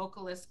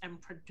vocalist and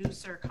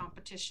producer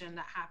competition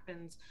that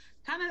happens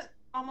kind of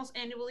almost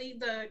annually.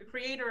 The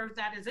creator of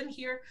that is in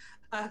here,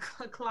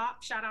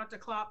 Klopp. Shout out to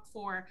Klopp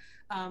for,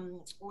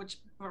 which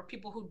for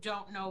people who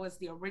don't know is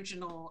the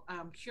original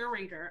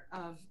curator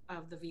of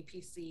the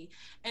VPC.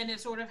 And it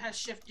sort of has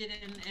shifted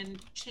and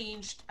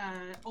changed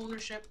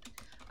ownership.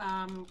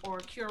 Or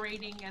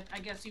curating, I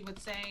guess you would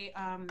say,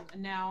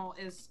 now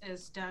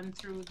is done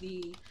through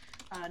the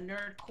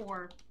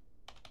Nerdcore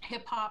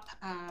Hip Hop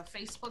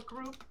Facebook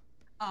group.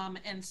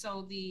 And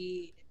so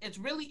it's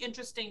really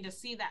interesting to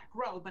see that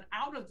grow. But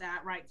out of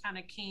that, right, kind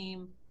of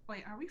came,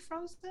 wait, are we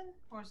frozen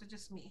or is it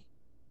just me?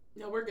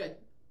 No, we're good.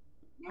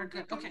 We're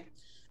good. Okay.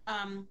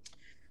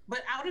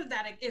 But out of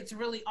that, it's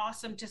really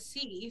awesome to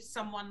see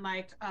someone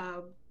like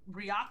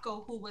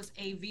Ryako, who was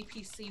a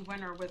VPC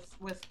winner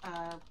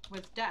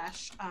with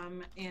Dash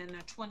in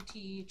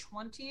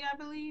 2020, I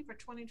believe, or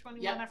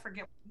 2021. Yep. I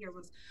forget what year it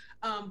was.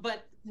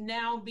 But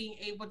now being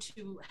able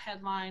to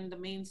headline the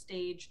main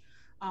stage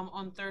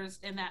on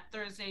Thursday, in that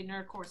Thursday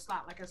Nerdcore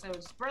slot, like I said, it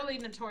was really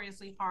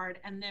notoriously hard.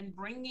 And then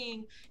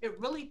it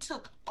really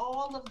took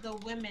all of the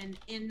women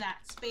in that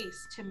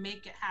space to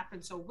make it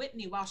happen. So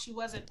Whitney, while she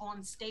wasn't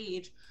on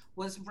stage,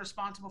 was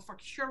responsible for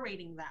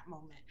curating that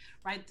moment,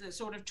 right? The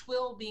sort of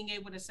Twill being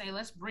able to say,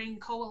 let's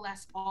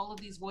coalesce all of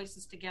these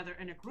voices together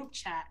in a group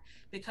chat,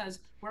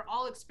 because we're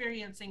all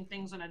experiencing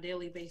things on a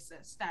daily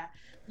basis that,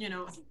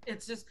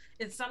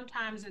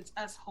 sometimes it's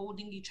us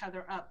holding each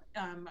other up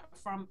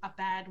from a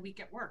bad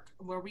week at work,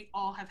 where we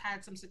all have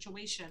had some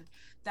situation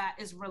that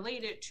is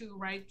related to,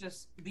 right,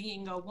 just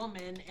being a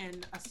woman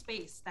in a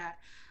space that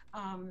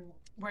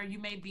where you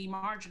may be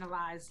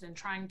marginalized and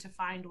trying to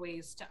find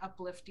ways to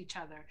uplift each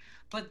other.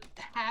 But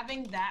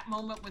having that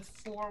moment with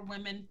 4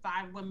 women,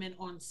 5 women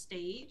on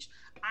stage,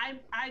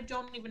 I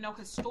don't even know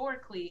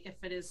historically if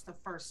it is the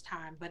first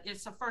time, but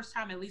it's the first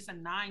time, at least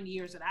in 9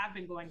 years that I've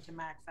been going to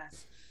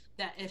MagFest,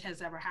 that it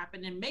has ever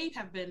happened. It may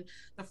have been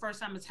the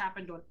first time it's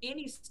happened on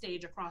any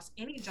stage across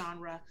any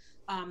genre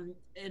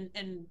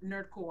in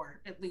nerdcore,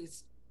 at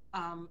least.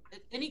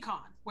 Any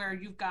con where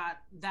you've got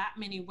that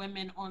many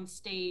women on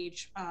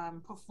stage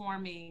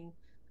performing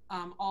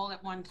all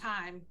at one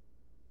time,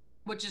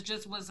 which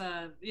was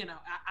I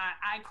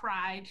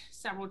cried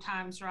several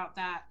times throughout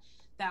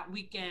that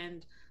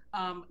weekend.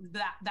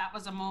 That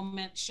was a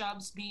moment.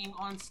 Shubs being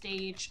on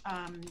stage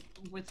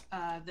with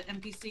the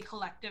MPC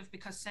collective,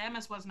 because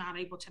Samus was not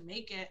able to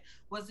make it,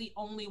 was the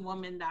only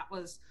woman that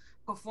was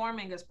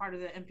performing as part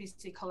of the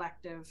MPC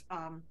collective.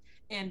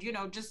 And,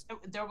 just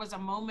there was a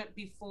moment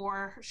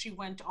before she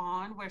went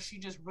on where she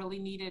just really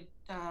needed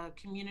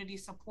community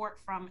support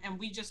from. And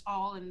we just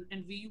all, and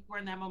we were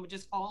in that moment,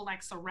 just all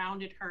like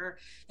surrounded her.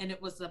 And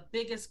it was the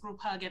biggest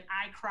group hug. And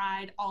I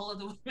cried. All of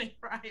the women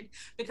cried,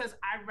 because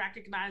I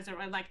recognized her.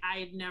 Like I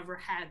had never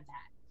had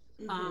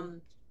that. Mm-hmm.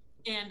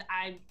 And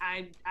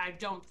I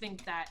don't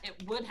think that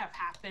it would have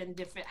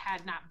happened if it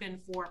had not been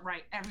for,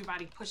 right,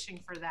 everybody pushing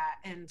for that.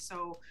 And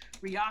so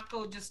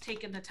Ryako just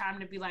taking the time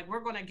to be like,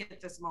 we're going to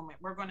get this moment.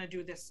 We're going to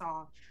do this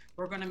song.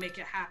 We're going to make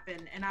it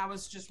happen. And I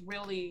was just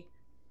really,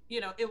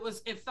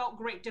 it felt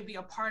great to be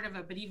a part of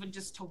it, but even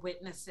just to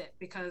witness it,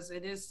 because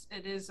it is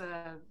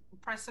a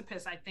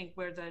precipice, I think,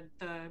 where the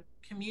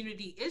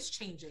community is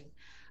changing,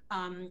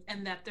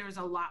 and that there's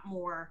a lot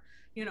more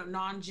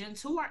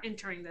non-gens who are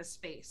entering this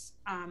space,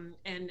 and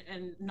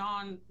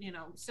non,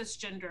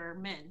 cisgender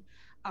men,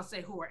 I'll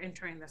say, who are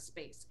entering this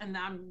space. And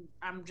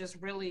I'm just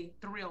really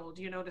thrilled,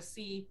 to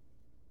see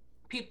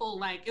people.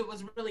 Like, it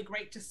was really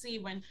great to see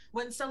when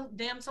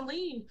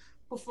Celine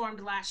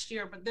performed last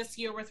year, but this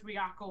year with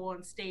Ryako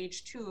on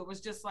stage too. It was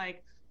just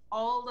like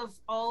all of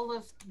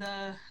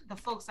the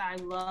folks I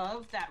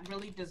love that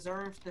really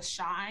deserve the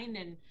shine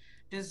and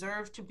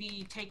deserve to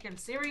be taken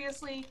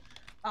seriously.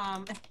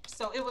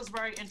 So it was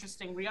very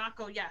interesting.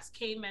 Ryako, yes,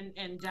 came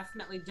and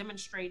definitely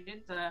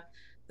demonstrated the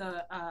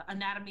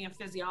anatomy and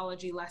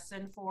physiology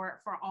lesson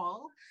for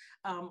all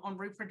on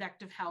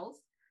reproductive health.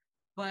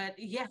 But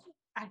yeah,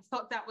 I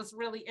thought that was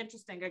really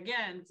interesting.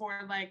 Again,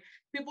 for like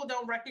people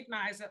don't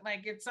recognize that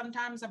like it's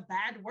sometimes a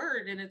bad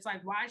word, and it's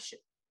like why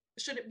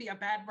should it be a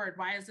bad word?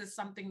 Why is this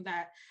something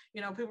that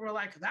people were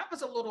like that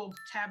was a little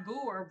taboo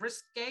or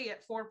risque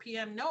at 4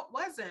 p.m.? No, it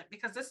wasn't,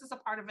 because this is a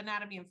part of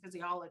anatomy and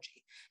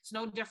physiology. It's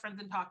no different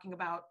than talking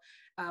about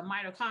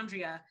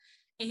mitochondria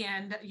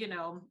and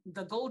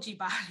the Golgi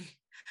body.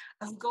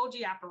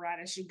 Golgi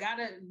apparatus. You got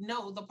to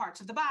know the parts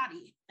of the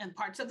body and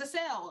parts of the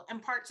cell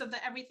and parts of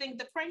the everything,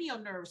 the cranial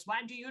nerves.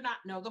 Why do you not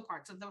know the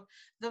parts of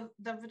the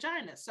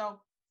vagina?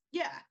 So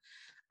yeah.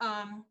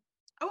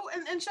 Oh,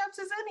 and Shubs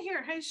is in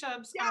here. Hey,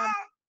 Shubs. Yeah.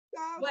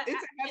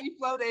 It's a heavy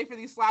flow day for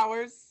these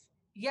flowers.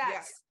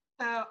 Yes.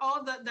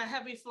 All the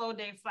heavy flow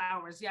day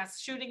flowers. Yes.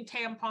 Shooting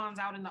tampons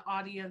out in the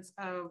audience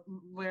of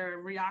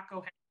where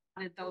Ryako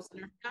had those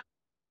in her.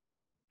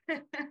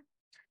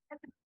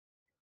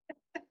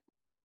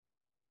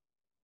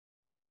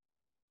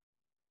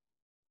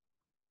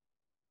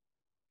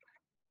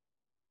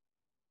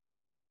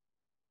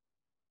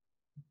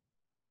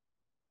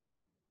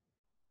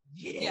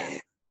 Yeah.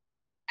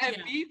 And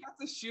me got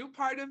to shoot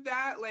part of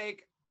that.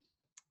 Like,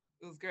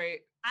 it was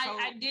great.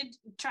 I did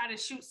try to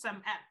shoot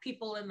some at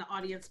people in the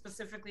audience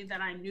specifically that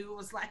I knew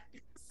was like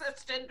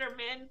cisgender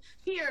men.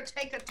 Here,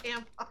 take a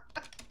tampon.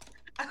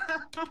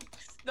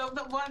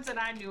 the ones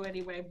that I knew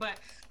anyway. But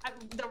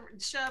the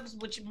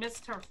Shubs, which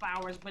missed her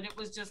flowers, but it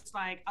was just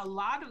like a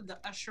lot of the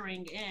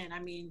ushering in. I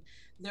mean,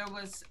 there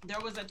was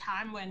a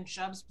time when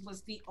Shubs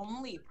was the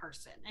only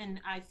person, and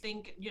I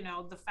think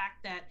the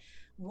fact that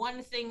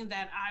one thing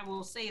that I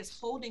will say is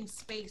holding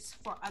space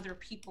for other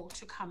people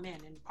to come in,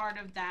 and part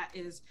of that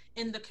is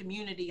in the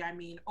community. I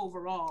mean,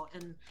 overall,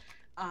 and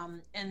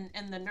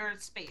in the nerd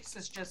space,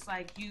 it's just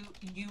like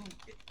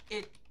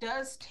it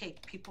does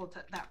take people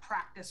that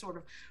practice sort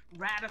of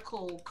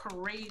radical,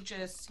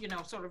 courageous,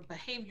 sort of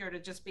behavior to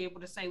just be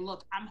able to say,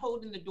 look, I'm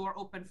holding the door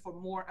open for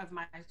more of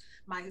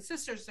my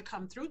sisters to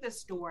come through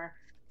this door.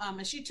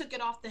 And she took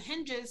it off the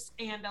hinges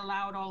and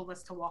allowed all of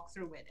us to walk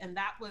through it. And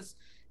that was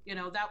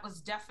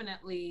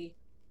definitely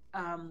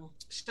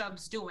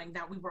Shubs doing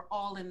that. We were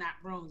all in that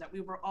room, that we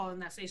were all in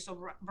that space.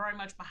 So very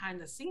much behind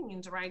the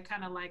scenes, right?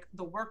 Kind of like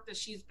the work that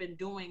she's been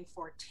doing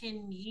for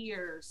 10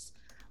 years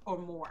or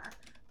more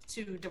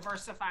to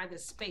diversify the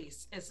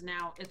space it's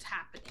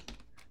happening.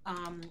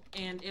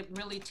 And it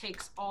really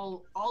takes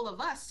all of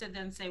us to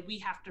then say, we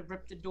have to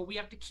rip the door. We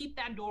have to keep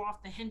that door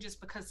off the hinges,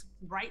 because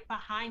right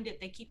behind it,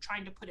 they keep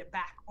trying to put it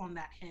back on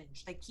that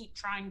hinge. They keep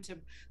trying to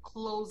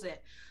close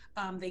it.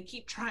 They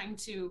keep trying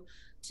to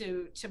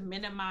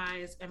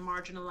minimize and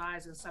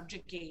marginalize and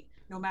subjugate,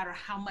 no matter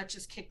how much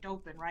is kicked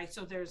open, right?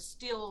 So there's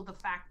still the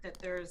fact that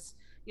there's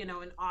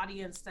an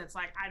audience that's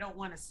like, I don't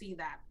want to see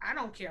that. I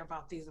don't care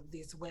about these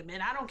women.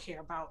 I don't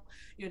care about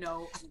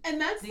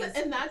and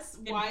that's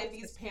why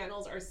these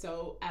panels are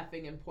so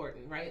effing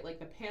important, right? Like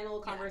the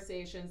panel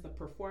conversations, the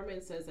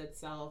performances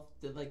itself,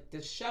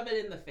 the shove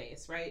it in the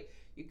face, right?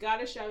 You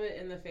gotta shove it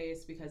in the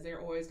face, because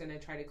they're always gonna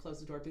try to close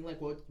the door, being like,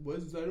 what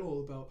is that all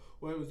about?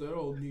 Why was that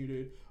all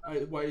needed?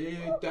 Why it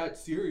ain't that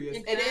serious?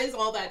 Exactly. It is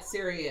all that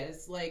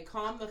serious. Like,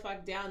 calm the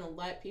fuck down and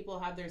let people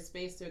have their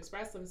space to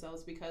express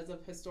themselves, because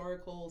of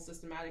historical,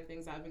 systematic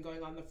things that have been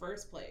going on in the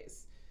first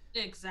place.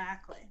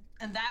 Exactly.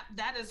 And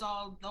that is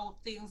all those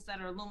things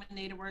that are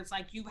illuminated, where it's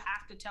like, you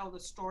have to tell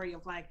the story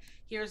of like,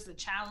 here's the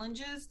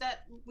challenges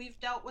that we've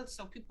dealt with,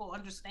 so people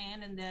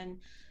understand, and then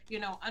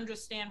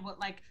understand what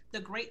like the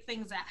great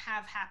things that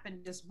have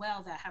happened as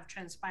well, that have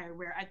transpired,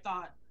 where I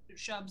thought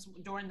Shubs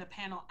during the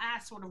panel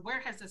asked sort of, where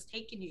has this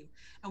taken you?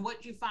 And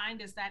what you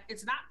find is that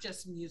it's not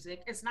just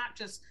music, it's not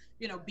just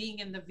being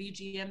in the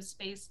VGM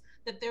space,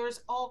 that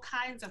there's all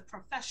kinds of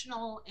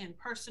professional and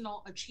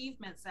personal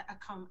achievements that have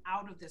come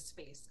out of this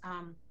space.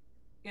 And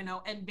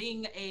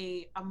being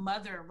a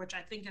mother, which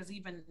I think is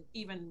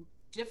even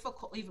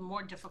difficult, even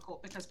more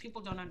difficult, because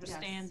people don't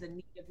understand the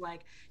need of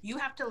like, you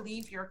have to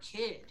leave your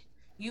kid.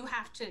 You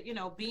have to,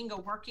 being a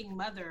working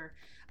mother,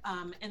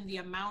 and the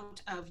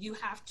amount of, you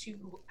have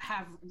to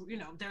have,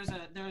 there's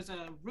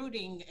a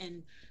rooting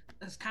and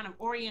this kind of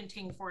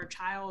orienting for a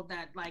child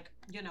that like,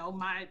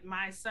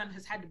 my son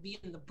has had to be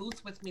in the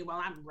booth with me while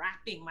I'm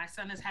rapping. My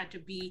son has had to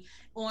be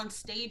on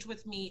stage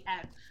with me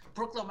at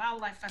Brooklyn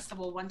Wildlife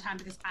Festival one time,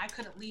 because I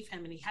couldn't leave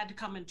him, and he had to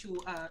come into,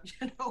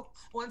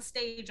 on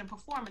stage and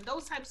perform, and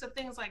those types of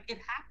things. Like, it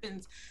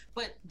happens,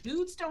 but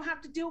dudes don't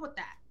have to deal with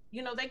that.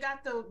 They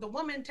got the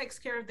woman takes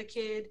care of the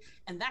kid,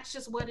 and that's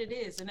just what it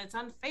is. And it's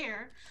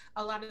unfair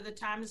a lot of the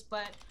times,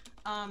 but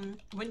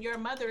when you're a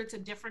mother, it's a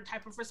different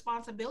type of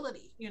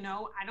responsibility.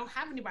 I don't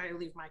have anybody to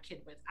leave my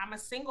kid with. I'm a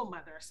single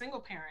mother, a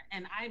single parent,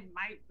 and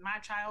my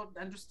child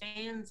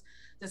understands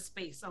the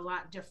space a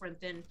lot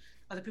different than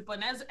other people.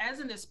 And as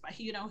in this,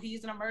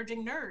 he's an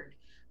emerging nerd.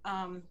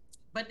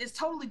 But it's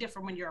totally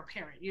different when you're a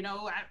parent.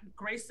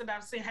 Grace, that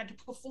I've seen, had to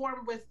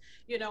perform with,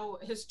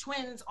 his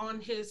twins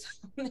on his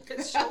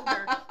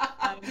shoulder.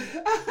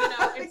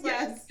 It's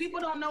like,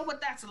 people don't know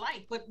what that's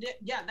like. But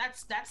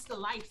that's the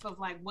life of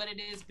like what it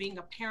is being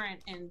a parent,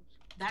 and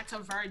that's a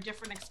very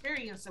different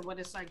experience than what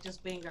it's like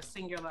just being a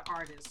singular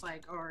artist,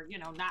 like, or, you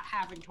know, not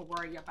having to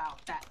worry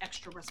about that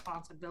extra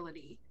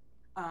responsibility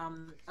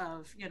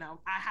of, you know,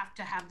 I have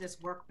to have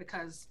this work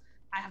because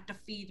I have to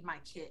feed my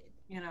kid,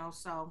 you know,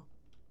 so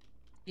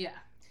yeah.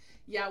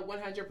 Yeah,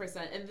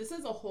 100%. And this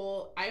is a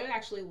whole, I would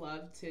actually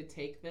love to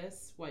take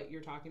this, what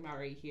you're talking about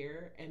right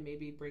here, and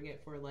maybe bring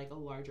it for like a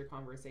larger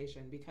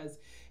conversation, because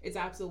it's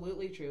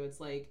absolutely true. It's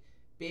like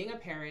being a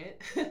parent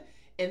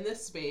in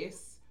this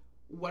space,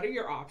 what are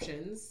your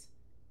options?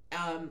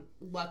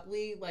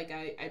 Luckily, like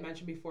I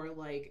mentioned before,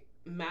 like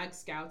Mag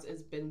Scouts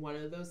has been one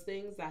of those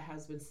things that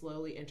has been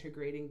slowly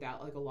integrating that,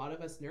 like, a lot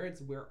of us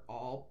nerds, we're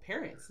all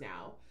parents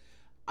now.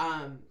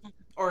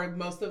 Or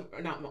most of,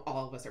 or not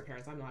all of us are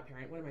parents. I'm not a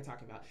parent. What am I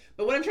talking about?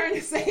 But what I'm trying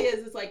to say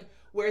is, it's like,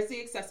 where's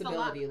the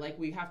accessibility? Like,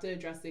 we have to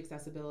address the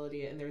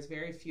accessibility, and there's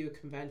very few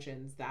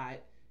conventions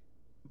that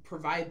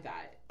provide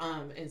that.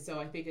 And so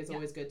I think it's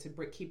always good to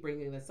keep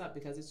bringing this up,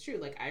 because it's true.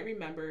 Like, I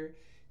remember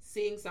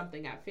seeing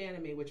something at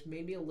Fanime which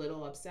made me a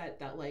little upset,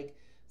 that like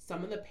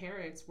some of the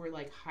parents were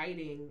like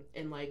hiding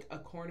in like a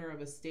corner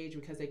of a stage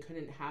because they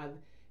couldn't have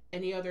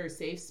any other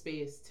safe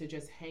space to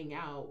just hang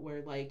out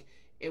where like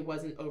it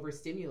wasn't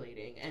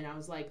overstimulating. And I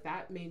was like,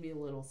 that made me a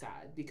little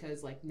sad,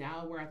 because like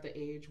now we're at the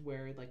age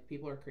where like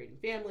people are creating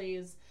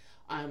families,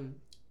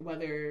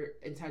 whether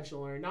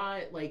intentional or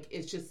not. Like,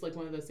 it's just like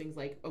one of those things,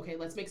 like, okay,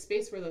 let's make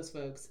space for those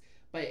folks.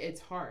 But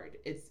it's hard.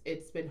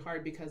 It's been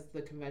hard because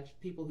the convention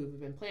people who've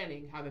been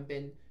planning haven't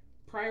been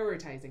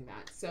prioritizing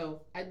that.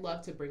 So I'd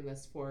love to bring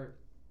this for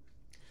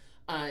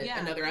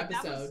another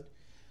episode.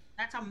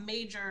 That's a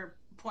major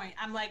point.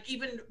 I'm like,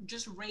 even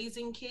just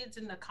raising kids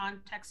in the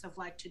context of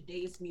like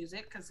today's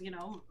music, because, you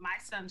know, my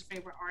son's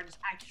favorite artist,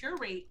 I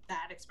curate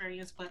that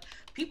experience, but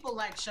people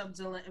like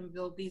Shubzilla and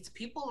Bill Beats,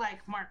 people like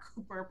Mark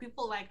Cooper,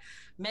 people like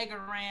Mega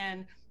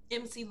Ran,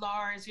 MC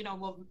Lars, you know,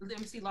 well,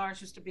 MC Lars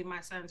used to be my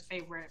son's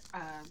favorite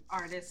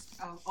artist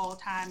of all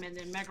time, and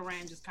then Mega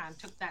Ran just kind of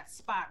took that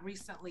spot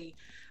recently.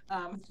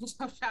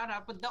 So shout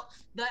out, but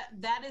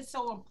that is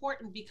so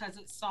important, because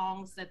it's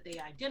songs that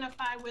they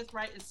identify with,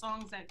 right? It's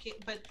songs that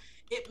but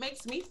it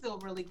makes me feel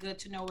really good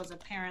to know as a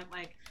parent,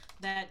 like,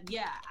 that,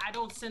 yeah, I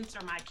don't censor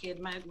my kid.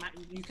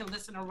 You can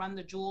listen to Run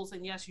the Jewels,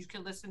 and yes, you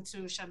can listen to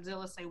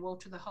Shubzilla say "Woe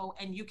to the Hoe,"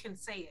 and you can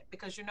say it,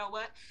 because you know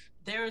what?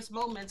 There's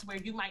moments where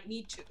you might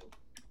need to.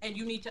 And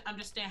you need to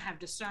understand, have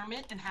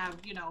discernment, and have,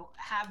 you know,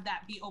 have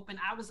that be open.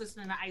 I was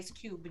listening to Ice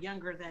Cube,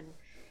 younger than,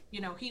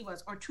 you know, he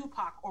was, or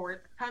Tupac,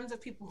 or tons of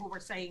people who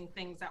were saying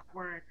things that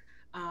weren't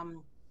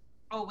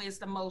always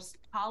the most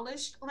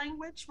polished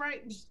language,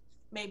 right?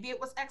 Maybe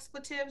it was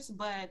expletives,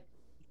 but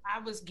I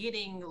was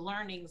getting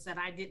learnings that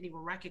I didn't even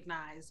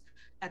recognize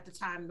at the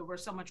time that were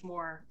so much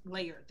more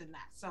layered than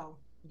that. So,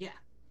 yeah.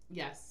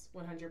 Yes,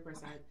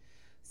 100%.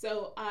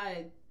 So,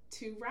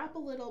 to wrap a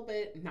little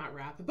bit, not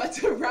wrap, but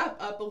to wrap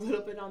up a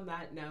little bit on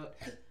that note,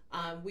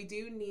 we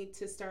do need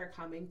to start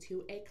coming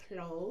to a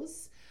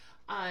close.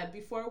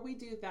 Before we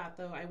do that,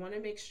 though, I want to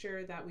make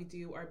sure that we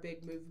do our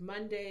Big Move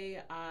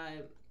Monday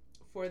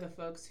for the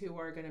folks who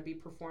are going to be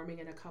performing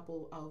in a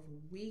couple of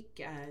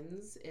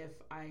weekends, if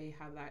I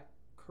have that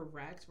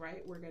correct,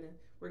 right?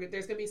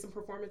 There's going to be some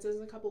performances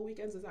in a couple of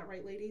weekends. Is that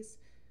right, ladies?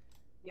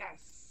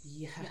 Yes.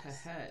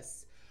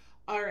 Yes.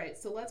 All right,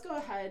 so let's go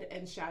ahead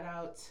and shout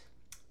out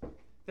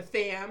the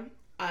fam.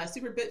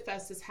 Super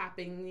Bitfest is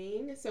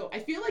happening. So I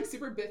feel like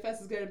Super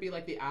Bitfest is going to be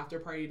like the after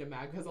party to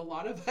MAG, because a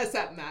lot of us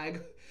at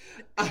MAG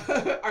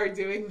are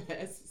doing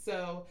this.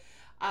 So,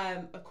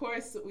 of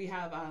course, we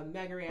have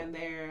Megaran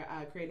there.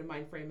 Creative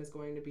Mind Frame is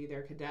going to be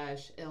there.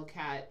 Kadesh,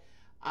 Ilcat,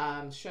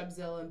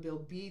 Shubzilla, and Bill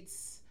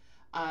Beats.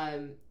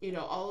 You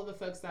know, all of the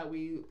folks that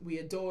we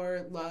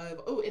adore,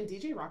 love. Oh, and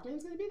DJ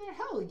Rockman's going to be there?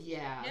 Hell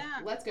yeah.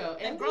 Let's go.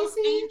 And Gross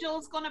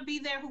Angel's going to be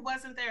there, who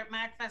wasn't there at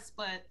MagFest,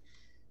 but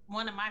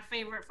one of my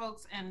favorite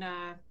folks. And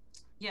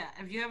yeah,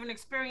 if you haven't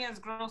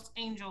experienced Gross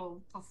Angel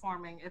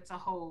performing, it's a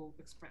whole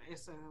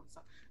experience.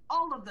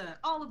 All of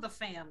the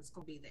fans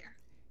will be there.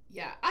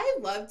 Yeah, I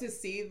love to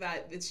see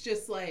that. It's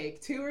just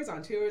like tours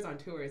on tours on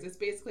tours. It's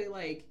basically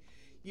like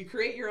you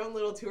create your own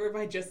little tour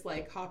by just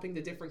like hopping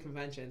to different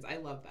conventions. I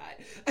love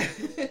that.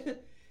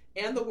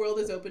 And the world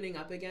is opening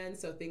up again,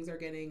 so things are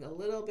getting a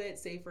little bit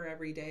safer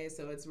every day.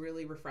 So it's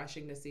really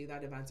refreshing to see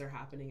that events are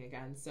happening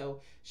again.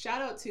 So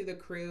shout out to the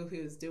crew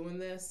who's doing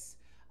this.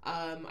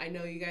 I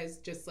know you guys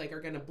just like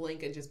are gonna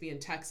blink and just be in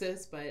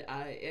Texas, but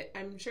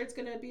I'm sure it's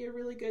gonna be a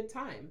really good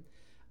time.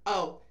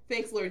 Oh,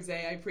 thanks, Lord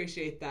Zay. I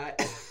appreciate that.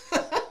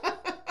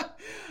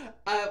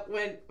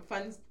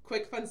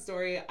 Quick fun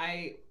story.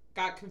 I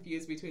got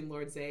confused between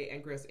Lord Zay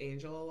and Gross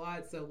Angel a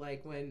lot. So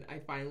like when I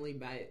finally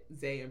met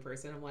Zay in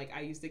person, I'm like,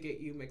 I used to get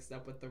you mixed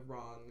up with the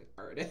wrong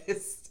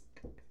artist.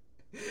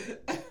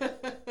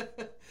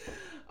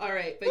 All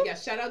right, but yeah,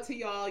 shout out to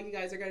y'all. You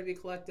guys are going to be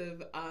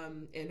collective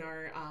in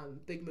our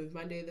Big Move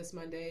Monday this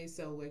Monday.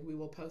 So like we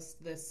will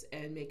post this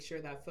and make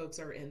sure that folks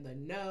are in the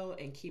know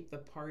and keep the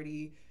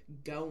party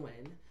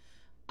going.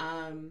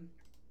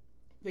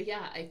 But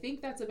yeah, I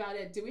think that's about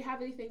it. Do we have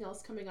anything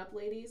else coming up,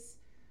 ladies?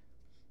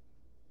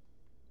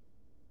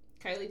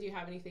 Kylie, do you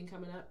have anything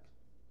coming up?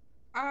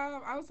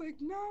 I was like,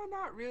 no,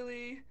 not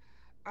really.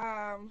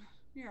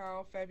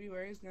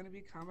 February is gonna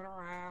be coming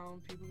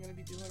around. People are gonna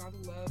be doing all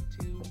the love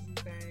tunes and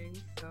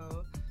things.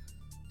 So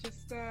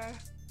just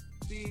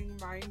being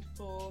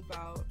mindful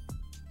about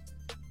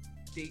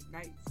date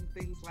nights and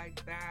things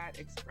like that,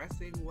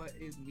 expressing what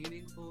is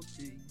meaningful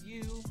to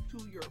you,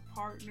 to your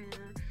partner,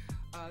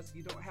 so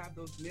you don't have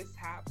those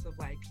mishaps of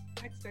like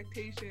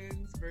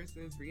expectations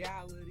versus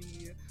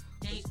reality.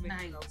 Date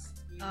nights.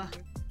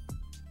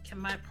 Can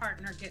my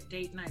partner get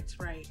date nights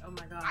right? Oh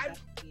my God.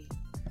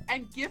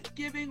 And gift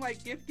giving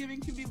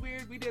can be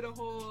weird. We did a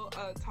whole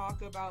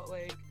talk about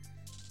like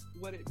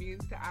what it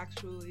means to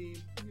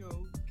actually,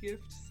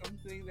 gift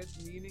something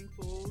that's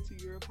meaningful to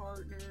your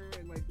partner,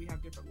 and like we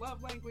have different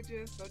love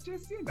languages. So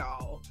just,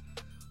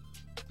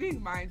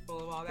 being mindful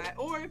of all that.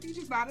 Or if you're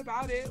just not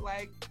about it,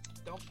 like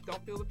don't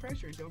feel the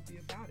pressure. Don't be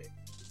about it.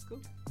 Just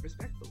go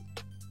respectfully.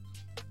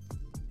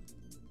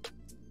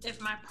 If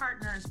my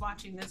partner is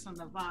watching this on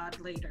the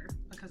VOD later,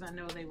 because I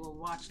know they will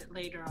watch it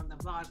later on the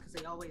VOD, because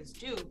they always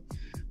do.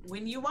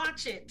 When you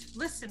watch it,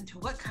 listen to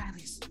what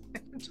Kylie said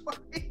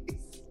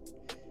twice.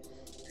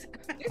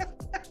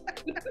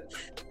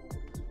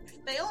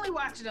 They only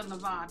watch it on the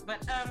VOD,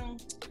 but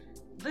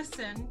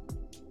listen,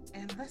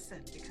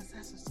 because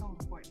that's what's so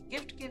important.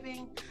 Gift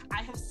giving,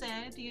 I have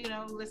said,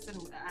 listen,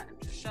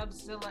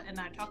 Shubzilla and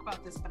I talk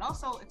about this, but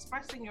also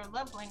expressing your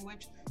love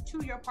language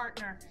to your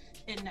partner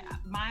in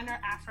minor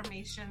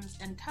affirmations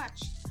and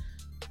touch.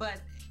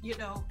 But,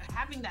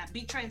 having that,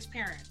 be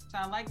transparent. So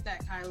I like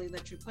that, Kylie,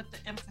 that you put the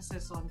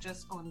emphasis on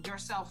just on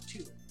yourself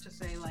too, to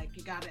say like,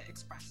 you got to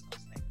express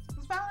those things.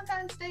 Because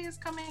Valentine's Day is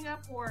coming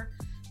up, or,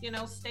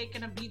 steak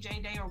and a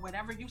BJ day, or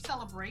whatever you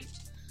celebrate.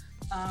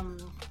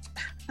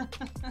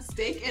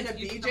 Steak and a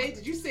BJ?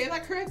 Did you say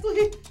that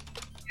correctly?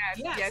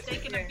 Yes,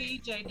 steak and a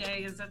BJ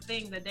day is a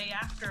thing the day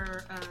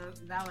after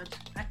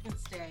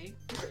Valentine's Day.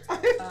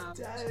 I'm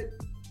dead.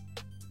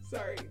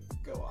 Sorry,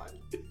 go on.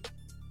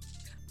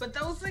 But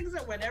those things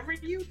are whatever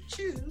you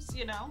choose,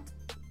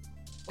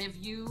 if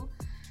you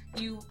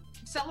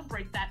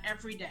celebrate that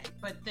every day,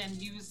 but then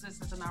use this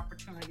as an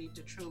opportunity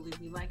to truly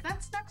be like,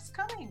 that's next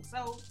coming.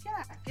 So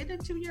yeah, get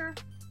into your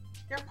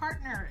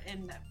partner,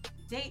 and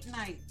date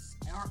nights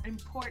are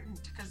important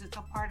because it's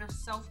a part of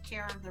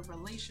self-care of the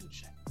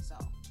relationship. So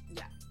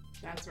yeah.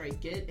 That's right.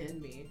 Get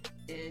in me.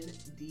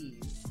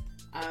 Indeed.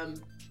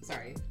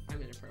 Sorry,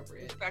 I'm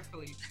inappropriate.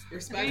 Respectfully.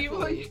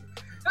 Respectfully.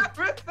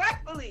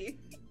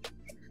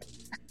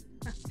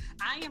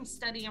 I am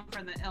studying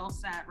for the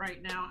LSAT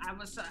right now. I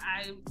was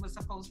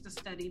supposed to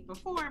study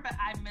before, but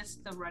I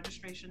missed the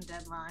registration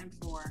deadline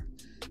for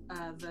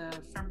the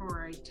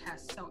February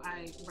test. So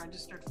I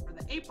registered for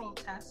the April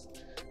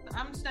test.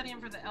 I'm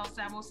studying for the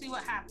LSAT. We'll see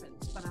what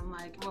happens. But I'm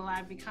like, will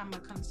I become a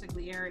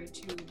consigliere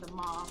to the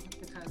mob?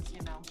 Because,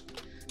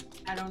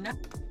 I don't know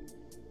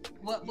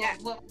what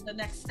the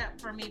next step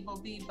for me will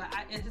be. But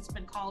it has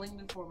been calling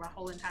me for my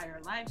whole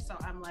entire life. So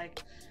I'm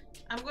like,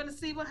 I'm going to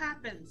see what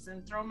happens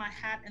and throw my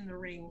hat in the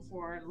ring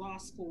for law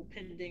school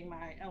pending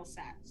my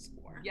LSAT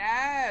score.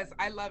 Yes,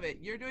 I love it.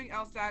 You're doing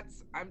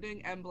LSATs. I'm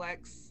doing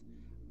MBLEX.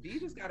 V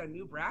just got a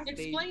new brass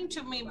baby. Explain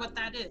to me what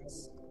that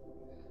is.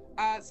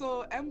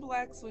 So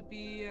MBLEX would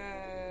be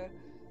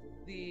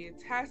the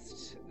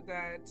test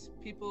that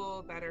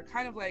people that are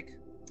kind of like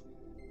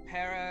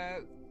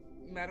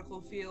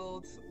medical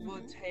fields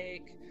would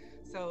take.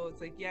 So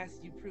it's like, yes,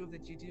 you prove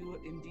that you do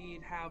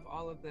indeed have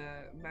all of the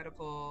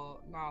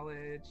medical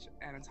knowledge,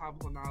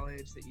 anatomical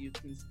knowledge, that you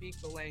can speak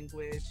the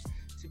language,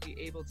 to be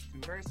able to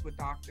converse with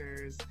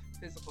doctors,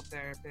 physical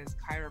therapists,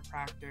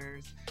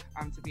 chiropractors,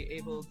 to be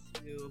able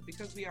to,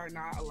 because we are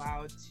not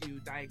allowed to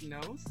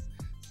diagnose.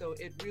 So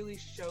it really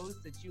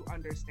shows that you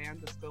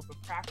understand the scope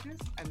of practice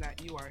and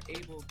that you are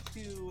able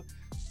to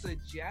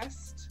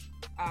suggest,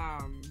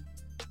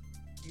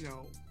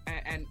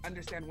 and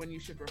understand when you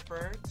should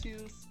refer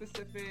to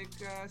specific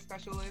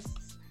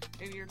specialists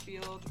in your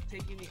field.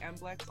 Taking the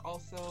MBLEX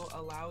also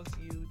allows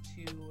you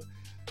to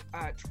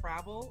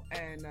travel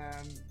and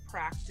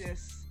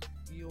practice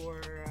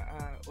your,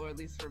 or at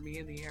least for me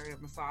in the area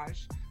of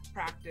massage,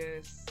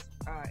 practice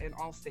in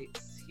all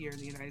states here in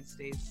the United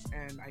States,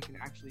 and I can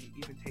actually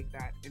even take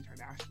that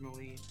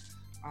internationally.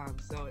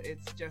 So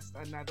it's just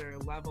another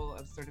level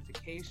of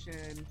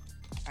certification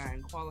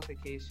and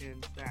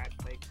qualifications that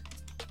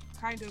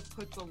kind of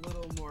puts a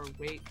little more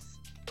weight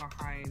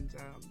behind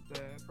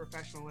the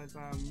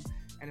professionalism,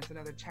 and it's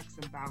another checks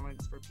and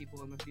balance for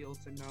people in the field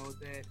to know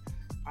that,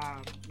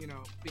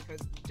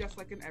 because just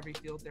like in every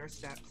field, there are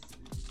steps.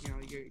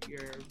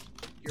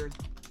 Your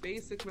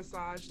basic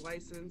massage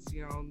license,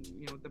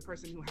 the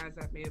person who has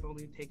that may have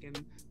only taken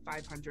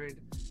 500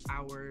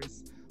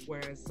 hours,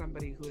 whereas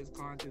somebody who has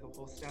gone through the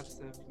whole steps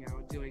of,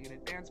 doing an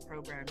advanced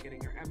program, getting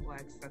your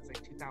MBLEX, that's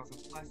like 2,000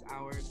 plus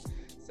hours.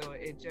 So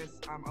it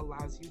just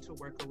allows you to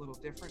work a little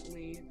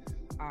differently,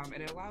 and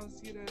it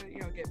allows you to,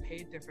 get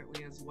paid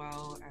differently as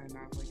well, and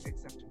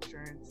accept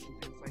insurance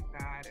and things like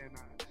that, and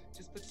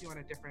just puts you on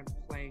a different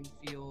playing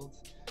field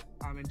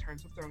in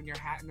terms of throwing your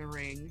hat in the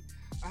ring,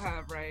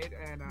 right?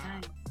 And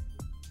nice.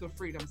 the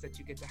freedoms that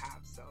you get to have.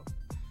 So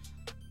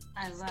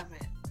I love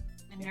it.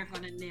 And you're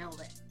going to nail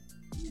it.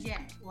 Yeah,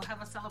 we'll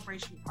have a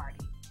celebration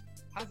party.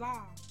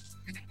 Huzzah!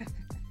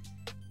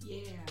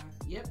 Yeah.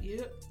 Yep.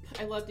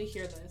 I love to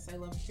hear this. I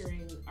love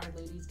hearing our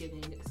ladies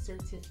getting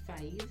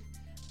certified.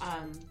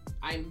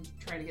 I'm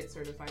trying to get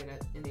certified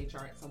in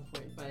HR at some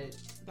point, but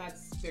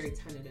that's very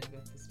tentative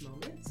at this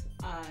moment.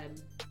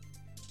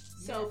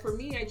 So for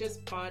me, I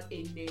just bought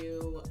a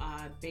new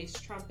bass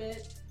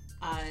trumpet.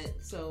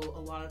 So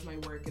a lot of my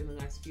work in the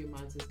next few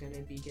months is going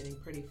to be getting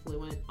pretty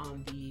fluent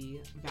on the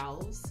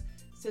valves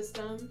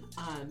system.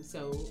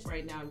 So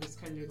right now I'm just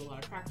kind of doing a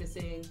lot of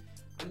practicing.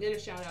 I'm going to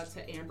shout out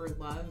to Amber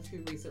Love,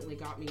 who recently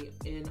got me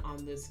in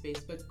on this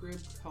Facebook group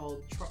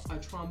called A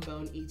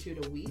Trombone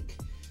Etude a Week.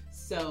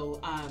 So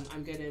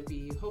I'm going to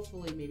be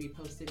hopefully maybe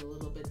posting a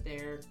little bit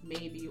there,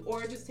 maybe,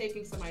 or just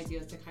taking some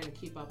ideas to kind of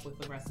keep up with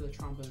the rest of the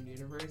trombone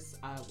universe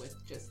with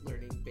just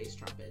learning bass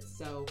trumpet.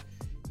 So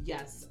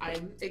yes,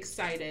 I'm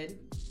excited.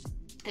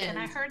 And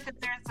I heard that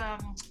there's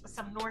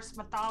some Norse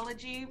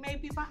mythology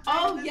maybe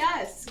behind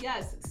this.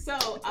 Yes.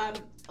 So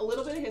a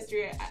little bit of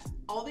history.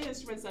 All the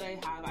instruments that I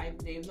have,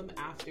 I've named them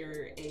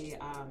after a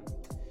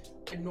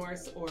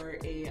Norse or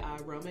a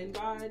Roman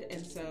god,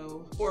 and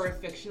so, or a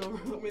fictional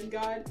Roman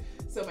god.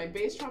 So my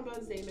bass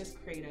trombone's name is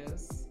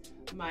Kratos,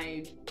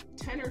 my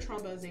tenor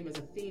trombone's name is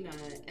Athena,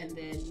 and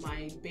then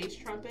my bass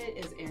trumpet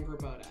is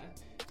Angrboda,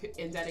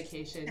 in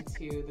dedication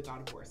to the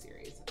God of War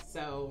series.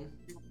 So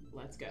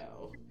let's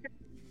go.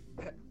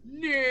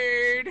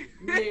 Nerd.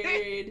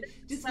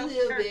 Just So a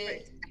little perfect.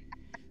 bit.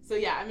 So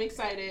yeah, I'm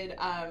excited,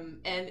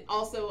 and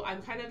also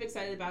I'm kind of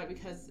excited about it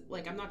because,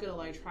 like, I'm not gonna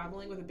lie,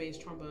 traveling with a bass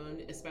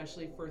trombone,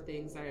 especially for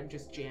things that I'm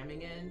just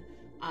jamming in,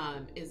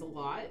 is a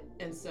lot.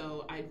 And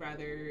so I'd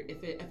rather,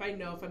 if I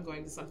know if I'm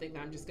going to something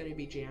that I'm just gonna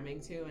be jamming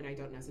to, and I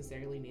don't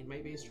necessarily need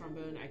my bass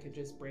trombone, I could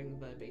just bring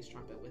the bass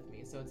trumpet with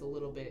me. So it's a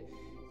little bit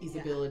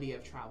easeability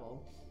of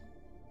travel.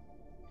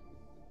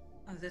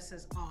 Oh, this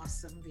is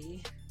awesome,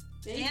 V.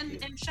 Thank you.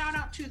 And shout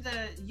out to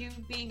you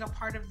being a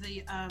part of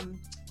the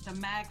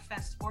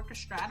MagFest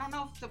Orchestra. I don't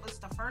know if it was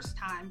the first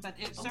time, but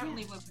it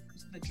certainly was.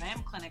 The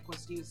Jam Clinic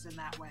was used in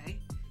that way.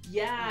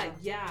 Yeah.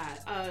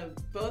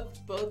 Both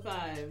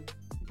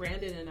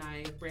Brandon and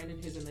I, Brandon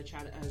who's in the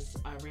chat as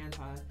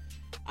Ranta,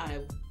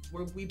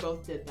 we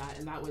both did that,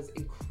 and that was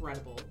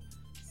incredible.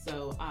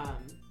 So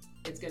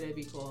it's gonna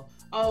be cool.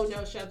 Oh no,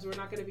 Shebs, we're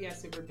not gonna be at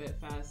Super Bit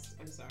Fest.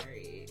 I'm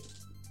sorry.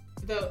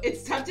 Though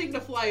it's tempting to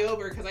fly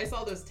over because I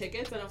saw those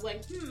tickets and I was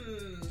like,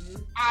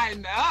 I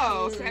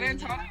know, San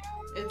Antonio.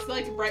 It's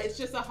like, right, it's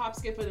just a hop,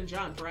 skip, and a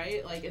jump,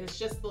 right? Like, and it's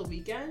just the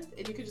weekend,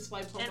 and you could just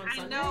fly home And on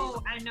Sunday.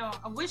 I know.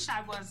 I wish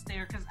I was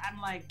there because I'm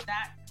like,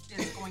 that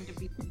is going to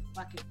be a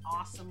fucking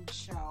awesome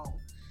show.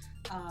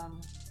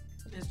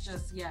 It's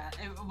just,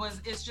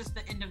 it's just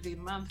the end of the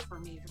month for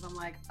me because I'm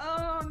like,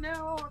 oh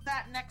no,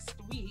 that next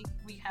week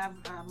we have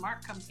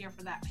Mark comes here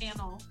for that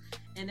panel,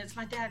 and it's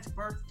my dad's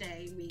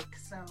birthday week,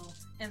 so,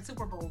 and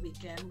Super Bowl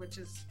weekend, which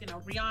is,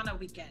 Rihanna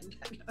weekend.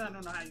 I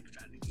don't know how you're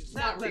trying to use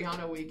that. Not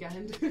Rihanna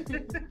weekend.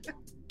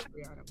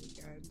 Rihanna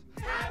weekend.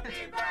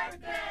 Happy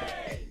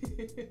birthday!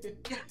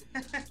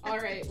 All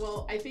right,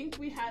 well, I think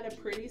we had a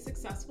pretty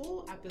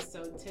successful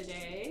episode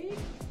today.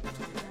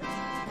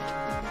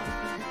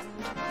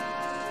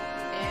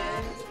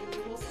 And we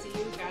will see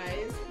you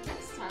guys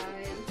next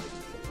time.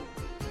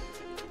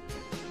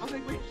 I was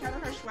like, wait, shout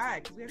out our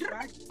swag, because we have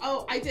swag.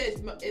 Oh, I did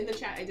in the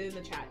chat.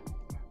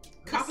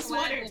 Cop a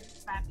Swag sweater.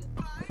 is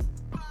fabulous.